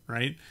board,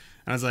 right?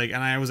 And I was like,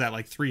 and I was at,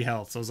 like, 3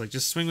 health. So I was like,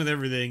 just swing with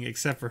everything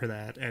except for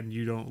that, and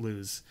you don't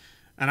lose.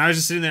 And I was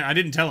just sitting there. I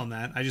didn't tell him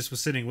that. I just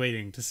was sitting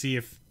waiting to see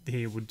if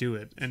he would do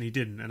it. And he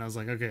didn't. And I was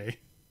like, okay.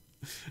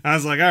 I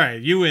was like, all right,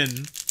 you win.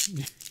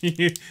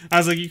 I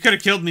was like, you could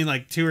have killed me,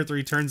 like, 2 or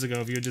 3 turns ago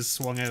if you had just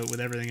swung out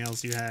with everything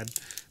else you had.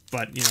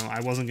 But, you know,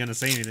 I wasn't going to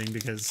say anything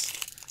because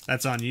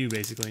that's on you,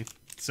 basically.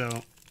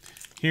 So,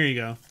 here you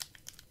go.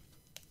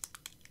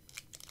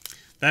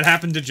 That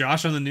happened to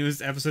Josh on the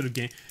newest episode of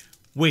Game...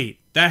 Wait,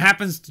 that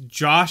happens to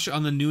Josh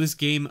on the newest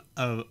game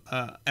of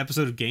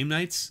episode of Game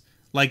Nights?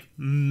 Like,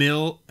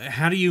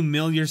 how do you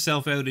mill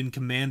yourself out in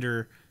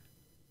Commander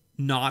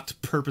not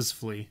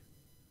purposefully?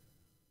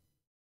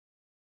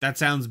 That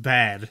sounds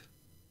bad.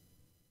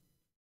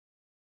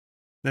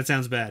 That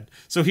sounds bad.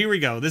 So here we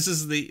go. This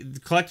is the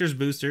Collector's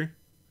Booster.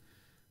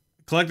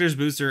 Collector's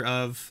Booster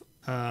of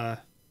Theros,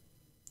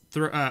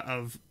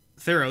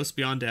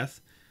 Beyond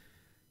Death.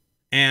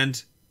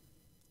 And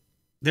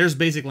there's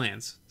basic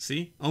lands.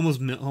 See?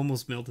 Almost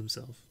milled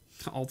himself.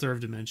 Altar of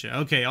Dementia.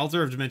 Okay,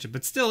 Altar of Dementia.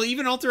 But still,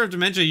 even Altar of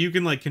Dementia, you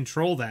can, like,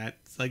 control that.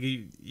 It's like,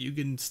 you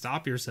can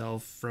stop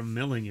yourself from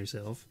milling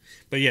yourself.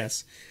 But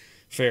yes,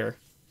 fair.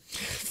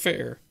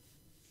 Fair.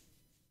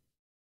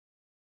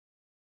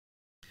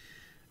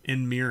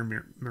 And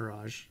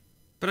Mirage.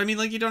 But I mean,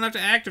 like, you don't have to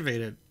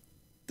activate it.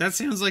 That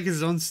sounds like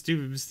his own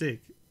stupid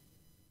mistake.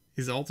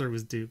 His altar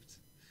was duped.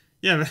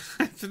 Yeah,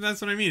 but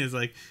that's what I mean. It's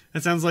like,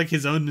 that sounds like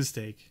his own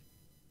mistake.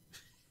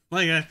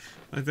 Like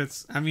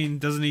that's, I mean,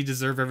 doesn't he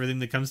deserve everything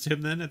that comes to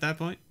him then at that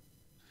point?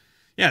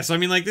 Yeah, so I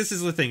mean, like, this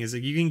is the thing, is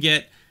like, you can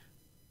get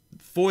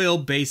foil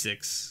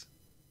basics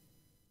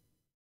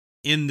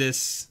in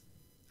this,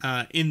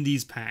 in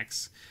these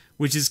packs,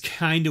 which is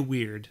kind of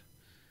weird.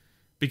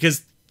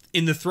 Because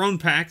in the Throne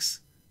packs,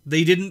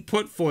 they didn't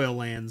put foil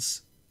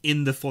lands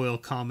in the foil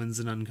commons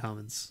and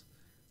uncommons.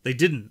 They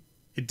didn't.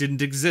 It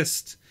didn't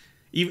exist.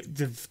 Even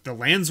the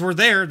lands were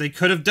there. They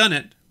could have done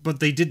it, but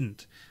they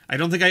didn't. I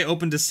don't think I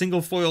opened a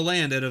single foil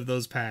land out of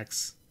those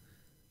packs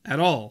at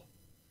all.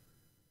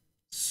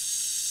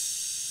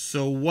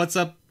 So what's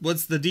up?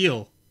 What's the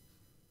deal?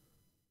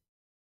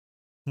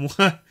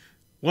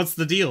 What's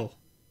the deal?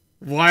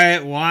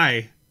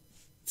 Why?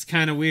 It's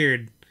kind of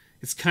weird.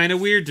 It's kind of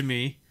weird to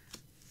me.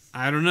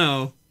 I don't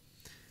know.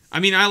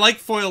 I mean, I like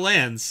foil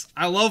lands.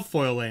 I love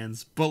foil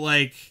lands. But,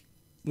 like,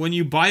 when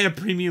you buy a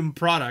premium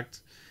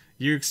product,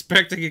 you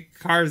expect to get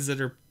cards that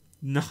are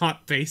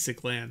not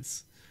basic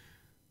lands.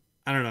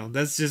 I don't know.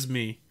 That's just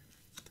me.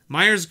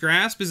 Mire's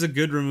Grasp is a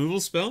good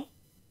removal spell.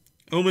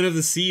 Omen of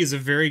the Sea is a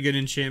very good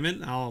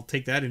enchantment. I'll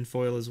take that in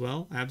foil as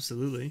well.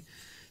 Absolutely.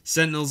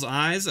 Sentinel's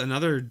Eyes,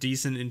 another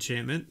decent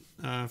enchantment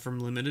from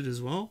Limited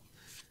as well.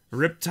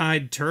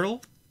 Riptide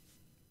Turtle.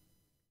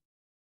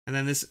 And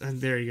then this,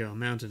 there you go,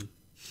 Mountain.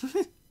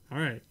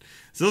 Alright.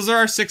 So those are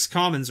our 6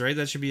 commons, right?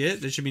 That should be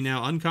it. That should be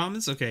now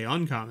uncommons. Okay,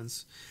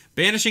 uncommons.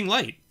 Banishing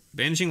Light.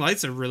 Banishing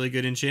Light's a really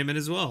good enchantment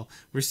as well.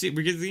 We're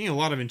getting a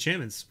lot of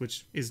enchantments,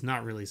 which is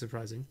not really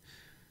surprising.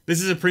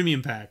 This is a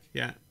premium pack.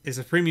 Yeah, it's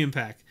a premium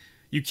pack.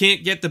 You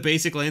can't get the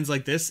basic lands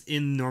like this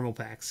in normal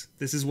packs.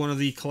 This is one of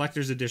the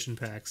collector's edition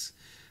packs.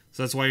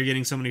 So that's why you're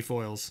getting so many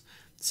foils.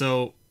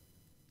 So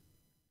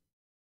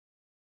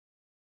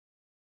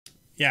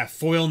yeah,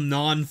 foil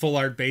non-full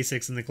art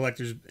basics in the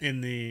collector's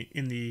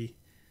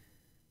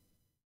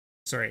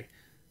sorry.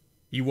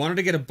 You wanted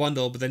to get a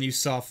bundle, but then you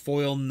saw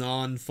foil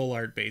non-full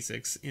art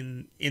basics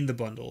in the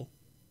bundle.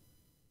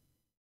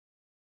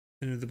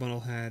 And the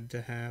bundle had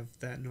to have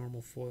that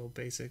normal foil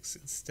basics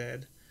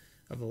instead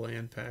of a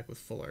land pack with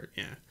full art.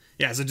 Yeah.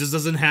 Yeah, so it just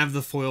doesn't have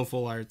the foil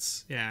full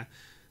arts. Yeah.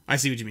 I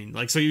see what you mean.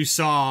 Like, so you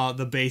saw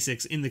the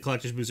basics in the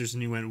collector's boosters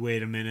and you went,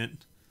 wait a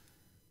minute.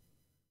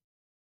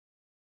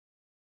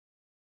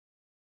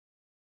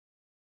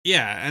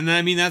 Yeah, and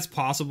I mean, that's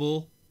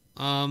possible.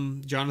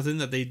 Jonathon,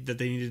 that they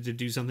needed to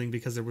do something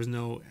because there was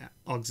no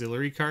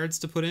auxiliary cards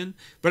to put in.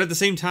 But at the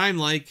same time,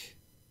 like,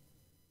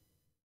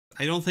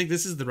 I don't think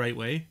this is the right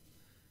way.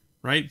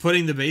 Right?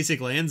 Putting the basic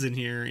lands in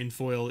here in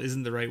foil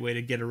isn't the right way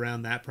to get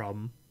around that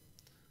problem.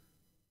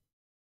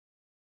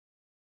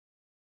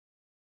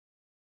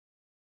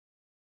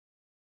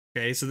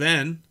 Okay, so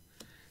then,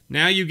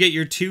 now you get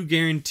your 2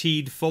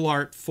 guaranteed full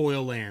art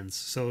foil lands.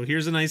 So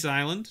here's a nice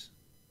island.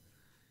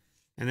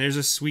 And there's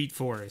a sweet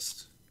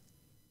forest.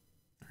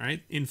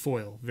 Alright, in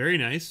foil. Very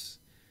nice.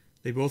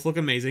 They both look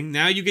amazing.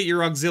 Now you get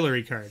your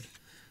auxiliary card.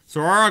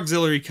 So our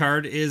auxiliary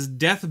card is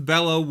Death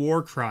Bellow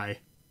Warcry,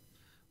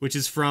 which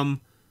is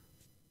from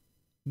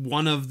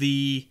one of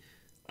the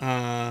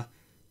Planeswalker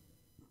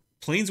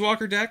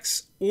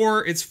decks,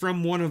 or it's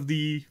from one of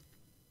the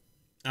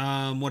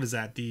what is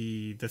that?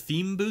 The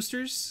theme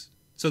boosters.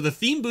 So the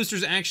theme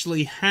boosters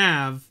actually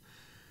have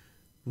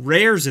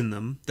rares in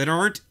them that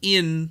aren't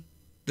in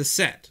the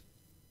set.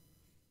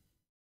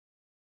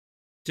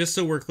 Just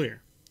so we're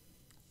clear.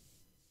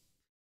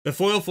 The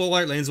foil full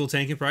art lands will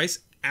tank in price.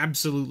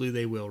 Absolutely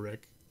they will,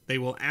 Rick. They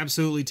will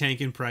absolutely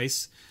tank in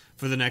price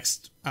for the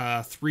next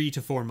 3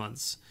 to 4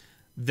 months.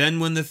 Then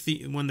when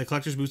the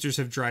collector's boosters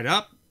have dried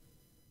up,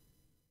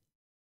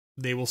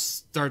 they will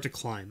start to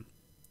climb.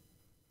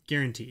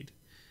 Guaranteed.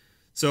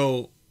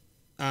 So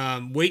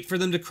wait for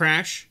them to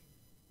crash,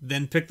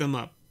 then pick them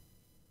up.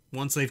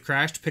 Once they've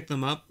crashed, pick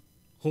them up,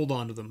 hold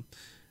on to them.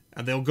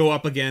 They'll go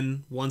up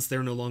again once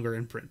they're no longer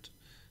in print.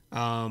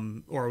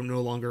 Or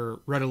no longer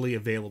readily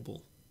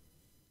available.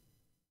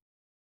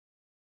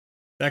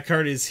 That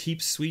card is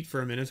heaps sweet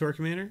for a Minotaur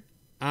commander.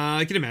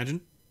 I can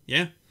imagine.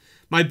 Yeah.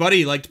 My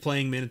buddy liked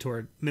playing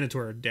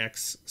Minotaur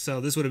decks, so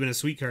this would have been a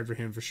sweet card for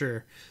him for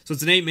sure. So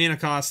it's an 8 mana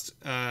cost,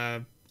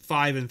 5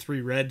 and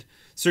 3 red.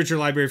 Search your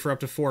library for up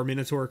to 4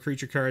 Minotaur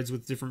creature cards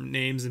with different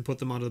names and put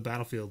them onto the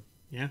battlefield.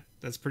 Yeah,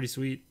 that's pretty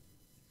sweet.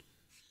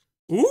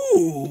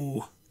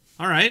 Ooh!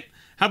 Alright.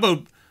 How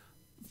about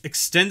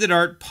Extended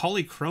Art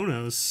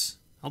Polychronos?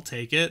 I'll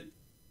take it.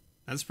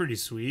 That's pretty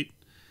sweet.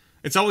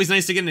 It's always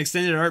nice to get an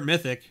Extended Art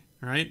Mythic,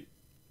 right?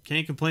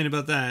 Can't complain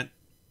about that.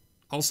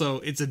 Also,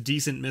 it's a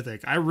decent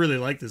Mythic. I really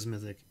like this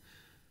Mythic.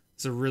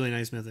 It's a really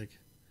nice Mythic.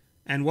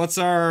 And what's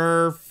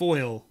our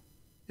foil?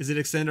 Is it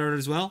Extended Art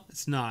as well?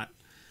 It's not.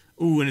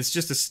 Ooh, and it's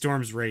just a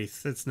Storm's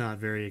Wraith. That's not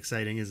very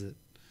exciting, is it?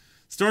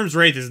 Storm's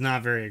Wraith is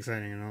not very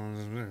exciting at all.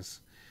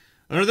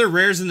 Are there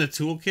rares in the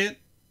toolkit?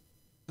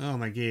 Oh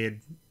my god.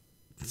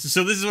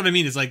 So this is what I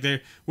mean. It's like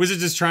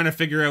Wizards is trying to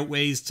figure out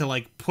ways to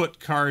like put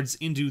cards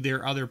into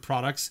their other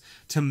products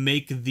to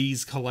make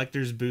these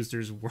collector's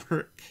boosters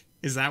work.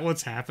 Is that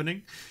what's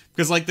happening?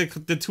 Because like the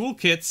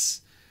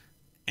toolkits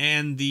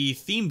and the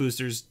theme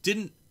boosters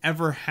didn't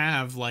ever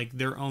have like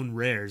their own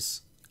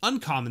rares.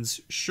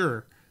 Uncommons,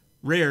 sure.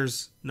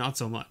 Rares, not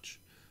so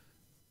much.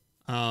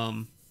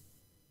 Oh,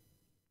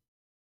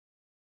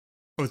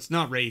 it's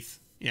not Wraith.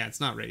 Yeah, it's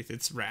not Wraith.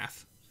 It's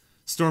Wrath.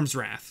 Storm's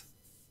Wrath.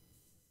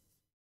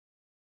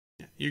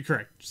 Yeah, you're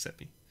correct,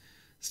 Giuseppe.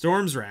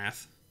 Storm's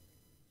Wrath.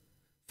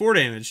 4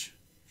 damage.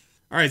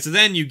 Alright, so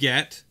then you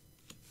get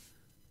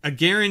a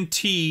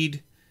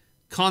guaranteed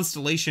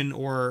constellation,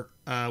 or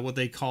what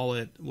they call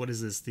it. What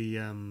is this?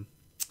 The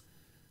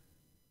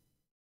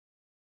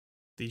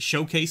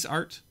showcase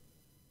art,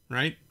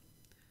 right?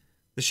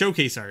 The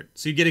showcase art.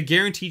 So you get a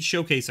guaranteed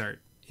showcase art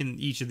in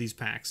each of these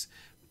packs.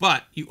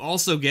 But you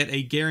also get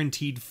a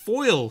guaranteed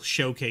foil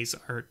showcase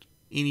art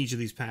in each of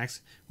these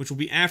packs, which will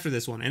be after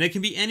this one. And it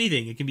can be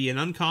anything. It can be an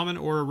uncommon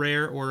or a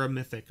rare or a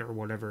mythic or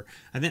whatever.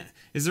 And then,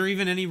 is there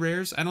even any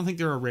rares? I don't think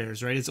there are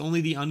rares, right? It's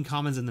only the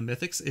uncommons and the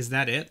mythics. Is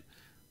that it?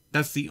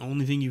 That's the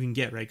only thing you can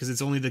get, right? Because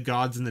it's only the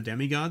gods and the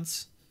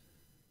demigods.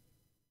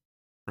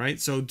 Right?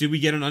 So did we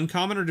get an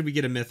uncommon or did we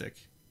get a mythic?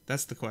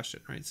 That's the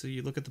question, right? So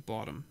you look at the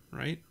bottom,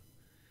 right?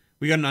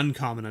 We got an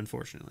uncommon,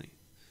 unfortunately.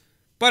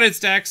 But it's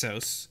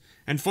Daxos.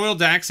 And foil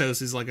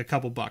Daxos is like a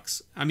couple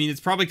bucks. I mean, it's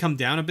probably come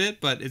down a bit,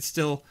 but it's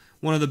still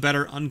one of the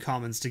better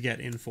uncommons to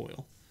get in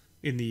foil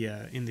in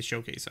the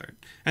showcase art.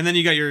 And then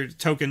you got your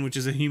token, which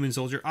is a human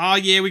soldier. Oh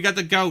yeah, we got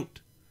the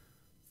goat.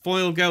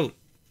 Foil goat.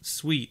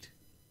 Sweet.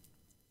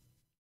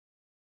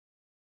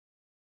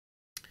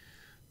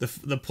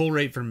 The pull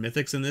rate for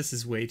mythics in this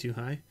is way too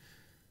high.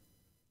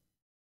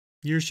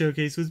 Your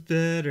showcase was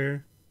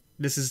better.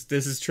 This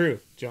is true,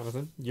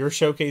 Jonathan. Your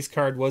showcase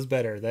card was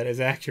better. That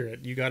is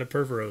accurate. You got a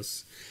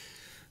Perforos.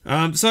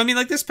 So I mean,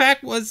 like, this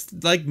pack was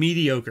like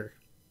mediocre,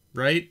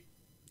 right?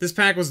 This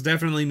pack was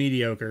definitely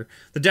mediocre.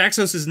 The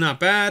Daxos is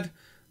not bad.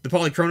 The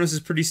Polychronos is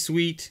pretty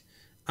sweet.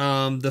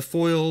 The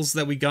foils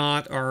that we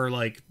got are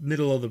like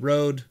middle of the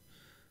road.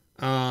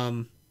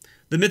 The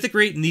mythic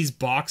rate in these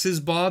boxes,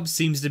 Bob,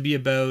 seems to be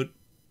about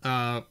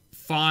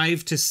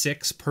 5 to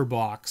 6 per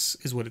box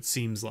is what it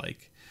seems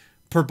like.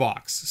 Per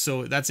box.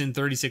 So that's in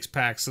 36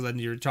 packs. So then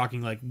you're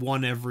talking like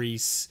one every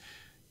 6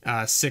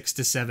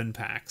 to 7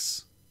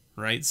 packs,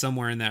 right?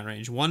 Somewhere in that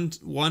range.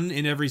 One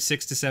in every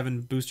 6 to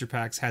 7 booster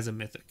packs has a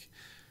mythic.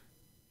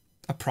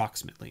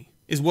 Approximately.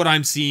 Is what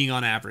I'm seeing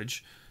on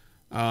average.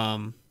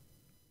 One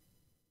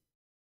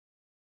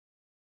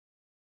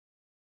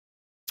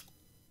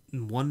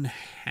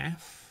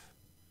half?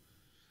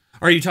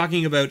 Are you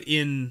talking about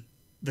in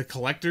the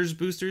collector's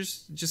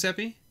boosters,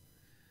 Giuseppe?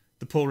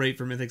 The pull rate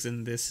for mythics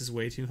in this is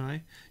way too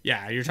high.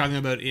 Yeah, you're talking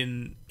about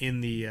in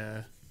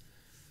the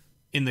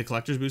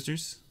collector's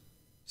boosters,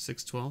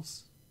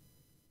 6/12s,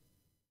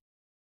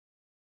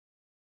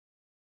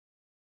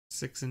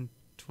 6 and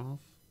 12.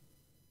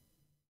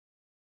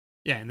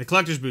 Yeah, in the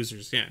collector's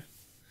boosters, yeah.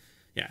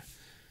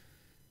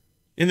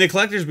 In the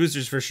collector's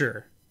boosters for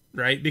sure,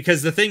 right?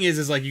 Because the thing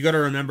is like you got to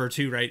remember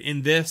too, right?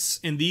 In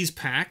these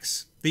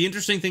packs, the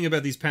interesting thing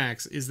about these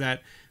packs is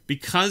that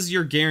because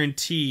you're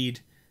guaranteed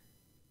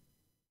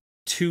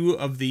 2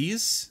 of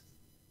these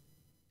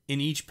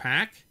in each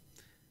pack,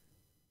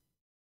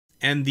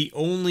 and the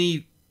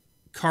only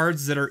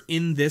cards that are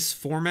in this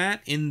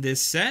format, in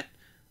this set,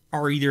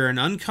 are either an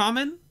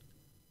uncommon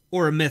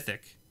or a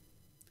mythic.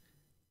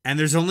 And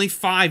there's only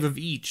 5 of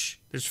each.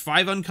 There's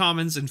 5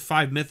 uncommons and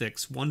 5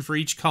 mythics, one for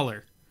each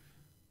color,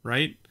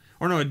 right?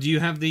 Or no, do you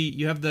have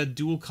the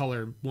dual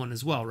color one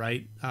as well,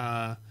 right?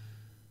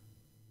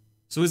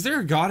 So is there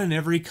a god in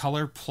every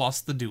color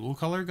plus the dual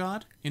color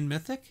god in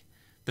Mythic?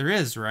 There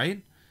is,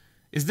 right?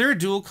 Is there a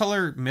dual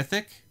color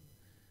Mythic?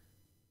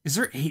 Is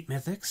there 8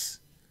 Mythics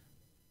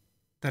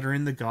that are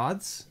in the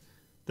gods?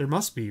 There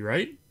must be,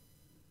 right?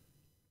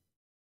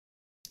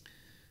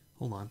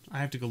 Hold on. I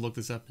have to go look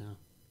this up now.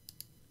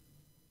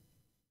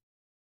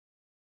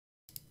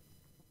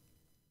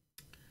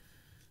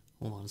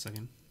 Hold on a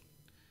second.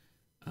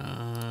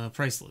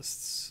 Price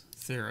lists.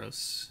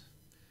 Theros.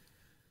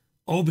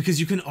 Oh, because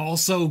you can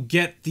also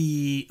get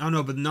the... Oh,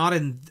 no, but not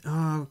in...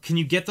 can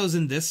you get those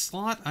in this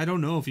slot? I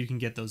don't know if you can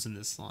get those in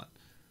this slot.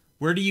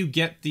 Where do you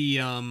get the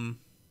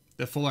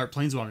full art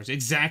planeswalkers?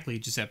 Exactly,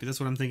 Giuseppe. That's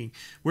what I'm thinking.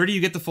 Where do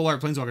you get the full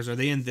art planeswalkers? Are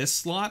they in this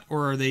slot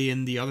or are they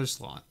in the other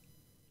slot?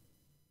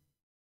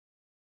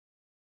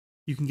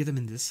 You can get them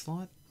in this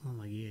slot? Oh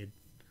my god.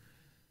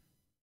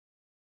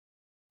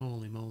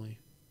 Holy moly.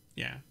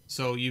 Yeah.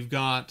 So you've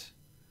got...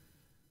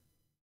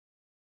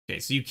 Okay,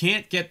 so you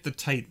can't get the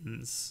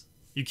Titans.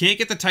 You can't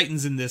get the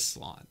Titans in this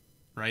slot,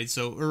 right?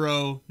 So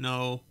Uro,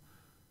 no.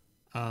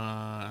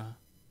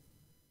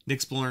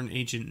 Nyxborn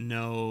Ancient,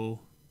 no.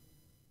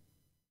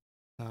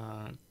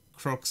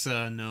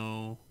 Croxa,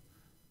 no.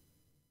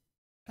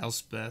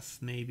 Elspeth,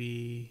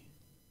 maybe.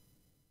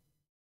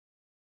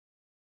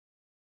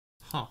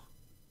 Huh.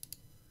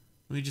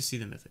 Let me just see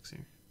the mythics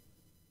here.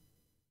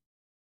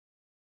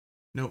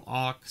 No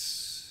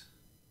Ox.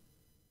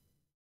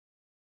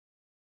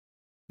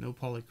 No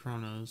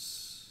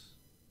Polychronos.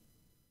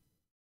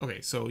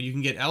 Okay, so you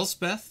can get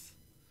Elspeth.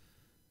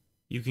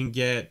 You can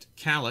get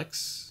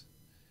Calyx.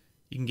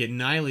 You can get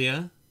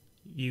Nylea.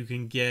 You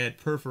can get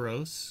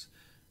Perforos.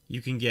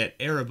 You can get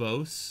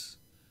Erebos.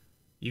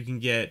 You can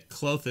get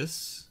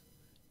Clothis.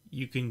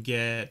 You can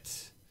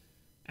get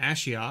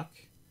Ashiok.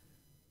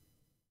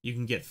 You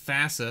can get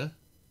Thassa.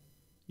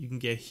 You can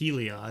get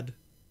Heliod.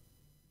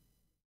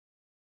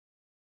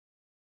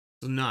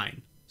 So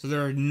 9. So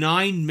there are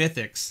 9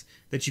 mythics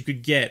that you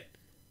could get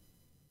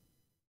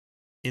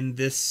in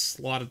this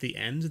slot at the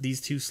end.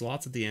 These 2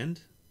 slots at the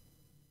end.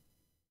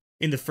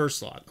 In the first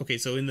slot. Okay,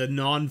 so in the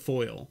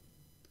non-foil.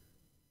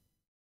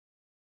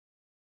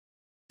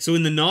 So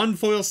in the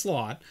non-foil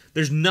slot,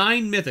 there's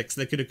 9 mythics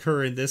that could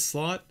occur in this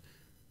slot,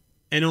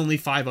 and only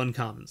 5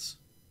 uncommons.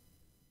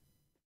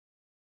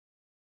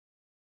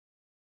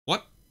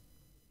 What?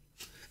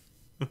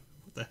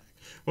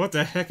 What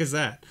the heck is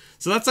that?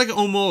 So that's like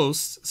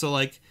almost... So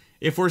like,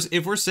 if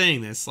we're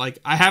saying this, like,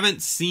 I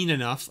haven't seen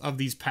enough of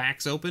these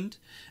packs opened,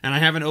 and I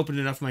haven't opened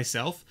enough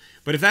myself,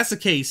 but if that's the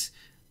case,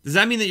 does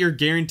that mean that you're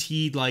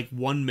guaranteed, like,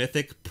 1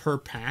 mythic per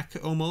pack,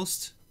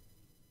 almost?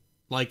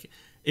 Like,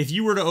 if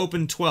you were to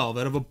open 12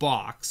 out of a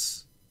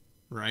box,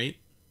 right?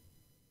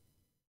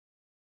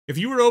 If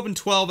you were to open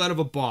 12 out of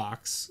a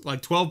box,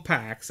 like 12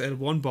 packs out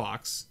of 1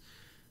 box,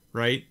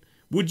 right?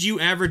 Would you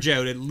average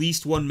out at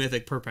least 1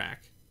 mythic per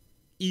pack?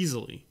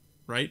 Easily,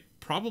 right?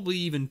 Probably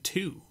even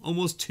 2.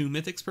 Almost 2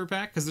 mythics per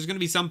pack, because there's going to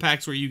be some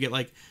packs where you get,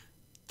 like,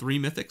 3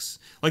 mythics.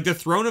 Like the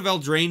Throne of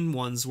Eldraine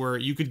ones where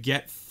you could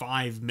get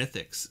 5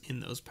 mythics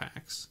in those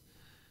packs.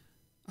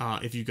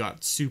 If you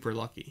got super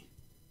lucky.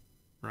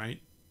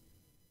 Right?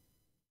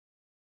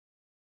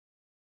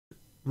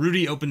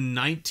 Rudy opened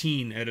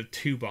 19 out of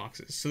 2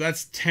 boxes. So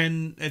that's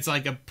 10. It's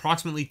like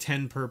approximately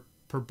 10 per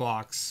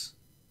box.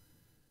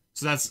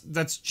 So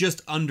that's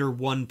just under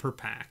 1 per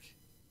pack.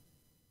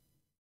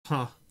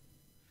 Huh.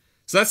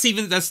 So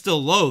that's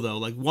still low though.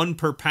 Like 1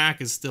 per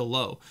pack is still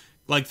low.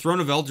 Like Throne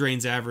of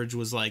Eldraine's average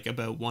was like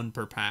about 1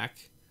 per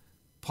pack,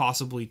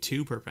 possibly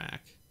 2 per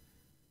pack,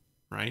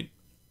 right?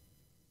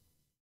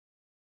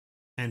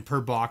 And per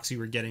box you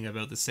were getting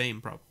about the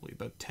same, probably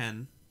about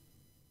 10,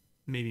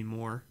 maybe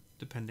more,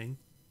 depending.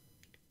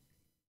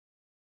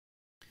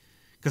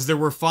 Because there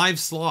were 5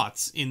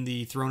 slots in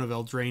the Throne of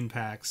Eldraine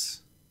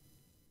packs.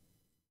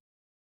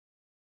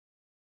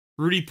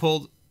 Rudy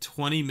pulled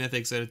 20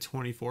 mythics out of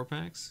 24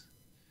 packs.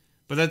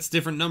 But that's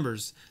different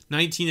numbers.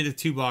 19 out of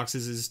 2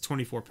 boxes is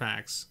 24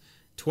 packs.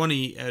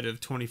 20 out of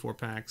 24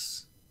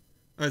 packs.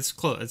 It's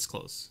close. It's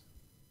close.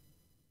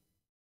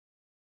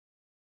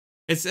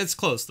 It's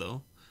close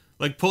though.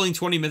 Like pulling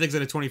 20 mythics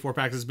out of 24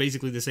 packs is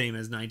basically the same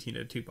as 19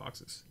 out of 2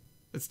 boxes.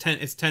 It's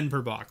 10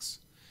 per box,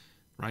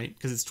 right?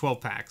 Because it's 12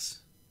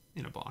 packs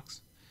in a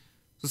box.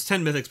 So it's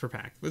 10 mythics per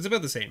pack. It's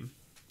about the same.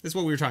 That's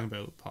what we were talking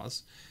about.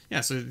 Pause. Yeah.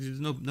 So there's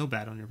no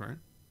bad on your part.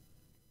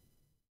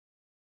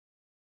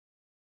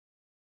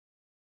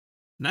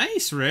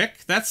 Nice,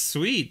 Rick. That's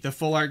sweet. The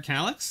full art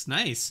Calyx.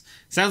 Nice.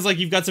 Sounds like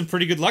you've got some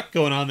pretty good luck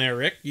going on there,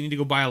 Rick. You need to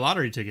go buy a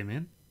lottery ticket,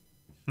 man.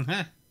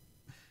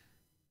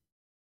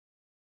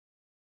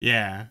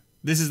 Yeah.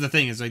 This is the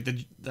thing. Is like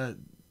the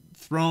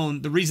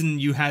throne, the reason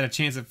you had a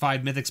chance at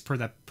 5 mythics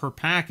per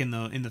pack in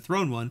the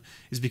throne one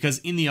is because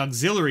in the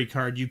auxiliary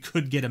card you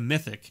could get a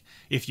mythic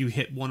if you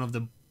hit one of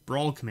the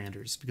brawl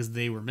commanders because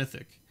they were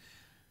mythic,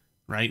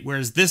 right?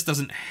 Whereas this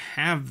doesn't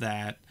have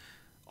that.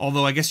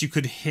 Although I guess you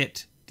could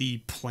hit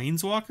the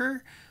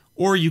planeswalker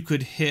or you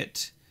could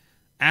hit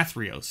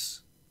Athreos,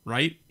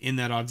 right, in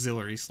that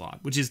auxiliary slot,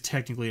 which is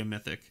technically a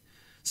mythic.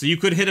 So you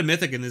could hit a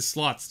mythic in this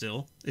slot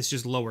still. It's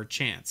just lower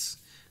chance.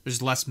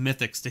 There's less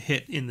mythics to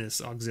hit in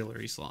this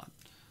auxiliary slot.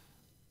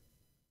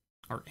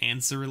 Or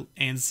ancillary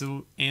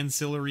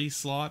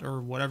slot,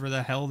 or whatever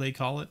the hell they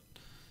call it.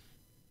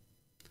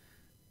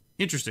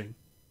 Interesting.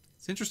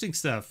 It's interesting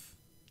stuff.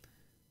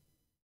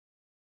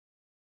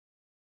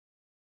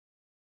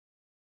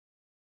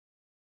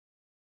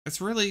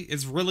 It's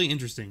really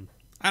interesting.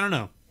 I don't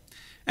know.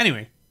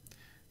 Anyway,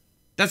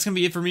 that's going to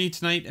be it for me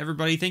tonight,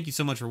 everybody. Thank you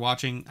so much for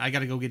watching. I got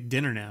to go get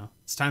dinner now.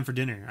 It's time for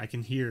dinner. I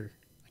can hear.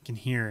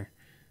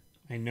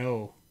 I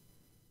know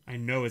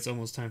it's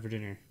almost time for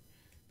dinner.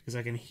 Because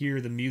I can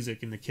hear the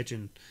music in the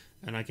kitchen.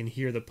 And I can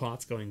hear the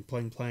pots going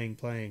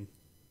playing.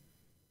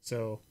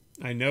 So,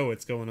 I know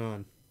what's going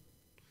on.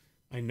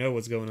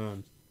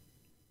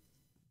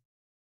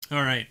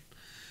 Alright.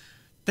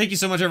 Thank you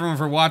so much, everyone,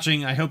 for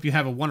watching. I hope you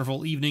have a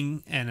wonderful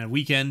evening and a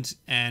weekend.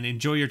 And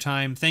enjoy your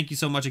time. Thank you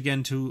so much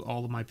again to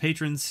all of my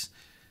patrons.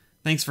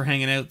 Thanks for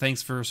hanging out.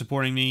 Thanks for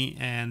supporting me.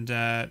 And,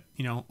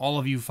 you know, all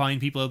of you fine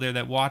people out there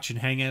that watch and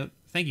hang out.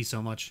 Thank you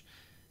so much.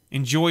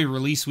 Enjoy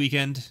release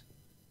weekend.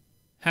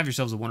 Have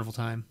yourselves a wonderful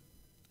time.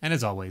 And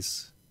as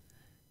always,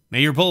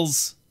 may your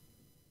pulls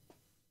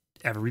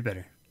ever be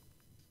better.